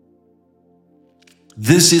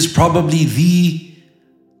 This is probably the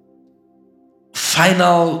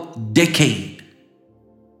final decade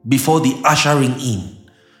before the ushering in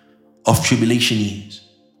of tribulation years.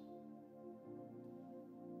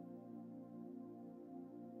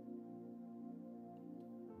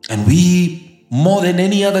 And we, more than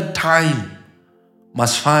any other time,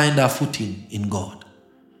 must find our footing in God.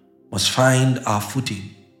 Must find our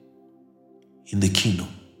footing in the kingdom.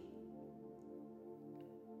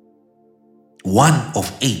 1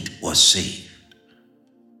 of 8 was saved.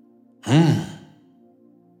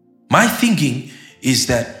 My thinking is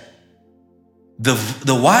that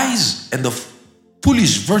the wise and the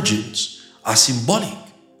foolish virgins are symbolic.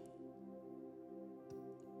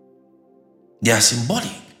 They are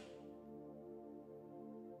symbolic.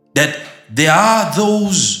 That there are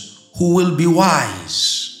those who will be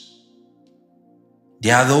wise.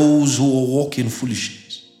 There are those who will walk in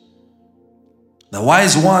foolishness. The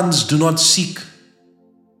wise ones do not seek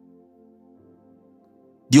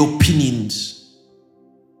the opinions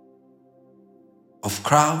of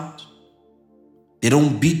crowds. They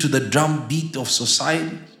don't beat to the drum beat of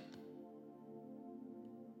society.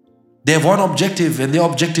 They have one objective, and their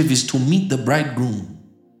objective is to meet the bridegroom.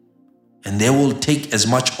 And they will take as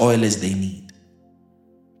much oil as they need.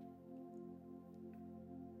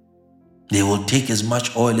 They will take as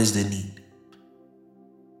much oil as they need.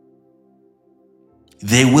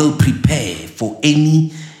 They will prepare for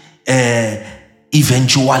any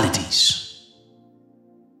eventualities.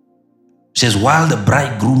 It says, while the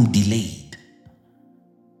bridegroom delayed,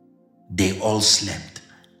 they all slept.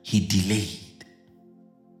 He delayed.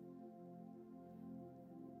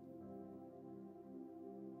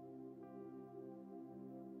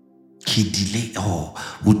 He delayed. Oh,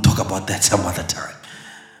 we'll talk about that some other time.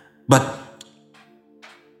 But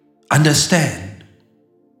understand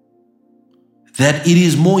that it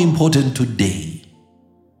is more important today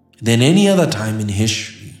than any other time in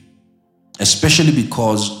history, especially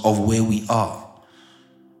because of where we are,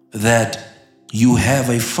 that you have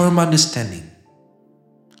a firm understanding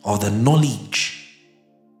of the knowledge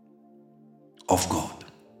of God.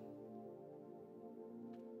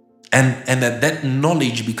 And that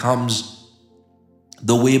knowledge becomes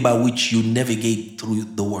the way by which you navigate through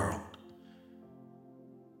the world.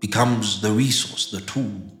 Becomes the resource, the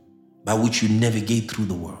tool by which you navigate through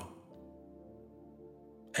the world.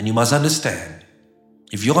 And you must understand,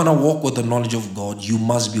 if you're going to walk with the knowledge of God, you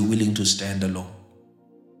must be willing to stand alone.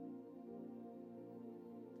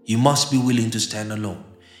 You must be willing to stand alone.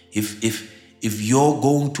 If you're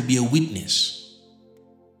going to be a witness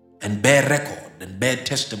and bear record and bear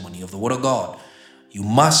testimony of the word of God, you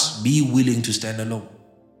must be willing to stand alone.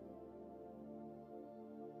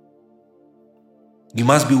 You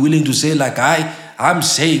must be willing to say, like I'm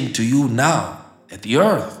saying to you now, that the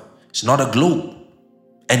earth is not a globe,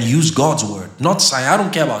 and use God's word. Not science. I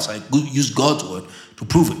don't care about science. Use God's word to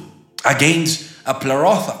prove it. Against a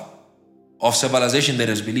plethora of civilization that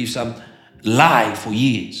has believed some lie for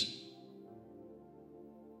years.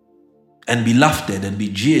 And be laughed at and be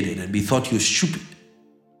jeered at and be thought you're stupid.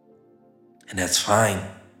 And that's fine.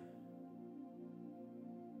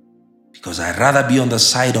 Because I'd rather be on the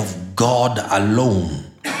side of God alone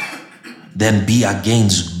than be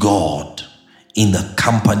against God in the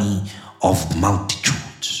company of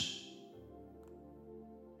multitudes.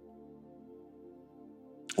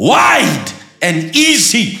 Wide and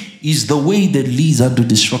easy is the way that leads unto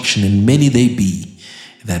destruction, and many they be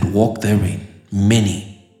that walk therein. Many.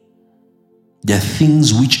 The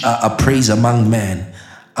things which are appraised among men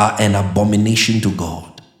are an abomination to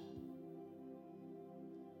God.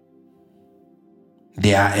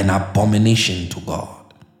 They are an abomination to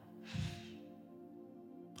God.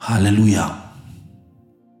 Hallelujah.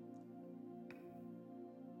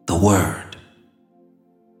 The word.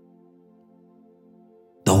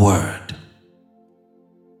 The word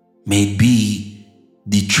may be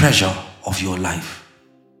the treasure of your life.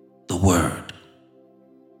 The word.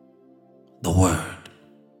 The word.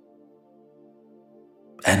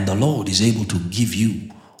 And the Lord is able to give you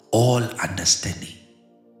all understanding.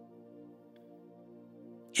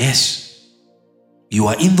 Yes, you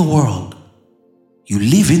are in the world. You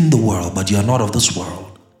live in the world, but you are not of this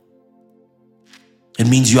world. It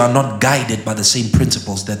means you are not guided by the same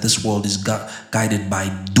principles that this world is guided by.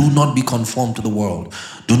 Do not be conformed to the world.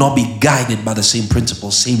 Do not be guided by the same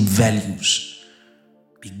principles, same values.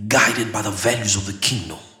 Be guided by the values of the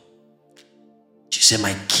kingdom. She said,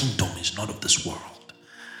 my kingdom is not of this world.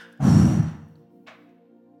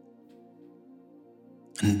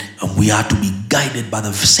 And we are to be guided by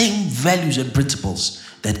the same values and principles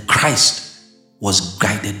that Christ was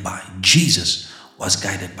guided by. Jesus was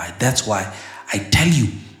guided by. That's why I tell you,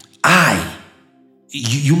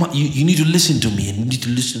 you need to listen to me, and you need to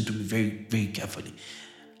listen to me very, very carefully.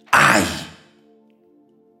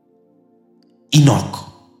 Enoch,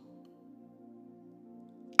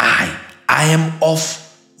 I am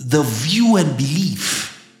of the view and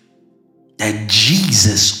belief that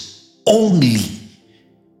Jesus only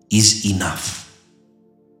is enough.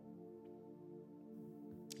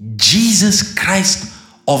 Jesus Christ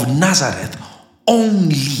of Nazareth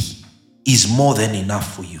only is more than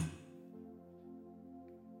enough for you.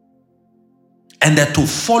 And that to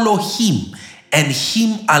follow him and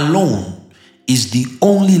him alone is the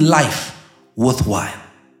only life worthwhile.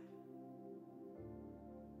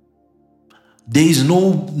 There is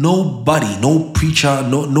nobody, no preacher,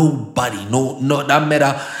 nobody,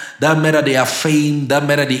 that matter their fame, that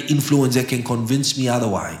matter their influence that can convince me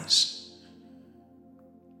otherwise.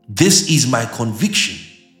 This is my conviction.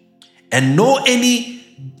 And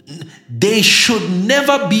there should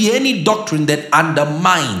never be any doctrine that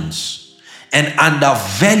undermines and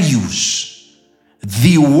undervalues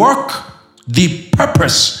the work, the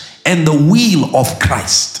purpose, and the will of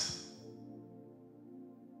Christ.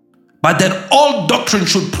 But that all doctrine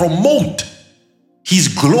should promote his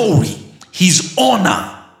glory, his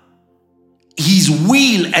honor, his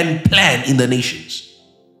will and plan in the nations.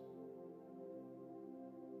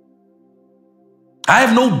 I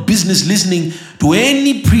have no business listening to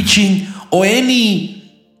any preaching or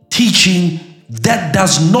any teaching that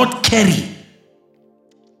does not carry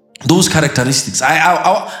those characteristics.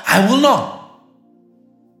 I will not.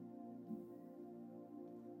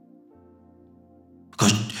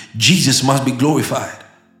 Because Jesus must be glorified.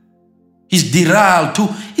 He's derailed too.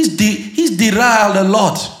 He's derailed a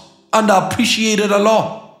lot, underappreciated a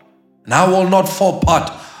lot. And I will not fall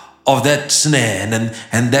part of that snare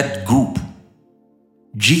and that group.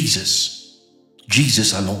 Jesus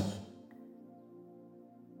alone.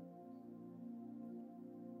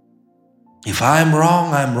 If I'm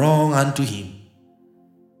wrong unto him.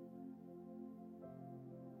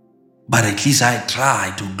 But at least I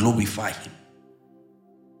try to glorify him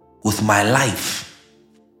with my life,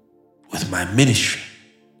 with my ministry,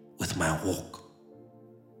 with my walk.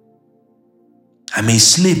 I may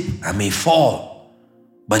slip, I may fall,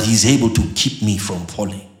 but he's able to keep me from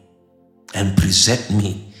falling and present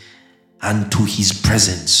me unto his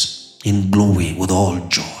presence in glory with all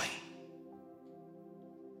joy.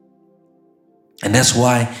 And that's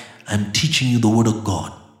why I'm teaching you the word of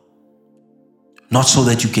God. Not so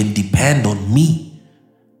that you can depend on me,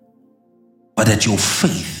 but that your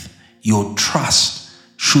faith, your trust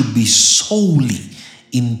should be solely,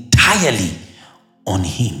 entirely on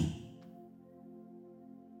him.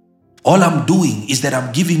 All I'm doing is that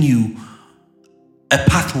I'm giving you a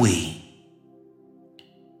pathway.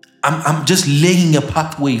 I'm just laying a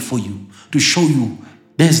pathway for you to show you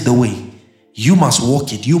there's the way. You must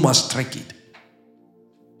walk it. You must trek it.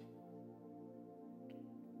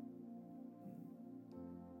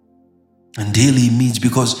 And daily means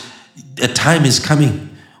because a time is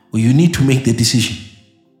coming where you need to make the decision.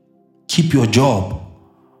 Keep your job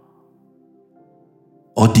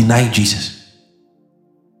or deny Jesus.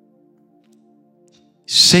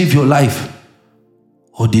 Save your life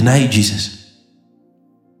or deny Jesus.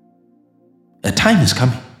 A time is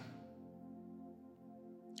coming.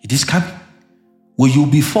 It is coming where you'll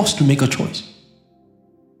be forced to make a choice.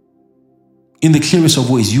 In the clearest of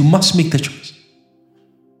ways, you must make the choice.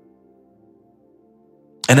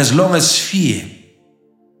 And as long as fear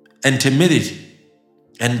and timidity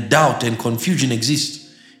and doubt and confusion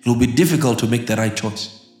exist, it will be difficult to make the right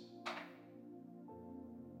choice.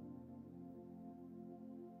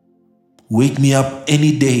 Wake me up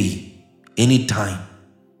any day, any time.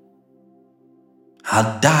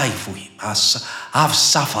 I'll die for him. I've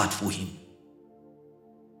suffered for him.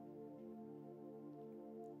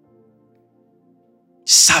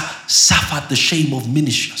 Suffered the shame of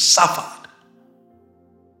ministry. Suffered.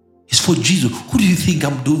 It's for Jesus. Who do you think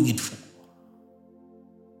I'm doing it for?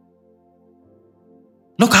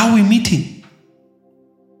 Look how we're meeting.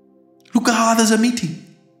 Look how others are meeting.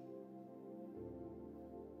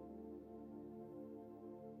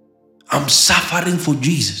 I'm suffering for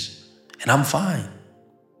Jesus and I'm fine.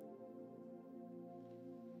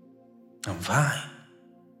 I'm fine.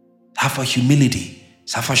 Suffer humility,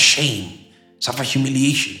 suffer shame, suffer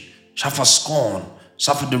humiliation, suffer scorn,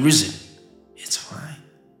 suffer derision. It's fine.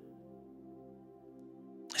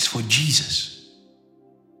 It's for Jesus.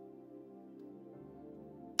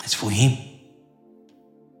 It's for him.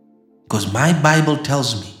 Because my Bible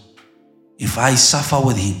tells me, if I suffer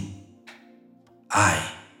with him, I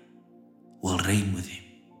will reign with him.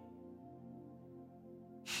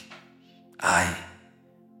 I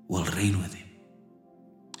will reign with him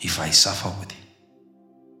if I suffer with him.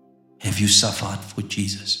 Have you suffered for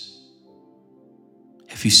Jesus?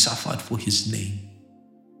 Have you suffered for his name?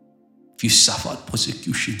 Have you suffered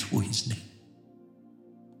persecutions for his name?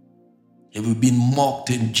 Have you been mocked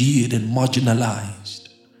and jeered and marginalized,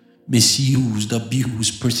 misused,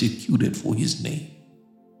 abused, persecuted for his name?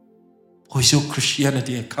 Or is your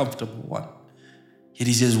Christianity a comfortable one? Yet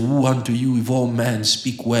he says, woe unto you if all men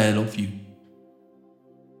speak well of you.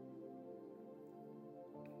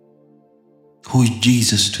 Who is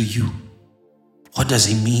Jesus to you? What does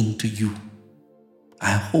he mean to you?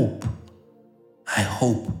 I hope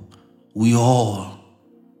we all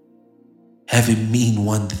have him mean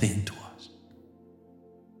one thing to us.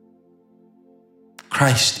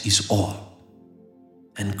 Christ is all,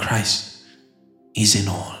 and Christ is in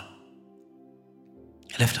all.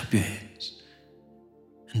 Lift up your hands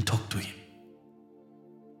and talk to him.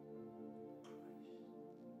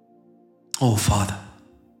 Oh, Father,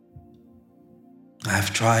 I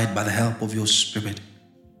have tried by the help of your Spirit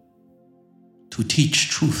to teach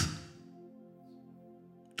truth,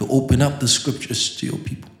 to open up the scriptures to your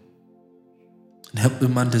people and help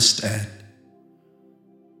them understand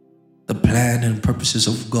the plan and purposes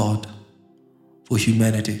of God for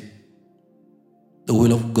humanity, the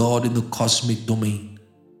will of God in the cosmic domain.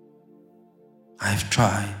 I have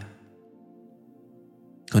tried.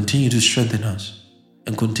 Continue to strengthen us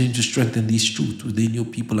and continue to strengthen these truths within your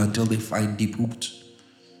people until they find deep roots.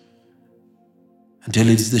 Until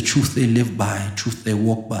it is the truth they live by, truth they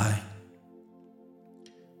walk by,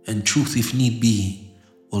 and truth, if need be,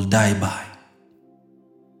 will die by.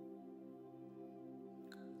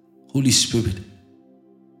 Holy Spirit,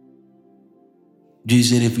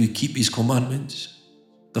 Jesus said if we keep his commandments,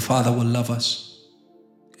 the Father will love us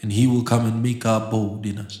and he will come and make our abode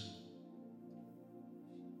in us.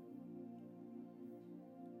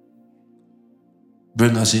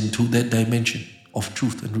 Bring us into that dimension of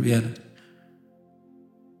truth and reality,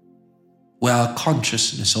 where our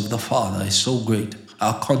consciousness of the Father is so great,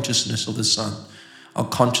 our consciousness of the Son, our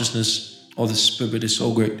consciousness of the Spirit is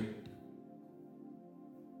so great,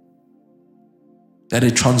 that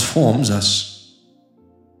it transforms us,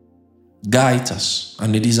 guides us,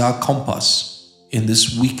 and it is our compass in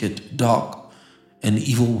this wicked, dark, and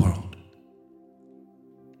evil world.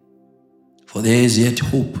 For there is yet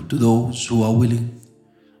hope to those who are willing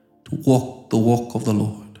to walk the walk of the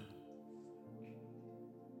Lord.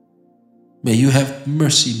 May you have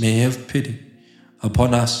mercy, may you have pity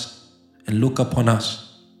upon us, and look upon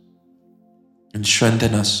us, and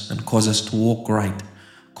strengthen us, and cause us to walk right,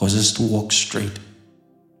 cause us to walk straight.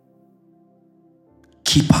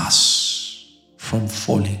 Keep us from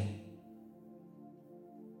falling.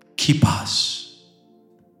 Keep us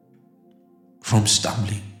from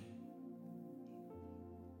stumbling.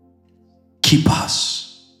 Keep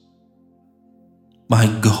us. My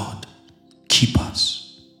God, keep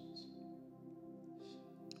us.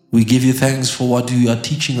 We give you thanks for what you are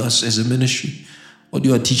teaching us as a ministry, what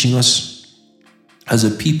you are teaching us as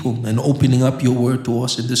a people, and opening up your word to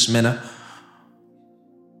us in this manner.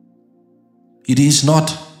 It is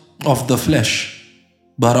not of the flesh,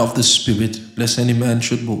 but of the Spirit, lest any man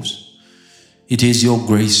should boast. It is your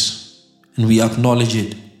grace, and we acknowledge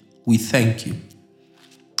it. We thank you.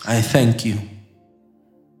 I thank you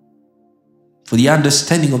for the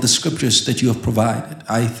understanding of the scriptures that you have provided.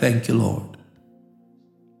 I thank you, Lord,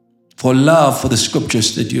 for love for the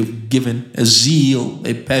scriptures that you have given, a zeal,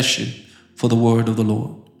 a passion for the word of the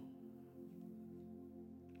Lord.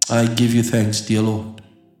 I give you thanks, dear Lord.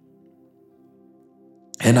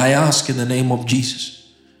 And I ask in the name of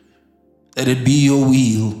Jesus that it be your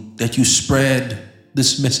will that you spread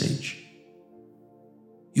this message.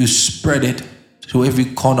 You spread it to every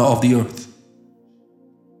corner of the earth.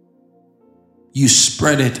 You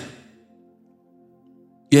spread it,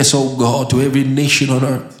 yes, oh God, to every nation on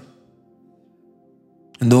earth.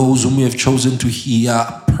 And those whom you have chosen to hear,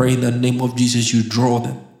 I pray in the name of Jesus, you draw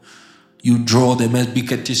them. You draw them as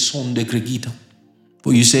Bikatison de Gregita.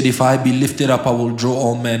 For you said, if I be lifted up, I will draw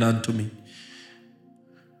all men unto me.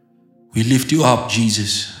 We lift you up,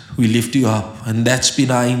 Jesus. We lift you up. And that's been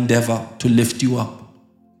our endeavor, to lift you up.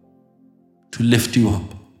 To lift you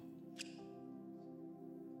up.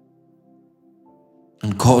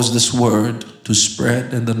 And cause this word to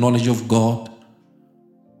spread and the knowledge of God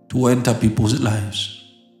to enter people's lives.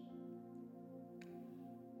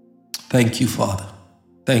 Thank you, Father.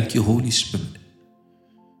 Thank you, Holy Spirit.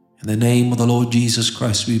 In the name of the Lord Jesus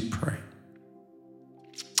Christ, we pray.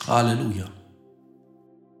 Hallelujah.